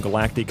or some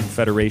galactic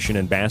confederation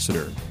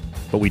ambassador,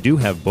 but we do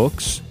have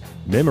books,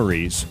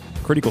 memories,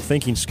 critical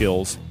thinking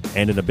skills,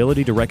 and an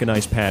ability to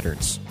recognize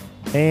patterns.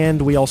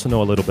 And we also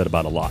know a little bit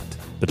about a lot.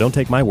 But don't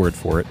take my word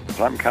for it.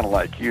 I'm kind of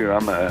like you.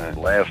 I'm a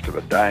last of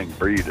a dying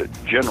breed, a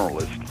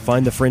generalist.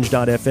 Find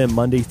thefringe.fm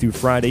Monday through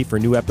Friday for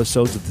new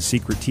episodes of The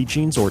Secret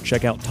Teachings, or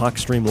check out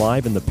TalkStream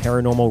Live in the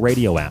Paranormal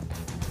Radio app.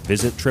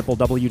 Visit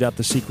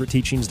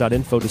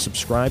www.thesecretteachings.info to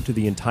subscribe to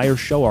the entire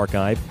show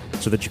archive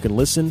so that you can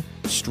listen,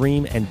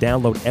 stream, and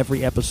download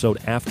every episode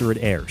after it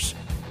airs.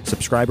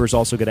 Subscribers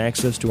also get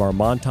access to our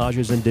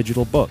montages and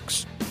digital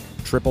books.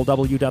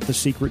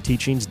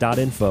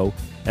 www.thesecretteachings.info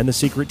and The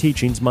Secret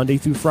Teachings Monday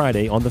through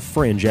Friday on The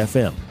Fringe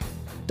FM.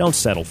 Don't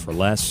settle for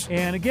less.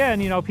 And again,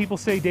 people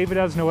say David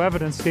has no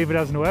evidence,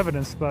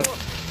 but... I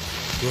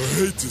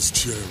hate this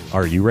channel.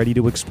 Are you ready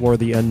to explore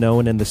the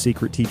unknown and The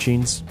Secret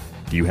Teachings?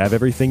 Do you have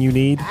everything you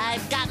need?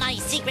 I've got my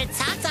secret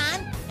socks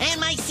on,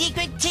 and my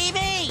secret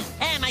TV,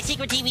 and my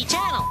secret TV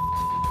channel.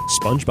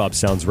 SpongeBob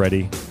sounds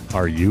ready.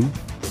 Are you?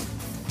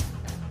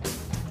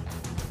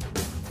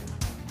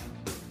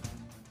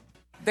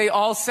 They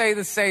all say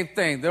the same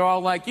thing. They're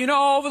all like,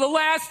 over the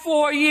last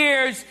 4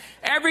 years,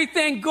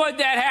 everything good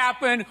that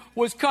happened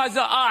was because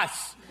of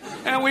us.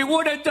 And we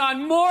would have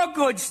done more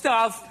good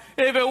stuff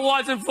if it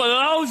wasn't for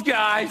those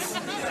guys.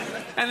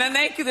 And then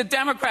the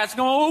Democrats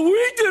go, oh,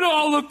 we did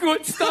all the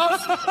good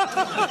stuff.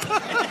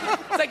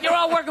 It's like you're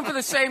all working for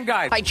the same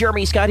guy. Hi,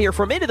 Jeremy Scott here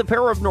from Into the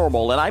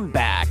Paranormal, and I'm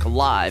back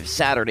live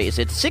Saturdays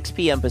at 6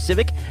 p.m.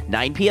 Pacific,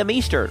 9 p.m.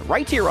 Eastern,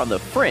 right here on The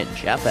Fringe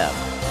FM.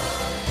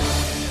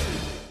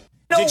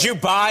 Did you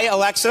buy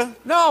Alexa?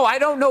 No, I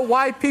don't know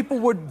why people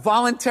would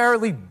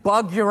voluntarily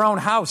bug your own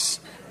house.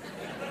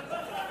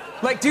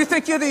 Do you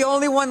think you're the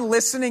only one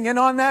listening in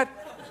on that?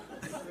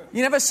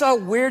 You never saw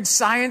Weird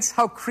Science,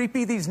 how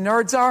creepy these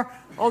nerds are?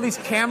 All these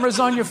cameras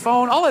on your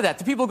phone, all of that.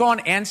 The people go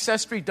on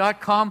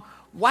Ancestry.com.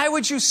 Why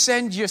would you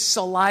send your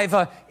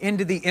saliva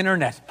into the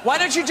internet? Why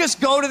don't you just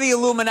go to the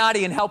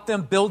Illuminati and help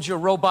them build your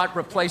robot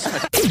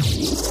replacement?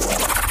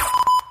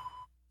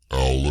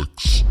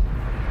 Alex.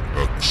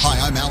 Hi,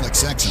 I'm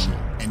Alex Exum,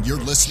 and you're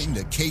listening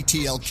to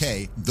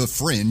KTLK, The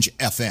Fringe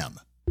FM.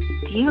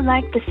 Do you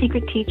like The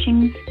Secret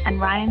Teachings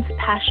and Ryan's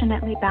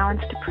passionately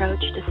balanced approach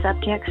to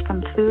subjects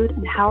from food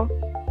and health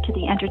to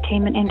the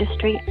entertainment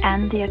industry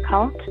and the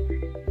occult?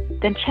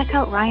 Then check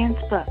out Ryan's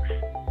books,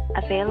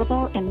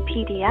 available in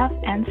PDF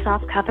and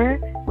softcover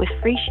with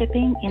free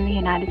shipping in the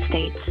United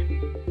States.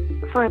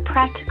 For a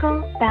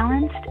practical,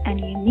 balanced, and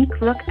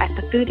unique look at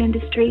the food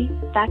industry,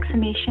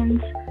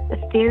 vaccinations, the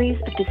theories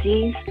of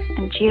disease,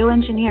 and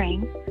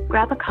geoengineering,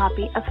 grab a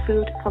copy of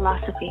Food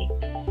Philosophy.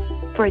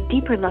 For a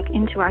deeper look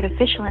into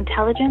artificial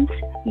intelligence,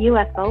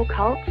 UFO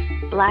cults,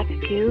 black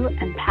goo,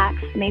 and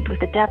pacts made with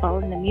the devil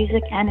in the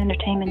music and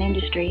entertainment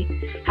industry,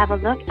 have a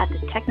look at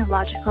the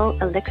Technological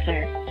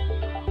Elixir.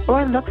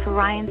 Or look for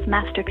Ryan's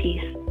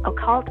masterpiece,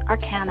 Occult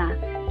Arcana,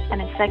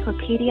 an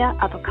encyclopedia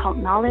of occult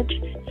knowledge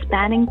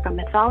spanning from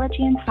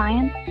mythology and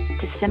science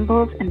to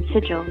symbols and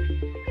sigils,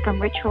 from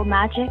ritual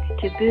magic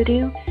to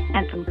voodoo,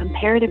 and from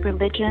comparative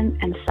religion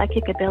and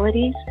psychic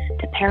abilities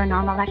to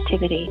paranormal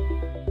activity.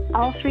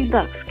 All 3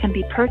 books can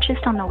be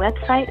purchased on the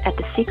website at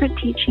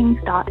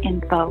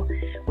thesecretteachings.info,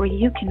 where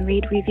you can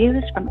read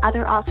reviews from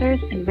other authors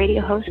and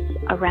radio hosts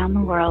around the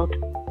world.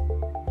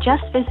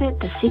 Just visit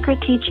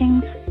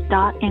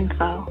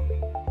thesecretteachings.info.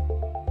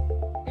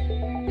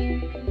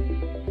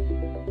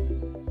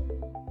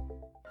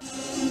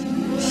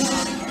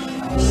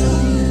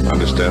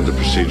 Understand the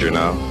procedure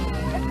now?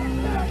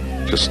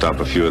 Just stop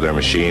a few of their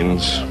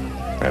machines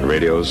and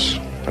radios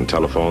and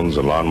telephones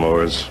and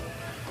lawnmowers.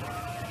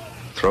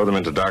 Throw them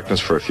into darkness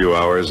for a few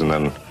hours and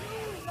then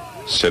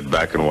sit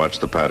back and watch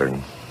the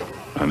pattern.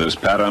 And this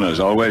pattern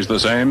is always the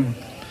same?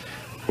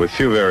 With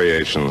few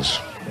variations.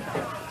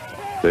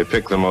 They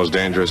pick the most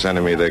dangerous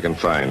enemy they can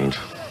find,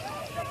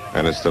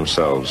 and it's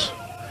themselves.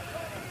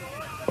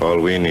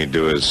 All we need to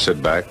do is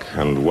sit back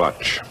and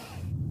watch.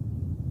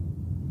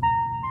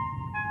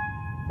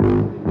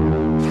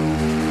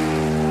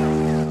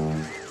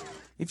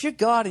 If you're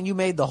God and you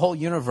made the whole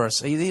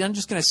universe, are you then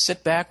just going to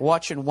sit back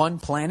watching one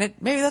planet?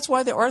 Maybe that's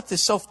why the Earth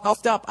is so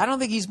fucked up. I don't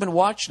think he's been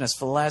watching us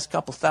for the last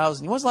couple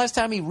thousand. When was the last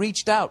time he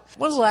reached out?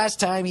 When was the last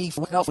time he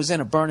was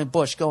in a burning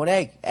bush going,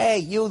 hey,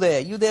 you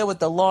there with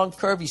the long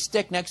curvy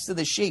stick next to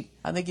the sheep?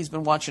 I think he's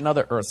been watching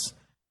other Earths.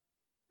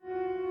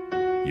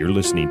 You're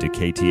listening to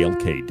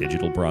KTLK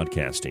Digital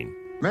Broadcasting.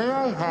 May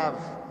I have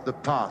the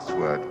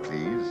password,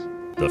 please?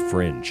 The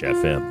Fringe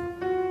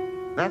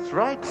FM. That's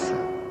right,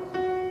 sir.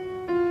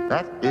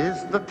 That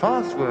is the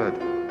password.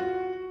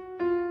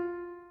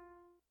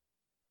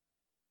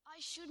 I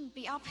shouldn't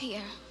be up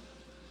here.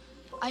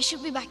 I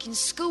should be back in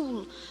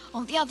school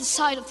on the other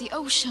side of the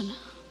ocean.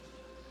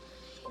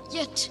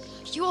 Yet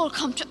you all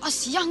come to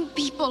us young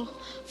people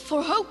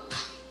for hope.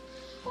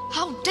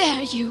 How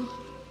dare you?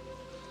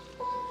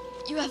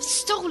 You have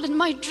stolen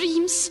my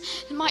dreams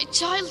and my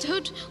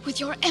childhood with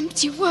your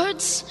empty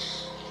words,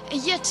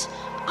 and yet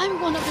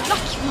I'm one of the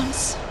lucky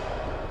ones.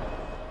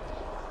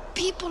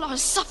 People are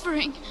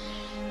suffering.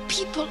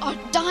 People are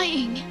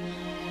dying.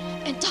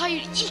 Entire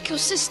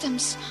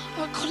ecosystems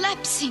are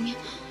collapsing.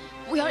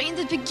 We are in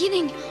the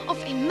beginning of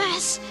a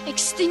mass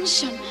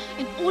extinction,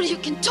 and all you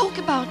can talk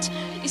about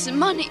is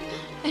money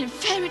and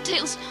fairy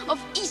tales of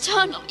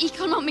eternal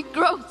economic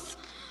growth.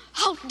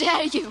 How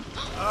dare you?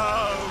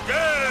 How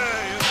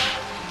dare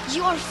you?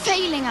 You are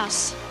failing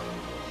us.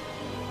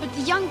 But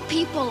the young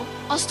people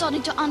are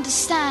starting to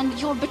understand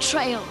your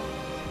betrayal.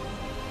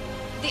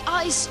 The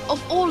eyes of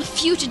all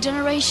future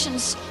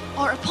generations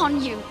are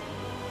upon you.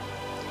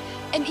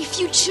 And if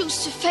you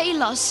choose to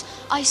fail us,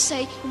 I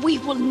say we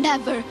will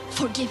never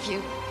forgive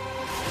you.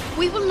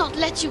 We will not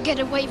let you get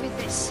away with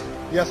this.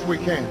 Yes, we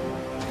can.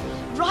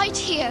 Right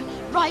here,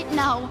 right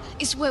now,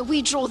 is where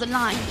we draw the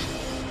line.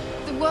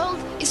 The world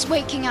is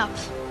waking up,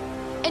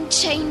 and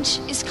change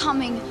is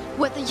coming,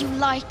 whether you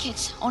like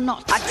it or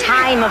not. A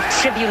time of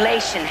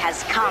tribulation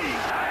has come.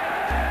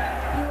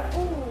 You're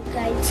all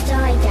going to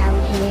die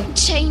down here.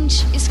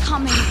 Change is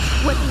coming,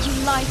 whether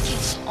you like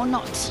it or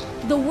not.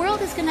 The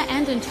world is going to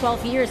end in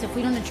 12 years if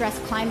we don't address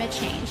climate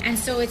change. And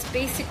so it's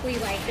basically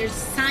like there's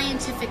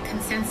scientific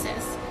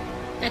consensus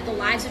that the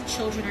lives of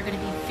children are going to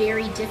be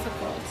very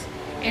difficult.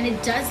 And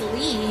it does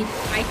lead,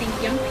 I think,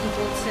 young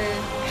people to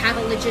have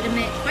a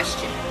legitimate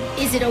question.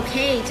 Is it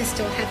okay to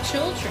still have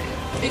children?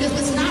 Because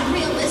what's not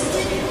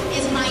realistic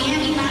is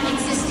Miami not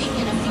existing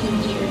in a few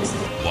years.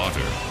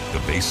 Water,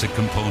 the basic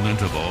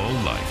component of all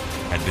life,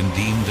 had been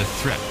deemed a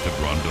threat to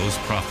Brondo's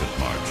profit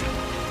margin.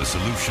 The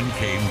solution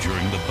came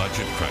during the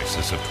budget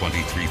crisis of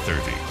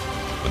 2330,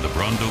 when the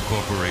Brondo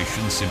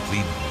Corporation simply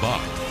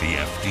bought the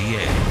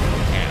FDA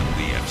and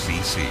the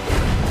FCC.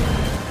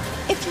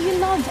 If you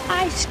love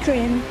ice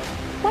cream,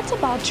 what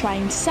about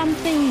trying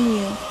something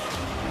new?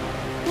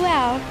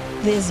 Well,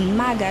 these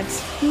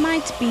maggots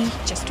might be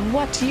just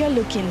what you're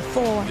looking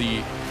for.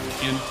 The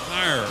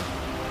entire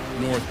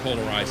North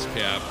Polar ice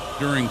cap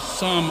during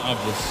some of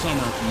the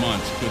summer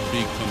months could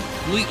be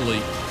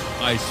completely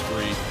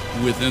ice-free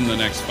within the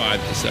next 5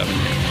 to 7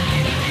 years.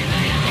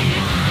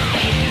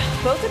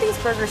 Both of these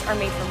burgers are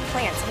made from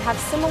plants and have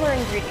similar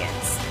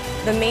ingredients.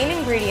 The main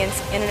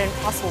ingredients in an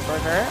Impossible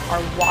Burger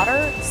are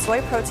water,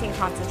 soy protein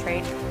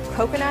concentrate,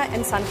 coconut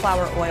and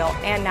sunflower oil,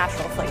 and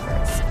natural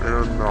flavors.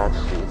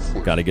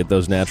 Got to get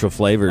those natural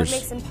flavors.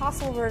 What makes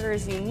Impossible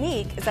Burgers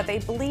unique is that they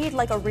bleed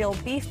like a real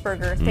beef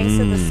burger thanks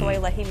to the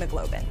soy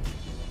hemoglobin.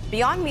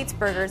 Beyond Meat's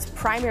burgers'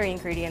 primary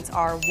ingredients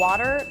are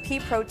water,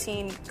 pea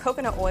protein,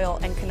 coconut oil,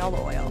 and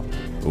canola oil.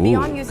 Ooh,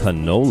 Beyond uses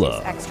canola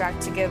cheese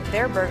extract to give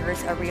their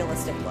burgers a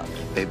realistic look.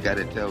 They've got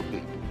to tell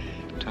people.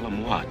 Tell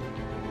them what?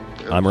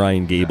 I'm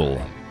Ryan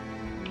Gable,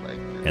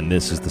 and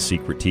this is The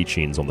Secret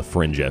Teachings on the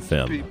Fringe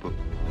FM. People.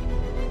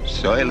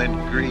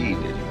 Soylent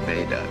Green is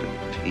made out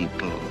of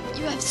people.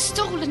 You have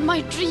stolen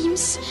my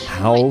dreams.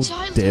 How my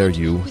childhood dare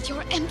you? With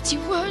your empty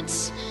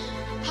words.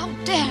 How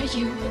dare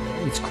you?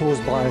 It's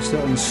caused by a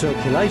certain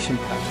circulation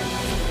pattern.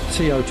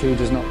 CO2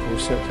 does not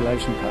cause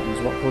circulation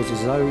patterns. What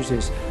causes those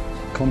is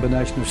a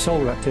combination of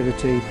solar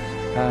activity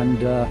and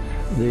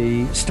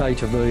the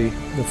state of the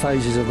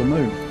phases of the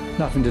moon.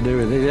 Nothing to do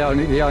with it.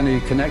 The only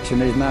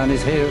connection is man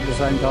is here at the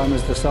same time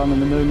as the sun and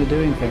the moon are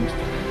doing things.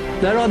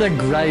 They're on a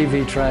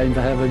gravy train,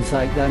 for heaven's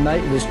sake.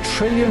 There's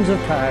trillions of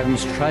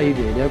pounds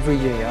traded every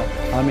year.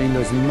 I mean,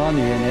 there's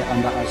money in it,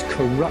 and that has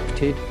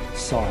corrupted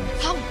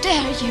science. How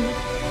dare you?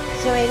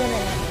 So wait a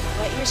minute.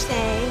 What you're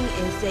saying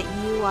is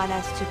that you want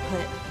us to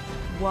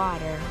put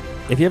water.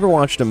 If you ever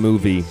watched a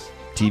movie,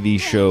 TV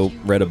show,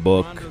 read a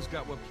book, It's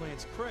got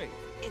electrolyte.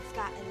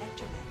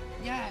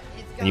 Yeah,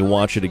 and you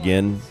watch it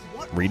again,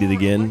 read it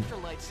again,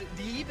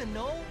 Do you even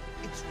know?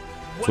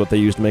 it's what they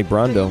used to make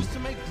Brondo.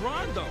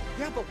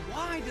 Yeah, but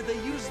why did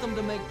they use them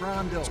to make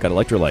Brondo? It's got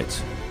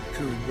electrolytes.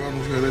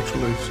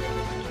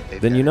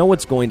 Then you know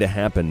what's going to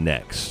happen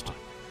next,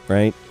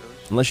 right?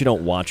 Unless you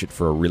don't watch it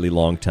for a really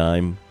long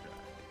time.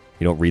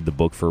 You don't read the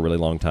book for a really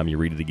long time. You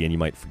read it again, you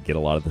might forget a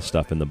lot of the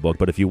stuff in the book.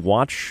 But if you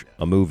watch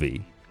a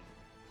movie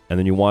and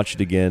then you watch it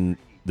again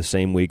the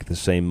same week, the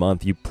same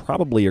month, you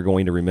probably are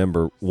going to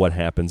remember what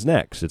happens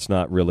next. It's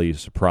not really a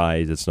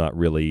surprise. It's not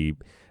really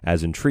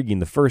as intriguing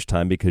the first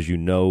time because you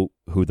know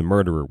who the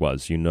murderer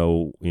was. You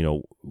know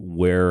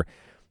where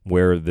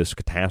this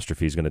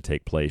catastrophe is going to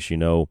take place. You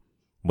know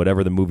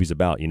whatever the movie's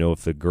about. You know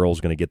if the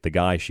girl's going to get the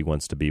guy she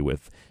wants to be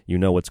with. You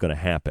know what's going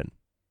to happen.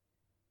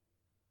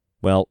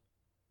 Well,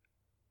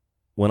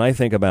 when I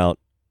think about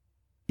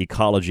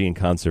ecology and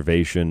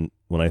conservation,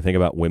 when I think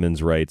about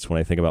women's rights, when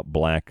I think about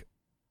Black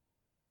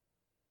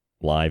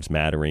lives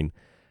mattering,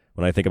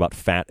 when I think about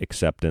fat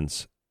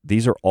acceptance,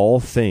 these are all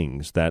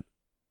things that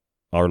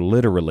are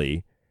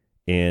literally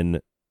in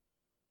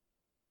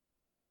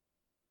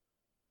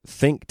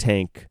think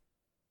tank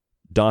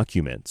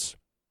documents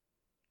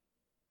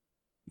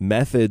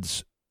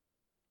methods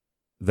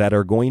that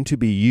are going to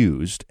be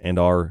used and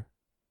are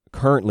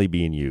currently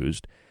being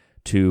used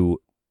to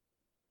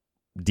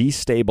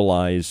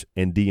destabilize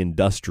and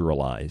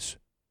deindustrialize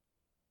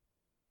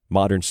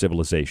modern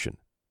civilization.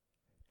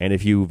 And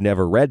if you've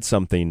never read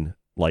something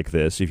like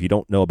this, if you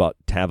don't know about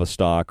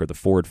Tavistock or the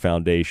Ford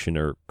Foundation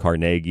or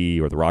Carnegie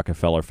or the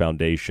Rockefeller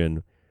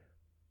Foundation,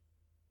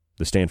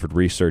 the Stanford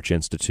Research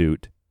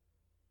Institute,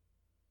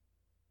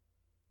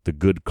 the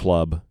Good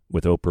Club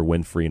with Oprah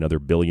Winfrey and other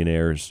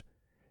billionaires,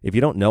 if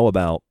you don't know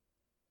about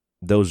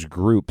those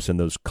groups and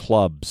those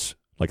clubs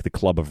like the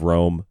Club of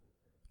Rome,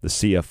 the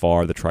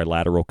CFR, the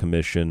Trilateral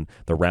Commission,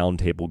 the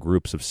roundtable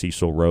groups of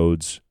Cecil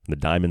Rhodes, the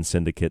Diamond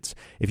Syndicates,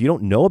 if you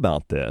don't know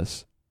about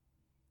this,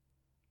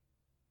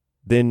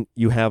 then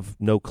you have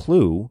no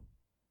clue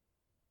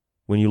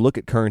when you look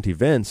at current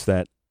events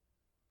that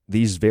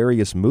these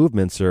various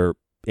movements are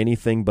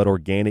anything but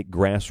organic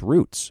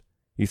grassroots.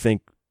 You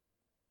think,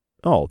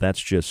 oh,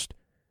 that's just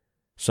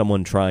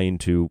someone trying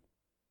to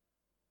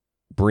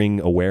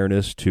bring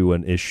awareness to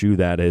an issue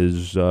that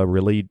is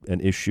really an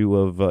issue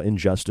of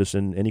injustice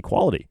and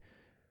inequality.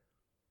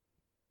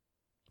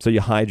 So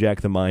you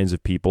hijack the minds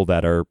of people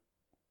that are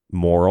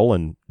moral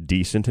and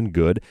decent and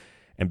good,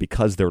 and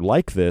because they're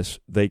like this,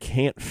 they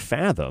can't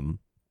fathom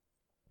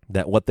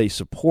that what they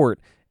support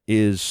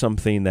is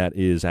something that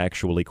is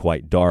actually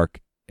quite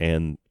dark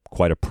and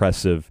quite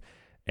oppressive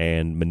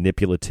and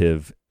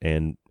manipulative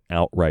and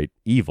outright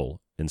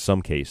evil. In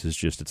some cases,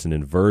 just it's an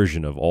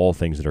inversion of all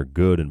things that are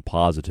good and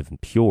positive and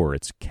pure.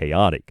 It's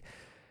chaotic.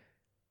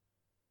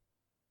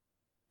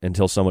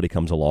 Until somebody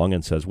comes along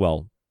and says,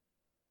 well,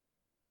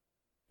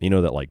 you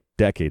know that like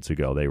decades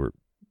ago, they were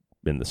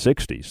in the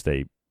 60s,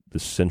 the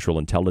Central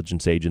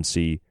Intelligence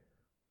Agency,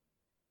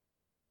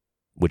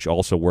 which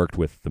also worked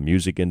with the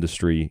music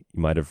industry.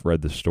 You might have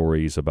read the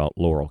stories about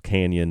Laurel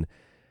Canyon,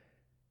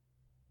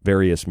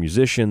 various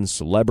musicians,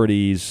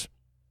 celebrities,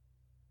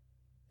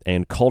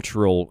 and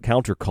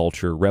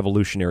counterculture,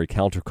 revolutionary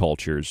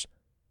countercultures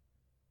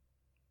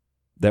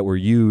that were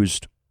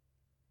used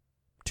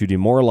to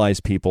demoralize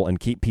people and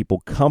keep people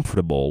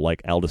comfortable,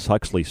 like Aldous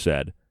Huxley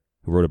said,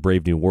 who wrote A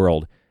Brave New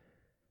World,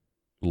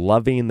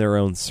 loving their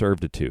own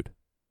servitude.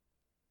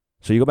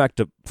 So you go back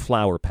to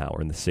flower power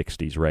in the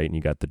 60s, right? And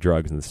you got the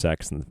drugs and the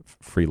sex and the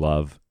free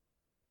love,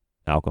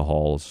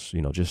 alcohols,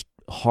 just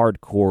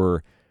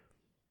hardcore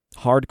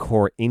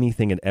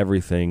anything and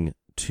everything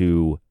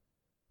to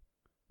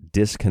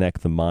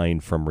disconnect the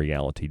mind from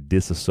reality,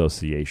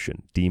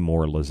 disassociation,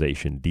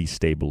 demoralization,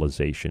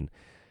 destabilization,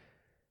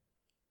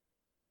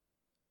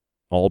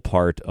 all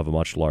part of a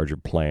much larger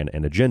plan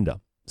and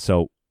agenda.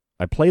 So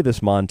I play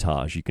this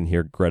montage. You can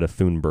hear Greta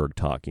Thunberg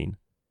talking.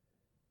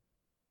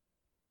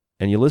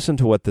 And you listen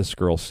to what this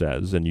girl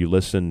says, and you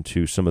listen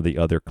to some of the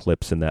other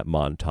clips in that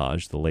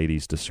montage, the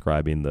ladies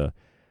describing the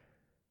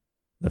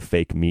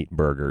fake meat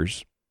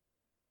burgers.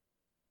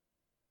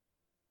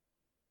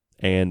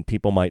 And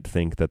people might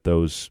think that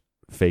those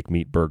fake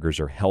meat burgers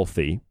are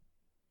healthy,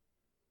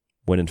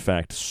 when in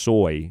fact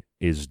soy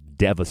is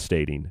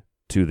devastating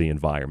to the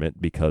environment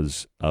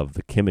because of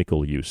the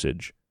chemical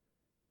usage.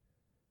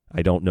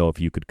 I don't know if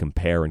you could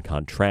compare and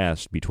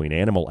contrast between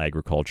animal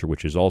agriculture,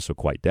 which is also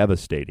quite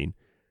devastating.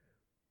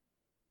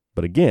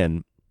 But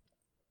again,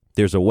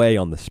 there's a way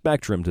on the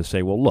spectrum to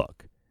say, well,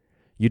 look,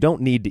 you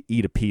don't need to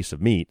eat a piece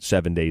of meat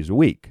 7 days a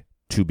week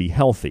to be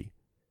healthy.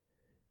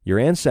 Your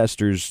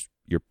ancestors,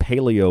 your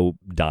paleo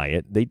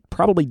diet, they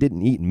probably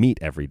didn't eat meat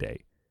every day.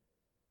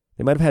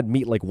 They might have had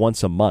meat like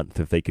once a month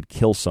if they could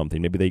kill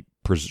something. Maybe they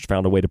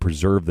found a way to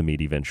preserve the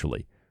meat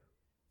eventually.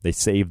 They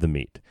saved the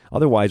meat.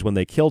 Otherwise, when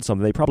they killed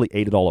something, they probably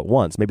ate it all at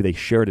once. Maybe they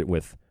shared it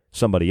with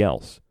somebody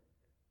else.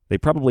 They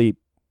probably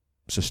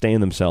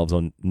sustained themselves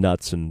on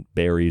nuts and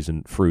berries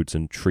and fruits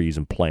and trees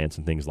and plants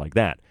and things like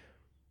that.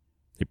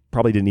 They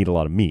probably didn't eat a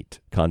lot of meat,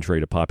 contrary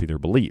to popular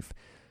belief.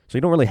 So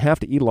you don't really have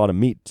to eat a lot of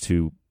meat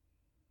to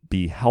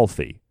be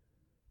healthy.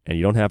 And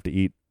you don't have to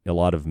eat a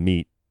lot of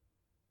meat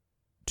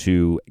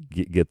to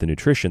get the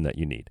nutrition that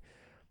you need.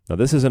 Now,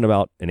 this isn't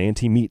about an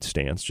anti-meat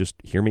stance. Just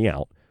hear me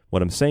out.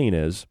 What I'm saying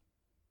is,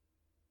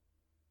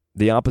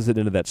 the opposite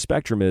end of that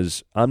spectrum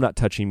is, I'm not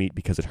touching meat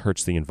because it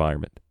hurts the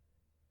environment.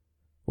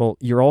 Well,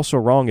 you're also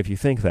wrong if you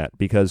think that,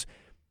 because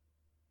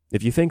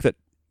if you think that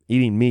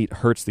eating meat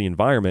hurts the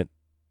environment,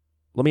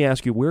 let me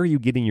ask you, where are you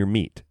getting your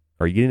meat?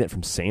 Are you getting it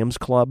from Sam's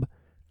Club,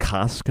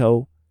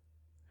 Costco?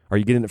 Are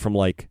you getting it from,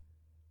 like,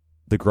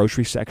 the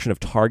grocery section of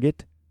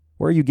Target?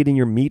 Where are you getting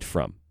your meat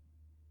from?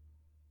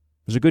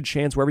 There's a good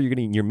chance wherever you're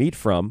getting your meat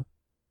from,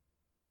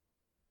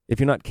 if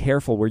you're not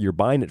careful where you're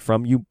buying it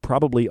from, you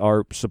probably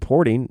are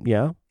supporting,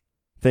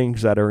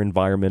 things that are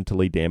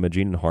environmentally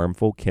damaging and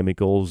harmful,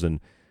 chemicals, and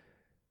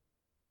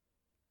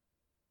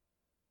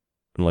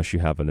unless you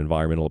have an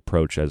environmental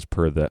approach as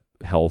per the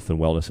health and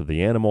wellness of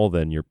the animal,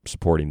 then you're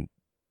supporting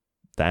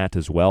that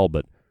as well.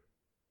 But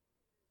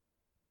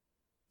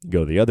you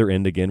go to the other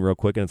end again real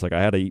quick, and it's like,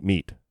 I had to eat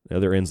meat. The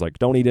other end's like,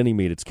 don't eat any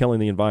meat. It's killing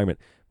the environment.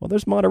 Well,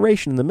 there's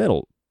moderation in the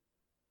middle.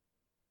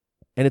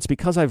 And it's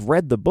because I've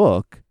read the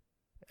book,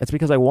 It's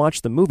because I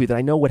watched the movie that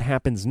I know what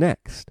happens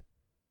next.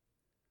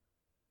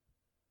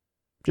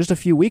 Just a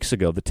few weeks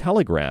ago, the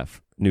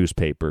Telegraph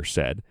newspaper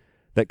said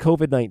that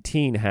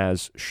COVID-19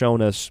 has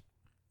shown us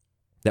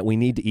that we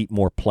need to eat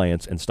more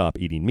plants and stop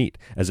eating meat,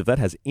 as if that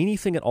has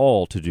anything at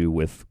all to do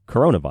with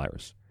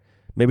coronavirus.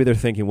 Maybe they're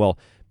thinking, well,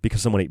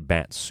 because someone ate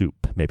bat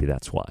soup, maybe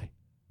that's why.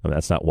 I mean,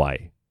 that's not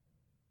why,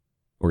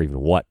 or even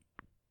what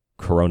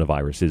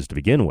coronavirus is to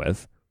begin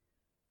with.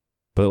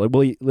 But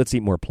let's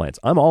eat more plants.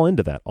 I'm all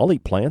into that. I'll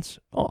eat plants.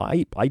 Oh,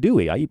 I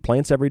eat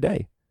plants every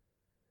day.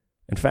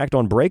 In fact,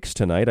 on breaks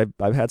tonight,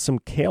 I've had some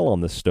kale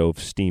on the stove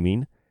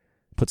steaming.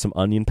 Put some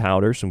onion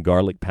powder, some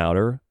garlic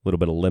powder, a little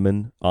bit of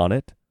lemon on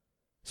it,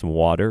 some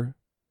water.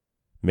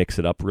 Mix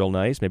it up real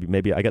nice.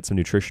 Maybe I got some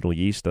nutritional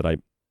yeast that I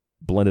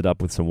blended up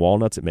with some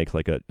walnuts. It makes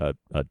like a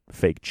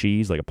fake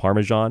cheese, like a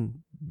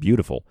Parmesan.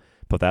 Beautiful.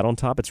 Put that on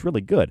top. It's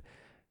really good.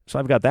 So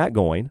I've got that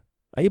going.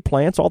 I eat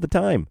plants all the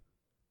time.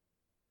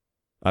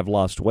 I've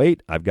lost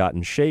weight. I've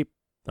gotten shape.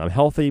 I'm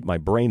healthy. My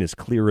brain is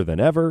clearer than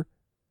ever.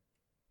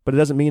 But it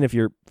doesn't mean if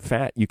you're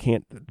fat, you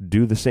can't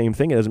do the same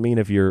thing. It doesn't mean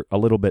if you're a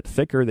little bit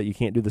thicker that you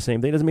can't do the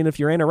same thing. It doesn't mean if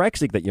you're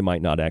anorexic that you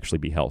might not actually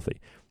be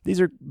healthy. These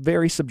are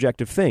very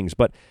subjective things.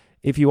 But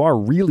if you are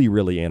really,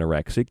 really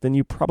anorexic, then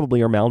you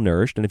probably are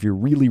malnourished. And if you're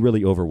really,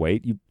 really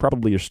overweight, you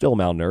probably are still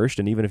malnourished.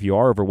 And even if you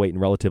are overweight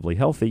and relatively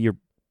healthy, your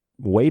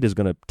weight is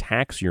going to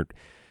tax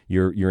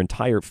your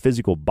entire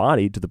physical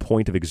body to the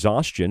point of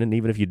exhaustion. And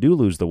even if you do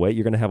lose the weight,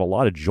 you're going to have a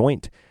lot of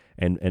joint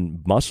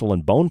and muscle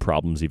and bone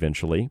problems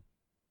eventually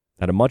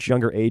at a much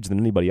younger age than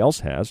anybody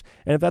else has.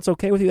 And if that's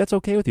okay with you, that's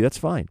okay with you. That's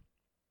fine.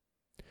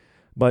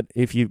 But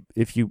if you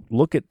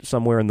look at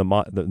somewhere in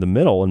the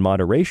middle in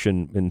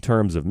moderation in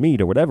terms of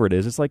meat or whatever it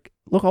is, it's like,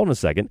 look, hold on a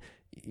second.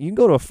 You can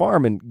go to a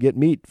farm and get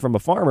meat from a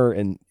farmer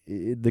and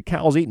the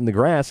cow's eating the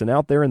grass and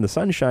out there in the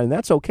sunshine.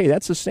 That's okay.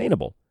 That's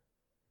sustainable.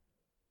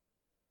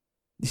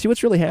 You see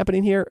what's really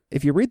happening here?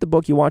 If you read the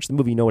book, you watch the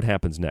movie, you know what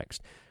happens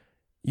next.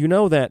 You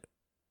know that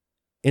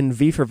in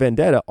V for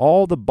Vendetta,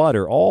 all the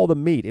butter, all the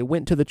meat, it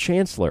went to the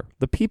chancellor.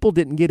 The people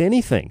didn't get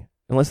anything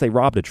unless they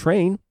robbed a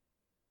train.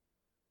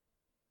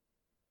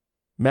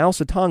 Mao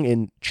Zedong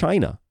in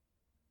China,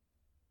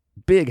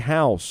 big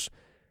house,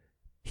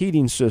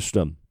 heating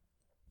system,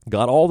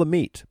 got all the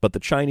meat, but the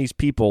Chinese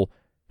people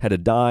had to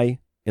die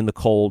in the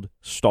cold,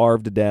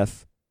 starve to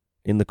death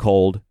in the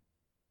cold,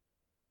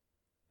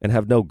 and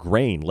have no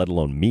grain, let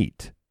alone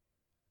meat.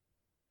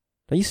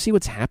 Now you see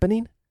what's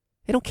happening?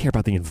 They don't care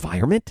about the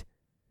environment.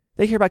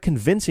 They care about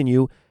convincing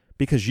you,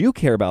 because you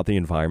care about the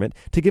environment,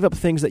 to give up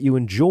things that you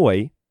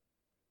enjoy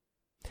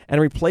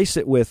and replace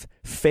it with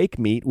fake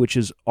meat, which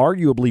is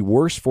arguably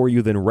worse for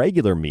you than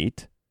regular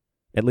meat,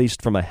 at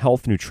least from a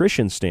health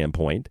nutrition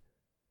standpoint,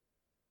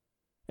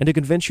 and to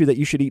convince you that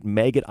you should eat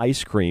maggot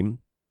ice cream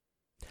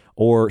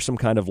or some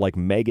kind of like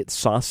maggot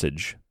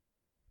sausage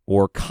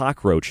or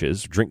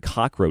cockroaches, drink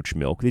cockroach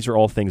milk. These are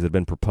all things that have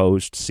been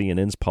proposed.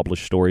 CNN's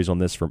published stories on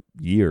this for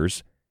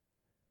years.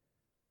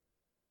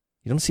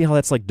 You don't see how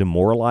that's like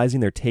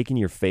demoralizing? They're taking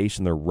your face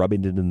and they're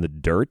rubbing it in the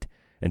dirt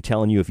and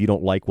telling you if you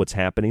don't like what's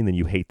happening, then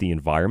you hate the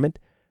environment.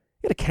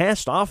 You got to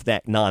cast off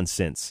that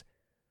nonsense.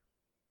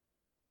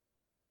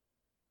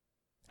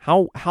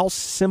 How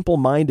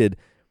simple-minded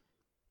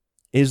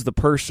is the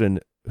person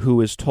who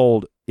is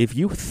told, if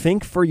you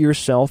think for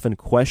yourself and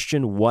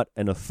question what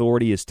an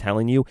authority is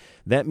telling you,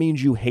 that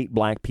means you hate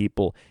black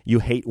people, you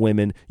hate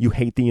women, you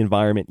hate the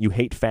environment, you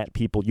hate fat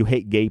people, you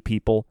hate gay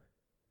people.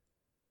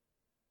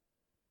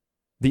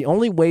 The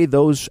only way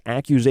those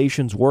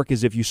accusations work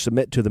is if you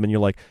submit to them and you're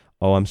like,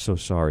 oh, I'm so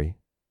sorry.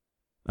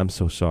 I'm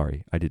so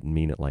sorry. I didn't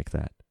mean it like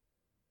that.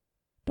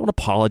 Don't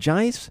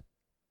apologize.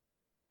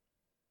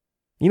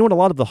 You know what a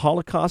lot of the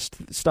Holocaust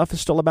stuff is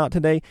still about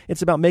today?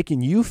 It's about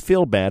making you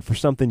feel bad for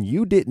something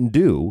you didn't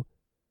do,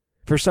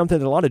 for something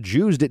that a lot of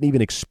Jews didn't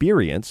even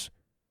experience,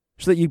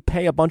 so that you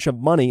pay a bunch of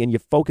money and you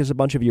focus a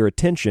bunch of your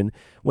attention,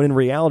 when in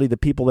reality the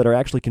people that are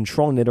actually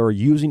controlling it are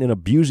using and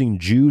abusing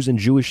Jews and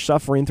Jewish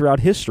suffering throughout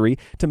history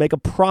to make a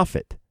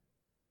profit.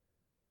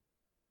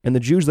 And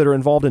the Jews that are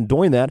involved in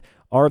doing that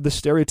are the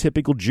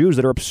stereotypical Jews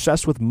that are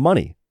obsessed with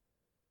money.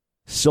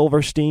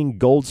 Silverstein,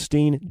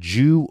 Goldstein,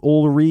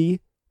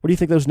 Jew-ulry. Where do you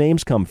think those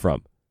names come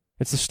from?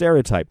 It's the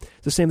stereotype.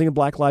 It's the same thing in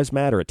Black Lives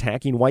Matter,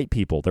 attacking white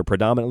people. They're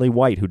predominantly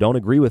white who don't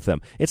agree with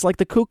them. It's like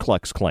the Ku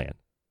Klux Klan.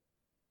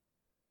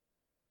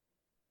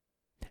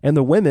 And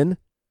the women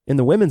in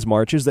the women's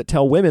marches that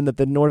tell women that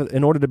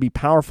in order to be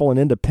powerful and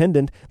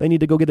independent, they need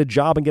to go get a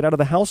job and get out of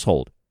the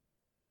household.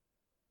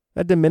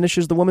 That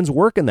diminishes the woman's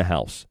work in the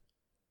house.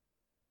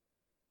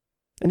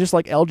 And just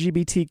like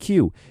LGBTQ,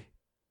 you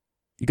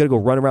got to go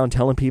run around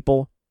telling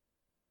people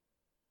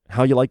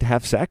how you like to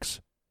have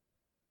sex?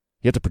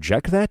 You have to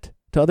project that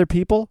to other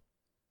people?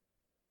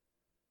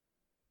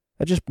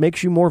 That just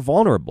makes you more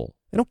vulnerable.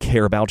 They don't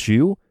care about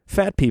you.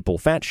 Fat people,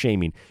 fat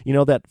shaming. You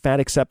know that fat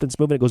acceptance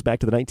movement goes back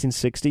to the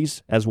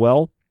 1960s as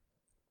well?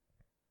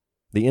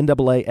 The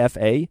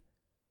NAAFA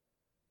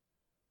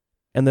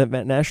and the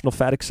National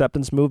Fat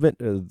Acceptance Movement,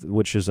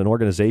 which is an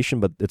organization,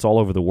 but it's all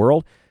over the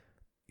world.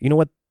 You know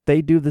what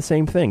they do the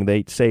same thing.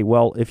 They say,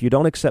 well, if you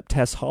don't accept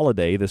Tess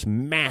Holliday, this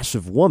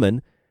massive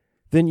woman,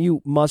 then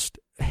you must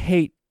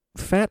hate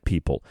fat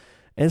people.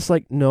 And it's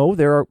like, no,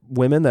 there are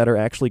women that are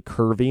actually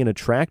curvy and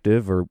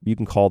attractive, or you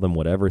can call them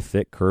whatever,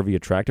 thick, curvy,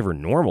 attractive, or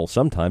normal,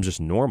 sometimes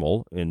just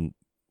normal in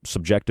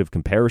subjective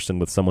comparison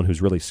with someone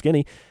who's really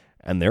skinny,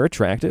 and they're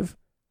attractive.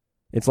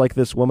 It's like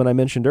this woman I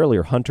mentioned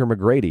earlier, Hunter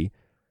McGrady,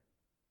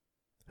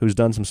 who's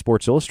done some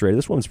Sports Illustrated.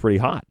 This woman's pretty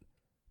hot,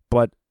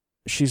 but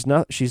she's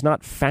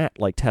not fat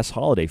like Tess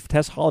Holliday.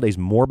 Tess Holliday's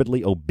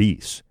morbidly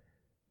obese.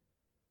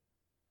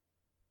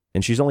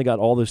 And she's only got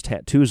all those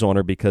tattoos on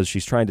her because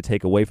she's trying to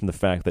take away from the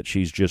fact that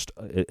she's just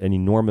an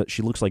enormous,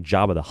 she looks like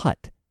Jabba the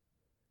Hutt.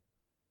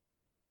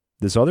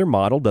 This other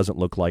model doesn't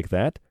look like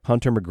that.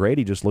 Hunter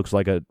McGrady just looks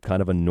like a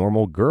kind of a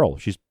normal girl.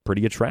 She's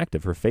pretty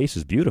attractive. Her face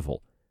is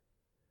beautiful.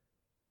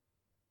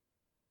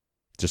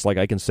 Just like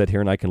I can sit here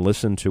and I can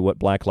listen to what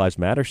Black Lives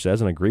Matter says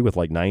and agree with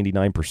like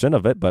 99%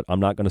 of it, but I'm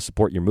not going to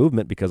support your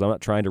movement because I'm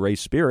not trying to raise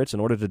spirits in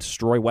order to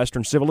destroy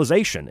Western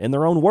civilization, in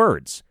their own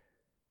words.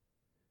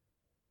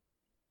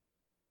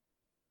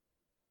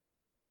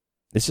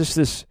 It's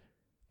just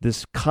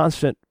this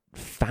constant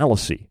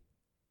fallacy.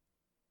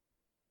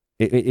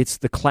 It's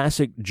the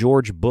classic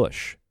George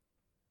Bush.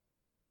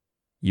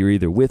 You're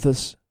either with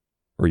us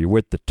or you're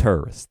with the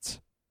terrorists.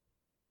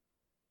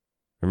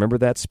 Remember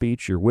that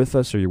speech? You're with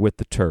us or you're with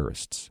the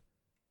terrorists.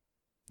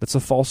 That's a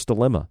false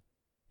dilemma.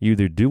 You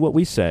either do what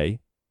we say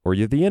or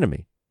you're the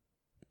enemy.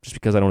 Just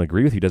because I don't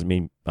agree with you doesn't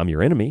mean I'm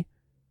your enemy.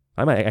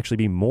 I might actually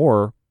be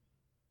more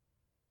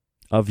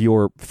of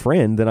your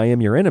friend than I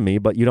am your enemy,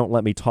 but you don't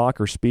let me talk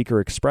or speak or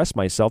express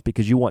myself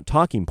because you want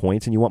talking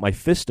points and you want my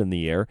fist in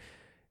the air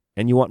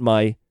and you want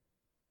my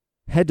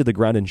head to the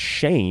ground in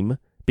shame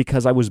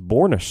because I was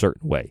born a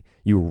certain way.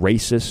 You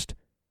racist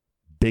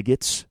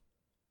bigots.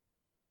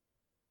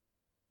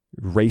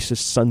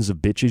 Racist sons of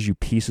bitches, you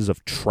pieces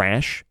of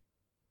trash.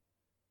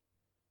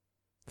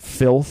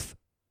 Filth,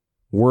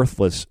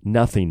 worthless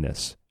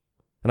nothingness.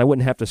 And I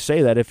wouldn't have to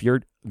say that if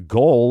your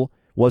goal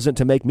wasn't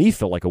to make me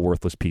feel like a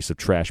worthless piece of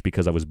trash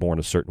because I was born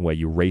a certain way,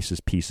 you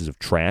racist pieces of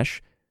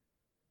trash.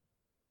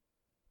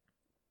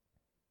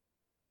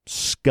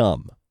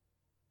 Scum.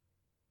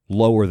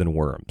 Lower than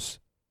worms.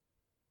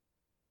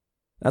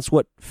 That's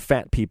what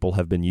fat people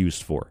have been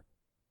used for.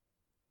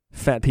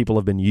 Fat people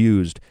have been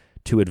used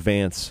to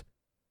advance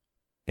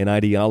an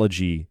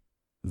ideology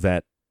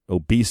that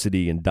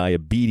obesity and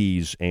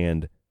diabetes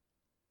and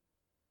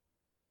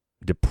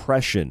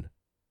depression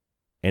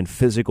and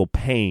physical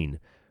pain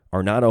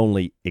are not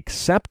only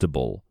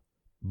acceptable,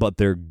 but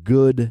they're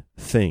good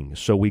things.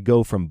 So we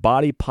go from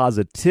body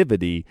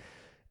positivity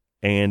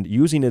and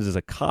using it as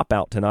a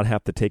cop-out to not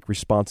have to take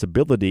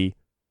responsibility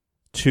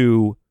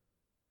to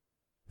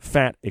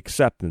fat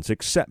acceptance.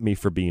 Accept me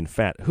for being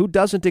fat. Who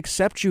doesn't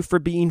accept you for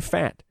being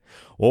fat?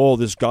 Oh,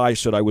 this guy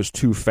said I was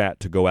too fat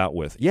to go out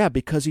with. Yeah,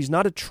 because he's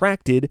not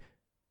attracted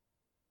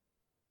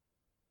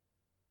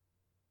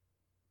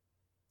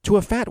to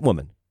a fat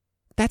woman.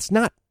 That's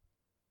not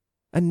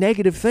a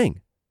negative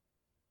thing.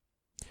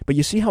 But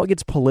you see how it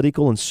gets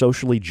political and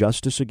socially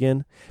justice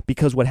again?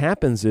 Because what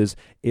happens is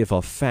if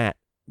a fat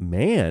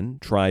man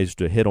tries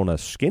to hit on a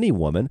skinny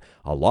woman,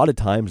 a lot of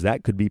times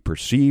that could be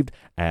perceived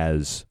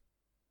as,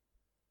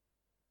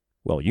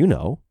 well, you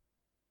know,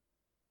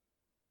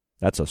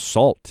 that's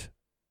assault.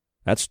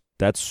 That's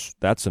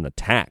an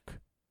attack.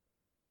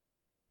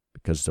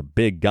 Because it's a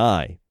big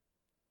guy.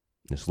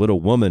 This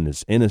little woman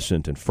is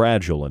innocent and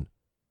fragile, and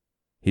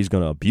he's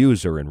going to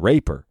abuse her and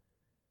rape her.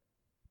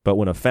 But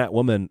when a fat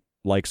woman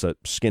likes a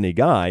skinny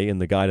guy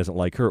and the guy doesn't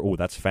like her, oh,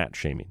 that's fat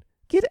shaming.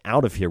 Get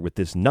out of here with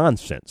this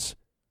nonsense.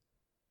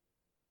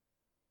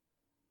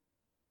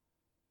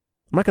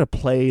 I'm not going to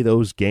play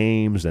those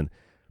games and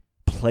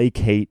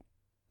placate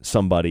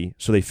somebody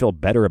so they feel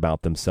better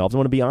about themselves. I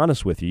want to be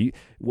honest with you.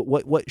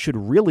 What should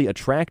really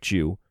attract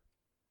you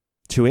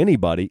to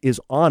anybody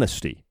is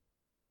honesty.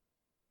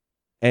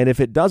 And if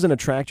it doesn't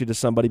attract you to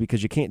somebody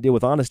because you can't deal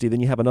with honesty, then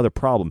you have another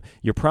problem.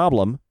 Your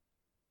problem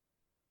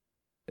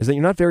is that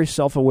you're not very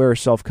self-aware or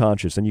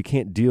self-conscious, and you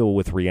can't deal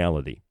with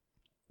reality.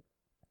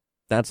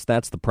 That's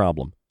the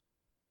problem.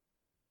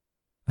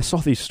 I saw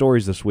these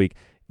stories this week.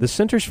 The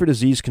Centers for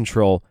Disease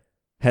Control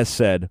has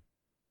said,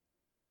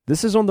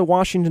 this is on the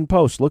Washington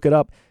Post, look it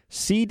up,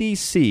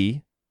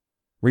 CDC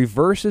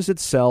reverses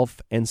itself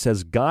and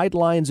says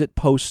guidelines it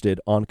posted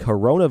on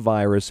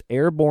coronavirus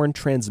airborne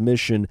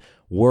transmission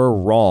were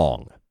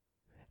wrong.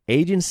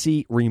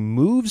 Agency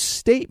removes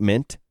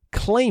statement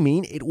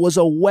claiming it was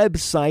a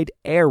website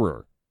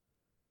error.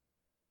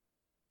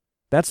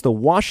 That's the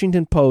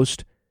Washington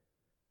Post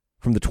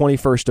from the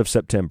 21st of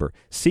September.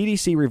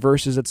 CDC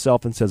reverses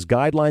itself and says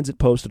guidelines it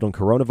posted on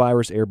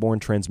coronavirus airborne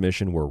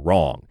transmission were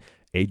wrong.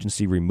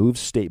 Agency removes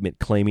statement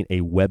claiming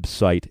a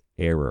website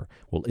error.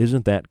 Well,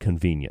 isn't that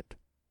convenient?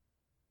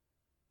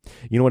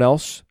 You know what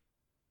else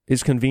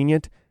is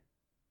convenient?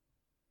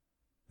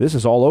 This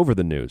is all over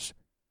the news.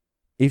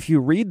 If you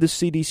read the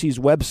CDC's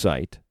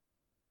website,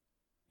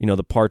 you know,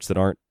 the parts that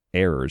aren't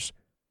errors,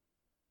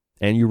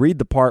 And you read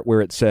the part where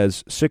it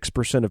says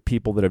 6% of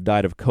people that have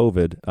died of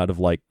COVID out of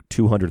like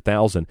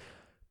 200,000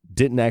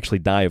 didn't actually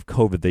die of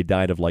COVID. They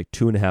died of like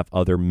 2.5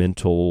 other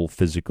mental,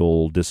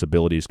 physical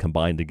disabilities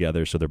combined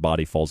together, so their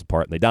body falls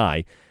apart and they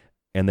die.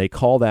 And they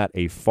call that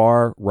a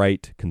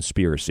far-right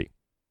conspiracy.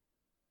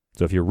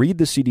 So if you read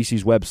the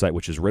CDC's website,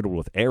 which is riddled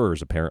with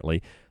errors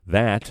apparently,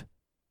 that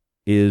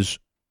is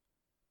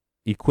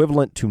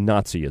equivalent to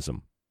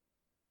Nazism.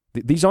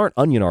 These aren't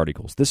Onion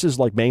articles. This is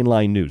like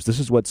mainline news. This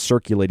is what's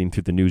circulating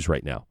through the news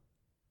right now.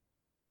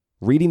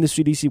 Reading the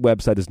CDC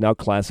website is now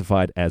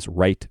classified as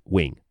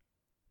right-wing.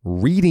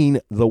 Reading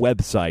the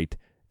website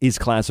is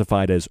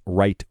classified as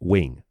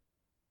right-wing.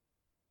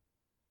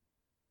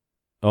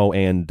 Oh,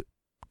 and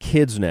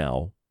kids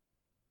now,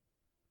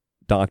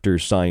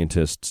 doctors,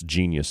 scientists,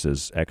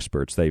 geniuses,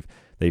 experts,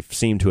 they've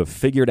seemed to have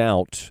figured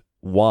out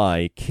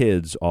why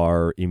kids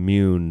are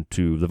immune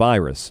to the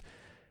virus.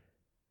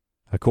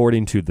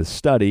 According to the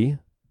study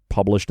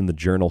published in the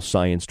journal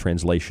Science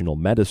Translational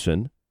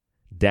Medicine,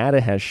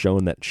 data has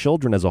shown that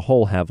children as a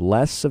whole have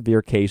less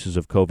severe cases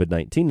of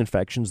COVID-19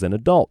 infections than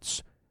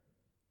adults.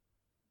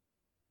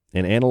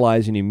 In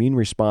analyzing immune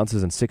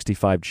responses in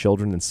 65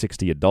 children and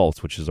 60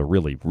 adults, which is a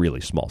really, really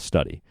small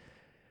study,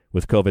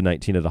 with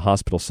COVID-19 at a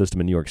hospital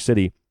system in New York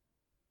City,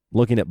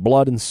 looking at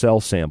blood and cell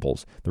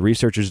samples, the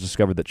researchers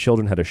discovered that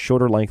children had a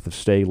shorter length of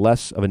stay,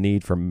 less of a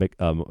need for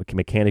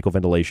mechanical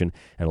ventilation,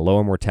 and a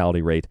lower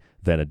mortality rate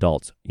than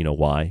adults. You know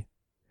why?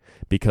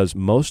 Because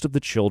most of the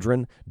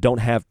children don't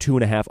have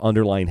 2.5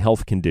 underlying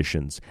health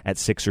conditions at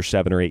 6 or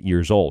 7 or 8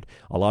 years old.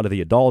 A lot of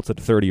the adults at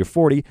 30 or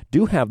 40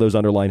 do have those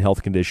underlying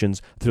health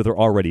conditions, so they're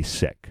already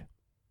sick.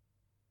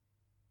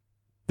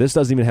 This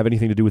doesn't even have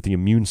anything to do with the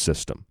immune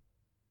system.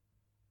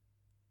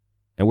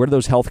 And where do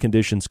those health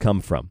conditions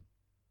come from?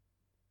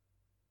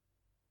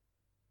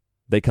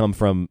 They come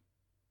from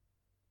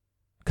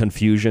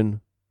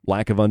confusion,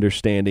 lack of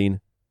understanding,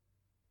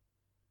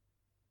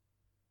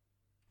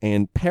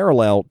 and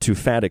parallel to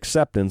fat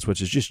acceptance,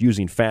 which is just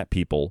using fat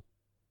people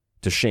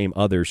to shame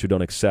others who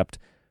don't accept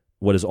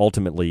what is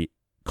ultimately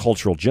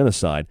cultural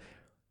genocide.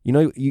 You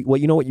know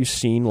what you've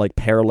seen, like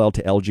parallel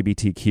to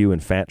LGBTQ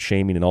and fat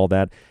shaming and all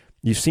that?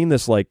 You've seen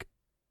this like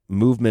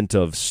movement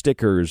of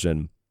stickers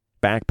and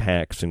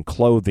backpacks and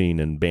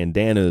clothing and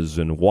bandanas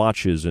and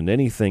watches and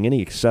anything,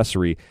 any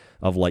accessory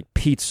of like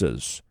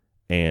pizzas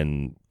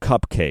and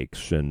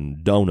cupcakes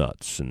and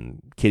donuts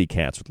and kitty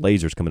cats with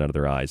lasers coming out of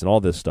their eyes and all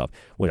this stuff.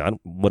 Well,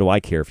 what do I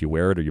care if you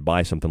wear it or you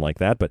buy something like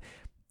that? But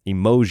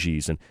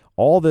emojis and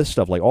all this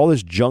stuff, like all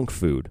this junk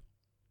food,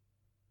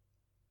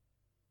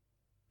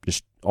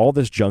 just all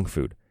this junk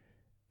food.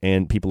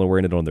 And people are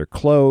wearing it on their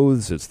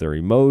clothes. It's their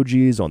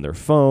emojis on their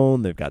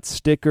phone. They've got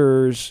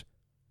stickers.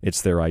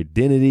 It's their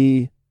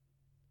identity.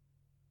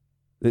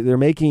 They're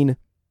making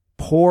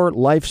poor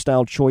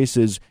lifestyle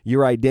choices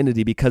your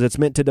identity because it's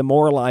meant to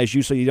demoralize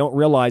you so you don't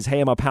realize,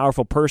 hey, I'm a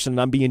powerful person and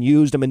I'm being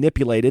used and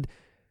manipulated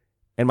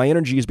and my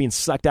energy is being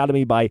sucked out of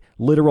me by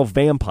literal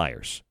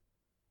vampires.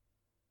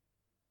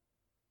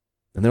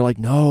 And they're like,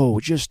 no,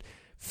 just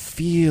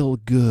feel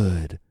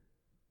good.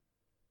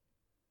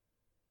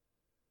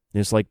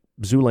 And it's like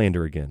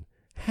Zoolander again.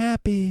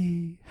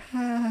 Happy.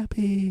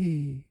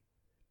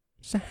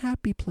 It's a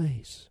happy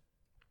place.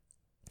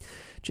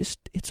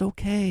 It's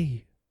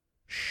okay.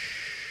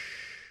 Shh.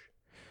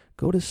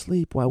 Go to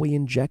sleep while we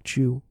inject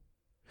you.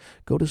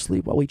 Go to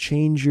sleep while we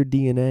change your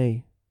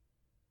DNA.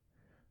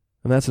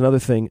 And that's another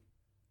thing.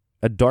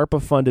 A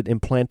DARPA-funded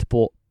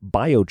implantable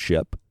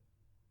biochip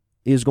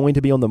is going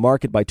to be on the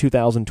market by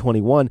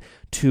 2021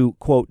 to,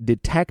 quote,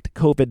 detect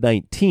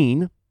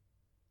COVID-19,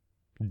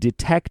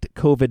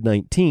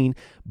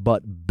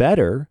 but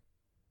better.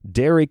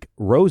 Derek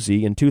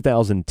Rosey in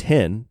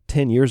 2010,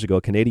 10 years ago,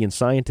 a Canadian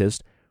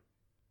scientist,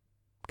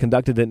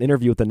 conducted an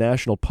interview with the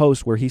National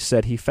Post where he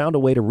said he found a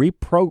way to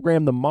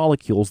reprogram the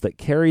molecules that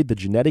carried the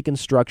genetic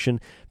instruction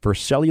for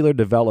cellular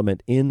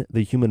development in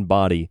the human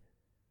body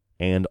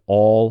and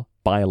all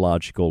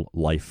biological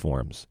life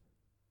forms.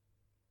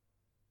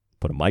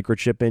 Put a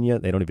microchip in you.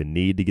 They don't even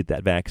need to get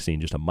that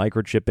vaccine. Just a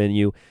microchip in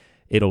you.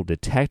 It'll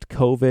detect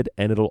COVID,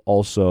 and it'll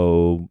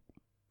also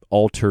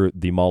alter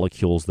the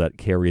molecules that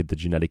carry the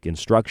genetic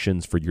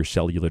instructions for your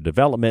cellular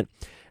development,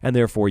 and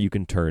therefore you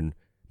can turn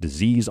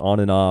disease on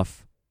and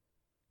off.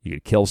 You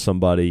can kill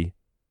somebody.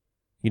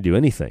 You can do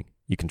anything.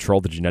 You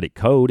control the genetic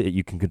code.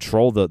 You can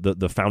control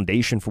the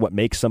foundation for what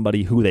makes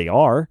somebody who they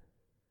are.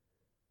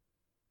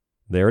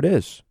 There it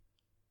is.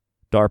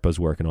 DARPA's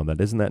working on that.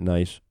 Isn't that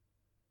nice?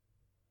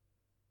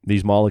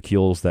 These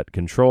molecules that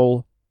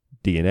control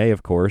DNA,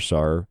 of course,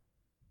 are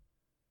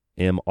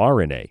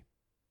mRNA.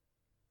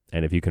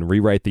 And if you can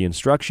rewrite the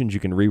instructions, you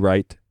can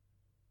rewrite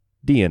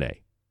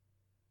DNA.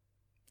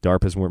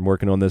 DARPA's been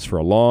working on this for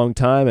a long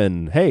time,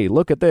 and hey,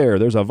 look at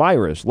there's a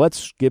virus.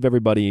 Let's give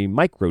everybody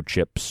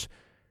microchips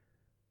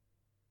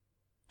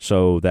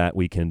so that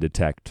we can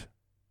detect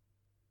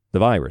the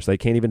virus. They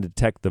can't even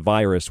detect the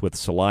virus with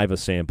saliva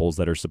samples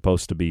that are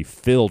supposed to be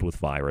filled with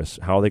virus.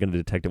 How are they going to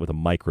detect it with a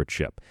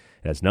microchip?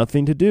 It has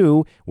nothing to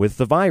do with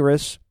the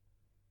virus.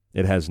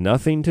 It has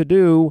nothing to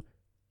do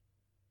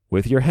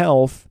with your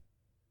health,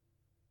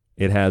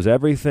 it has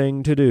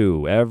everything to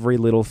do, every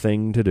little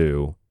thing to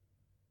do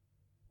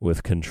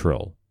with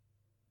control.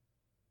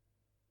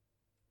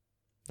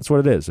 That's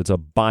what it is. It's a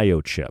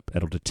biochip.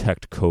 It'll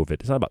detect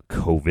COVID. It's not about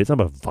COVID. It's not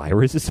about a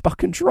virus. It's about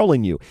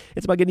controlling you.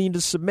 It's about getting you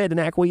to submit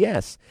and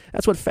acquiesce.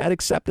 That's what fat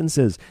acceptance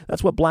is.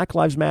 That's what Black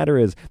Lives Matter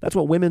is. That's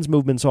what women's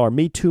movements are.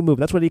 Me Too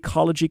movement. That's what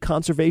ecology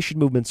conservation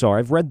movements are.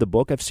 I've read the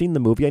book. I've seen the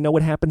movie. I know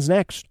what happens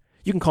next.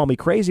 You can call me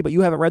crazy, but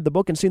you haven't read the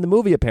book and seen the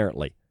movie,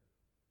 apparently.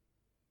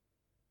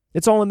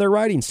 It's all in their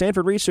writing.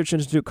 Stanford Research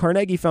Institute,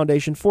 Carnegie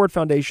Foundation, Ford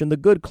Foundation, the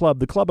Good Club,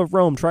 the Club of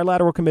Rome,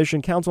 Trilateral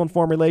Commission, Council on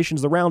Foreign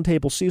Relations, the Round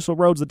Table, Cecil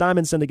Rhodes, the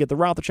Diamond Syndicate, the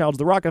Rothschilds,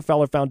 the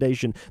Rockefeller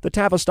Foundation, the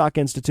Tavistock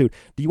Institute.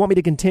 Do you want me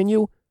to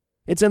continue?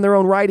 It's in their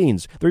own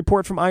writings. The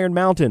report from Iron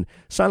Mountain,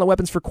 Silent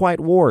Weapons for Quiet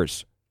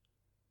Wars.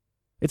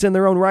 It's in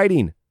their own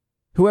writing.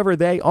 Whoever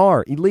they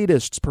are,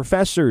 elitists,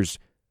 professors,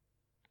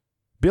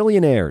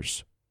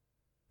 billionaires,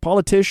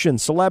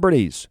 politicians,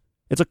 celebrities.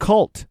 It's a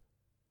cult.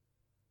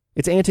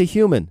 It's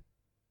anti-human.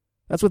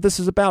 That's what this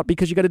is about,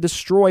 because you got to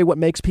destroy what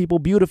makes people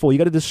beautiful. You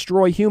got to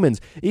destroy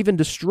humans, even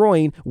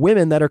destroying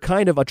women that are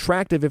kind of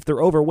attractive if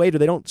they're overweight or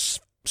they don't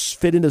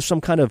fit into some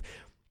kind of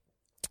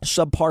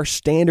subpar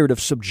standard of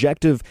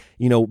subjective,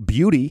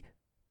 beauty.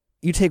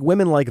 You take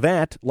women like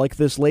that, like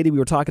this lady we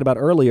were talking about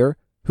earlier,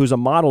 who's a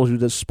model who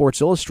does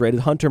Sports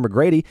Illustrated, Hunter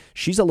McGrady.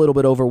 She's a little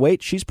bit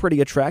overweight. She's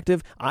pretty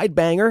attractive. I'd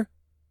bang her.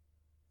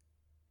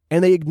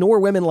 And they ignore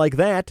women like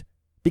that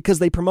because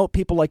they promote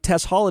people like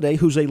Tess Holliday,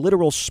 who's a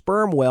literal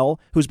sperm whale,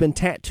 who's been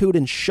tattooed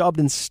and shoved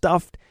and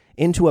stuffed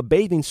into a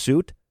bathing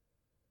suit.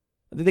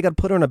 They got to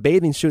put her in a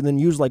bathing suit and then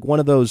use like one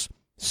of those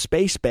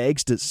space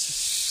bags to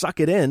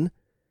suck it in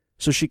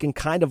so she can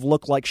kind of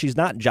look like she's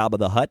not Jabba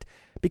the Hutt,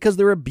 because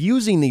they're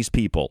abusing these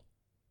people.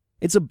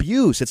 It's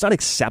abuse. It's not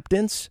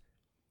acceptance.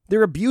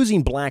 They're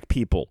abusing black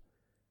people.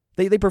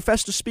 They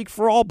profess to speak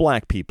for all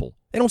black people.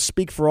 They don't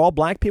speak for all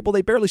black people.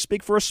 They barely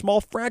speak for a small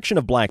fraction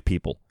of black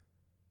people.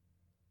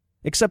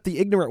 Except the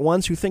ignorant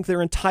ones who think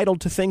they're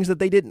entitled to things that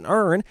they didn't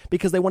earn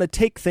because they want to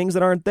take things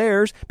that aren't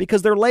theirs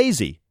because they're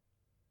lazy,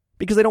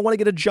 because they don't want to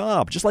get a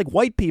job, just like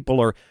white people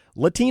or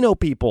Latino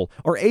people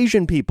or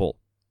Asian people.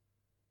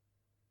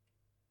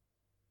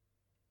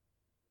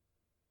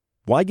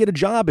 Why get a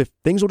job if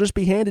things will just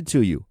be handed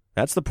to you?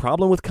 That's the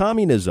problem with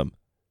communism.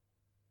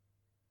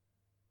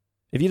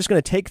 If you're just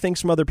going to take things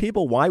from other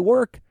people, why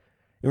work?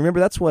 And remember,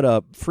 that's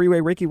what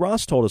Freeway Ricky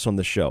Ross told us on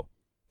the show.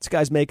 This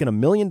guy's making $1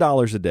 million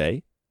a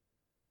day,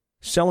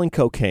 selling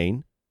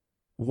cocaine.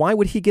 Why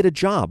would he get a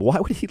job? Why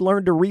would he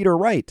learn to read or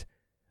write?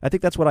 I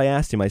think that's what I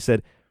asked him. I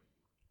said,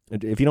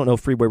 if you don't know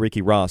Freeway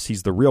Ricky Ross,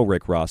 he's the real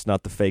Rick Ross,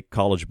 not the fake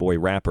college boy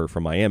rapper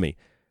from Miami.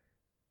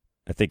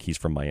 I think he's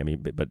from Miami,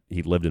 but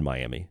he lived in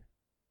Miami.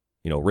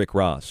 Rick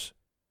Ross.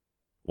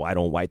 Why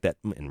don't white that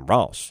and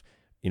Ross?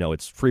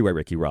 It's Freeway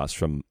Ricky Ross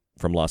from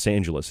Los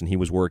Angeles, and he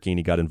was working.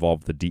 He got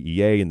involved with the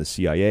DEA and the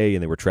CIA,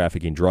 and they were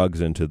trafficking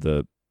drugs into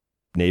the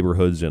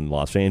neighborhoods in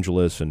Los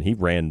Angeles, and he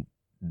ran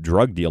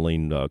drug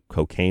dealing,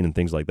 cocaine and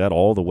things like that,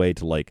 all the way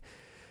to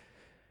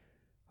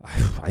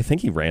I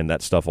think he ran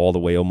that stuff all the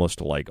way almost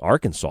to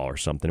Arkansas or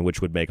something,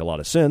 which would make a lot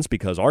of sense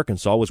because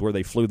Arkansas was where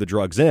they flew the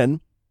drugs in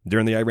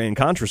during the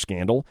Iran-Contra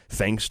scandal,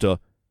 thanks to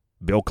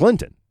Bill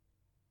Clinton.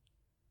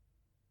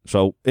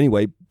 So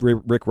anyway,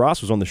 Rick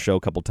Ross was on the show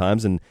a couple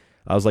times, and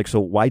I was like, so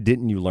why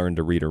didn't you learn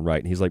to read or write?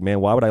 And he's like, man,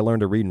 why would I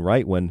learn to read and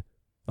write when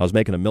I was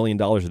making $1 million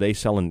a day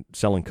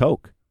selling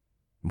coke?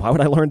 Why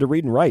would I learn to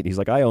read and write? He's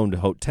like, I owned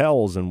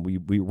hotels, and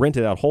we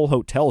rented out whole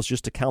hotels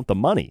just to count the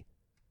money.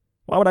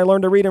 Why would I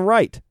learn to read and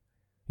write?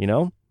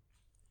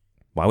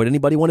 Why would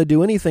anybody want to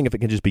do anything if it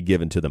can just be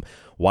given to them?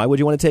 Why would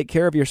you want to take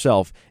care of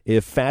yourself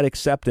if fat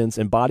acceptance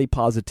and body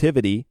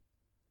positivity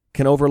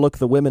can overlook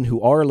the women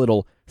who are a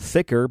little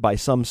thicker by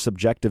some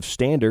subjective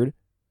standard,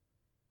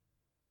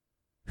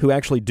 who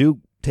actually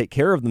do take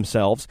care of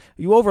themselves?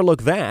 You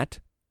overlook that,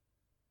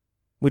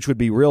 which would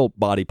be real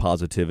body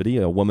positivity,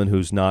 a woman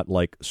who's not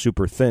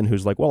super thin,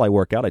 who's like, well, I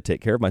work out, I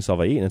take care of myself,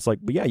 I eat. And it's like,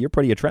 well, yeah, you're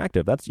pretty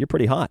attractive. You're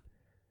pretty hot.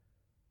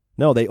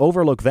 No, they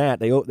overlook that.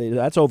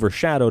 That's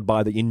overshadowed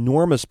by the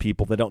enormous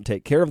people that don't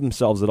take care of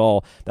themselves at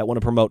all, that want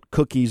to promote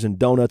cookies and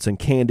donuts and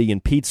candy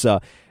and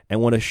pizza and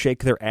want to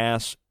shake their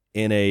ass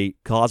in a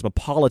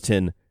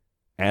cosmopolitan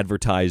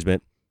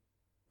advertisement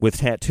with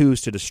tattoos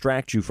to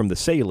distract you from the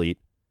cellulite.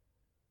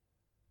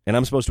 And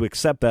I'm supposed to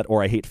accept that,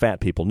 or I hate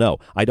fat people. No,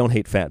 I don't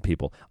hate fat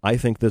people. I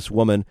think this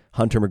woman,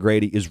 Hunter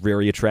McGrady, is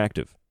very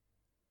attractive.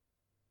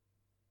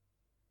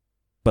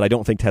 But I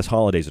don't think Tess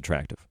Holliday's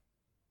attractive.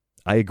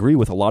 I agree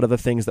with a lot of the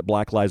things that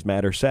Black Lives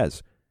Matter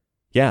says.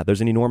 Yeah,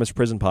 there's an enormous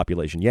prison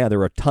population. Yeah,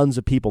 there are tons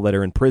of people that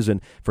are in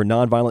prison for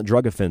nonviolent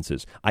drug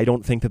offenses. I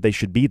don't think that they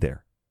should be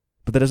there.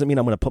 But that doesn't mean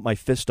I'm going to put my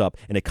fist up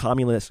in a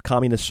communist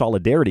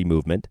solidarity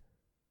movement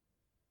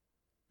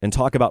and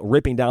talk about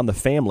ripping down the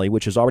family,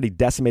 which has already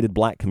decimated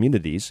black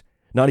communities,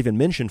 not even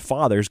mention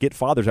fathers, get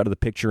fathers out of the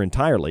picture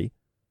entirely.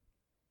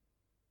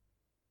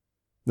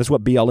 That's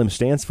what BLM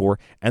stands for,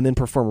 and then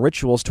perform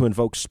rituals to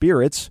invoke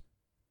spirits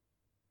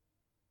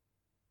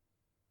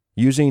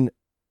using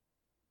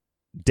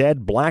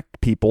dead black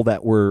people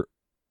that were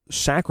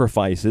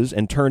sacrifices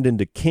and turned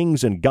into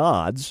kings and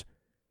gods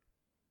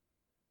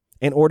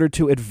in order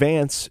to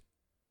advance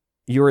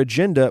your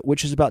agenda,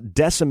 which is about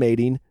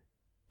decimating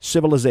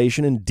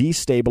civilization and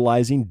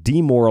destabilizing,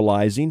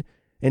 demoralizing,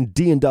 and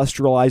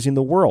deindustrializing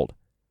the world.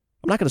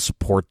 I'm not going to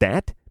support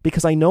that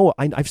because I know,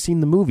 I've seen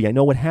the movie. I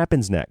know what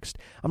happens next.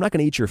 I'm not going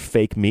to eat your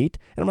fake meat,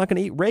 and I'm not going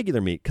to eat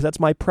regular meat because that's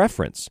my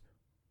preference.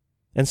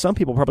 And some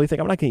people probably think,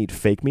 I'm not going to eat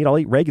fake meat. I'll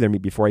eat regular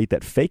meat before I eat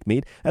that fake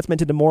meat. That's meant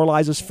to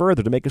demoralize us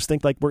further, to make us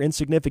think like we're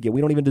insignificant.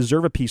 We don't even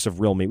deserve a piece of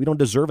real meat. We don't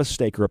deserve a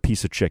steak or a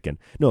piece of chicken.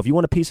 No, if you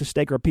want a piece of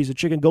steak or a piece of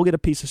chicken, go get a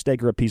piece of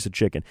steak or a piece of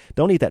chicken.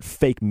 Don't eat that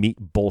fake meat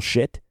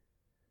bullshit.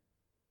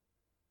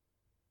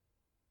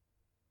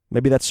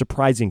 Maybe that's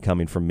surprising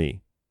coming from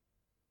me.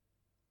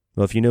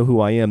 Well, if you know who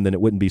I am, then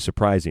it wouldn't be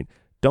surprising.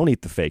 Don't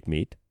eat the fake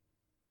meat.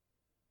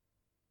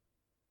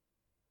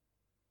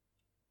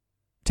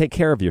 Take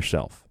care of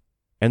yourself.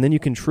 And then you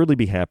can truly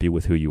be happy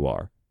with who you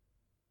are.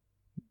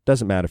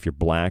 Doesn't matter if you're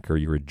black or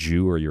you're a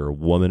Jew or you're a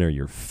woman or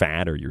you're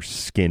fat or you're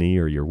skinny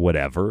or you're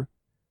whatever.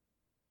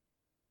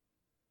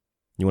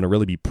 You want to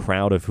really be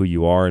proud of who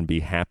you are and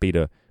be happy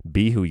to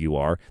be who you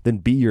are, then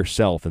be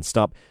yourself and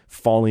stop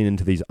falling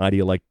into these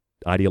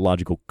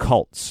ideological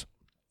cults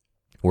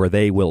where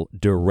they will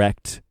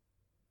direct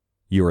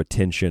your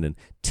attention and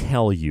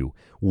tell you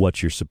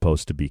what you're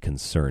supposed to be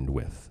concerned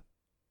with.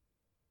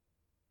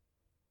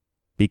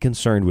 Be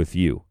concerned with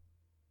you.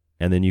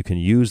 And then you can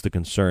use the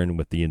concern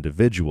with the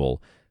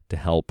individual to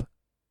help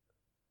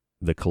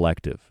the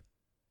collective.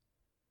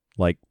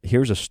 Like,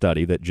 here's a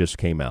study that just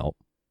came out.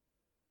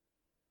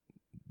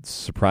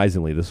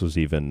 Surprisingly, this was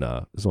even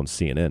this was on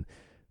CNN,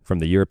 from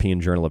the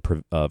European Journal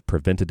of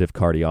Preventative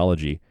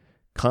Cardiology.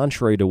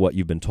 Contrary to what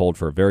you've been told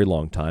for a very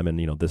long time,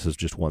 and this is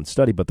just one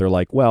study, but they're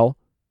like, well,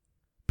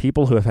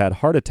 people who have had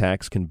heart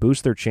attacks can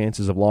boost their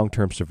chances of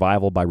long-term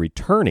survival by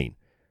returning,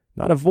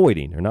 not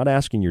avoiding or not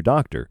asking your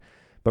doctor,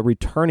 but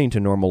returning to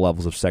normal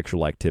levels of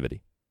sexual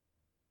activity.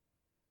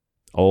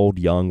 Old,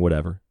 young,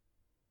 whatever.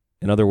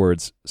 In other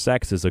words,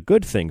 sex is a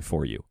good thing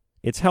for you.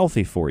 It's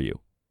healthy for you.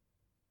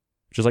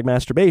 Just like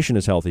masturbation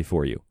is healthy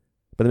for you.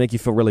 But they make you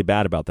feel really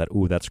bad about that.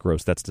 Ooh, that's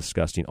gross. That's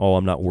disgusting. Oh,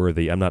 I'm not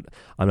worthy. I'm not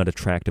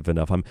attractive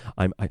enough.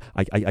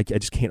 I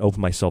just can't open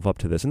myself up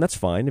to this. And that's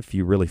fine if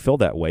you really feel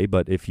that way.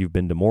 But if you've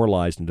been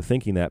demoralized into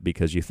thinking that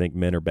because you think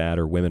men are bad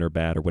or women are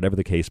bad or whatever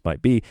the case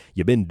might be,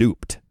 you've been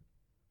duped.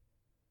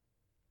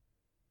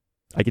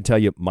 I can tell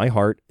you my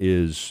heart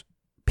is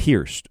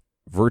pierced.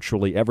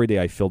 Virtually every day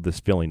I feel this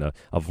feeling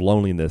of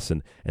loneliness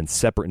and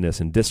separateness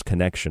and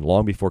disconnection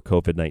long before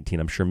COVID-19.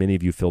 I'm sure many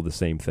of you feel the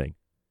same thing.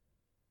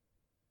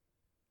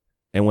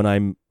 And when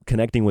I'm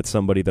connecting with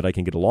somebody that I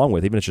can get along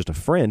with, even if it's just a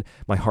friend,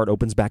 my heart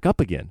opens back up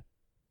again.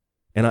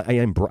 And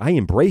I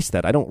embrace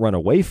that. I don't run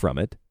away from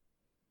it.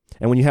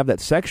 And when you have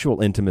that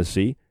sexual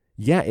intimacy,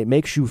 yeah, it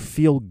makes you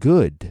feel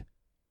good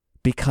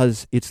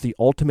because it's the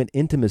ultimate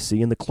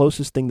intimacy and the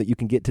closest thing that you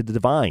can get to the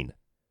divine,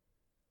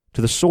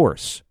 to the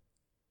source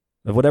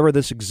of whatever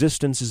this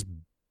existence is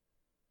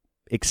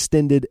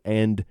extended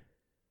and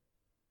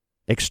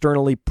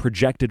externally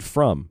projected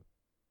from.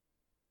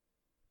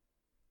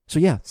 So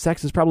yeah,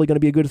 sex is probably going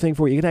to be a good thing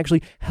for you. It can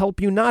actually help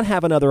you not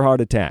have another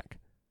heart attack.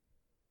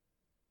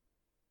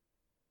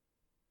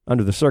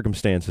 Under the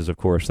circumstances, of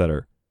course, that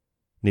are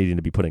needing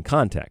to be put in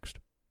context.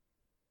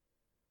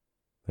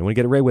 And when you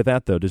get away with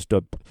that, though, just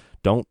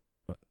don't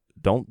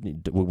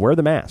wear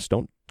the mask.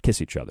 Don't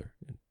kiss each other.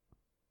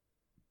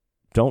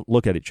 Don't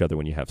look at each other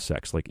when you have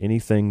sex. Like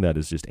anything that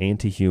is just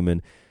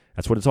anti-human,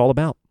 that's what it's all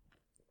about.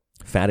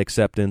 Fat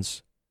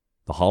acceptance,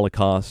 the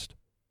Holocaust,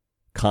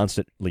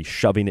 constantly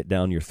shoving it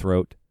down your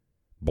throat,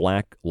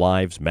 Black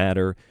Lives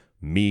Matter,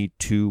 Me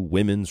Too,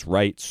 women's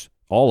rights,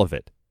 all of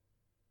it.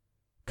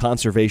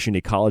 Conservation,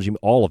 ecology,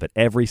 all of it,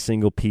 every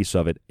single piece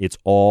of it, it's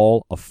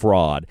all a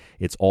fraud.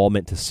 It's all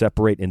meant to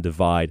separate and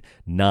divide,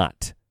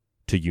 not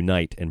to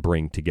unite and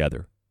bring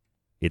together.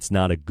 It's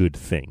not a good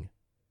thing.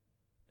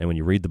 And when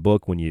you read the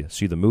book, when you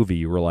see the movie,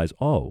 you realize,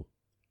 oh,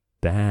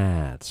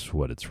 that's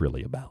what it's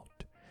really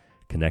about.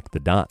 Connect the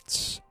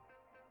dots.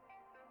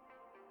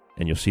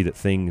 And you'll see that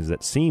things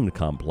that seemed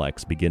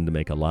complex begin to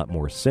make a lot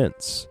more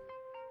sense.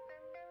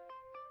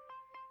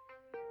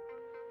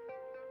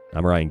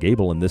 I'm Ryan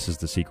Gable, and this is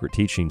The Secret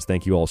Teachings.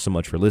 Thank you all so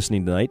much for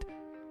listening tonight.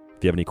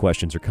 If you have any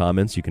questions or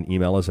comments, you can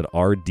email us at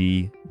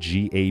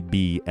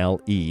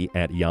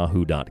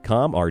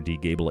rdgable@yahoo.com,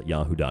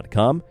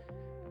 rdgable@yahoo.com.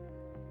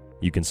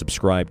 You can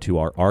subscribe to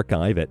our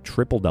archive at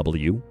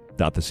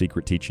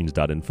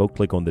www.thesecretteachings.info.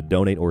 Click on the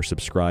Donate or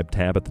Subscribe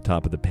tab at the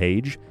top of the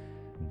page.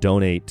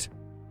 Donate.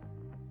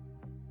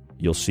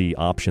 You'll see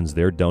options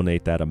there.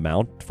 Donate that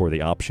amount for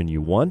the option you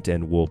want,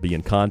 and we'll be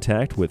in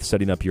contact with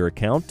setting up your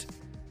account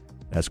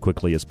as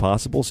quickly as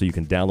possible so you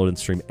can download and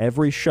stream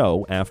every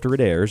show after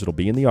it airs. It'll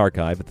be in the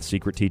archive at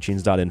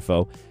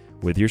thesecretteachings.info.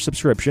 With your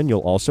subscription, you'll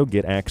also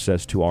get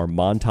access to our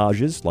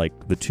montages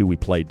like the two we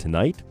played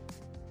tonight,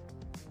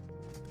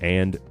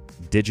 and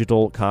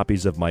digital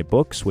copies of my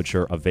books, which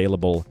are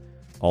available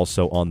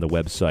also on the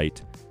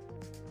website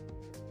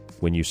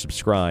when you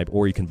subscribe,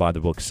 or you can buy the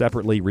book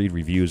separately, read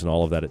reviews and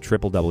all of that at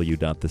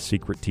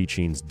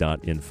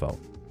www.thesecretteachings.info.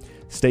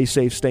 Stay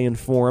safe, stay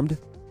informed,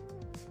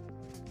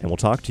 and we'll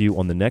talk to you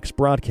on the next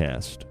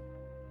broadcast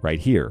right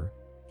here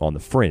on The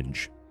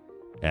Fringe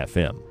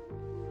FM.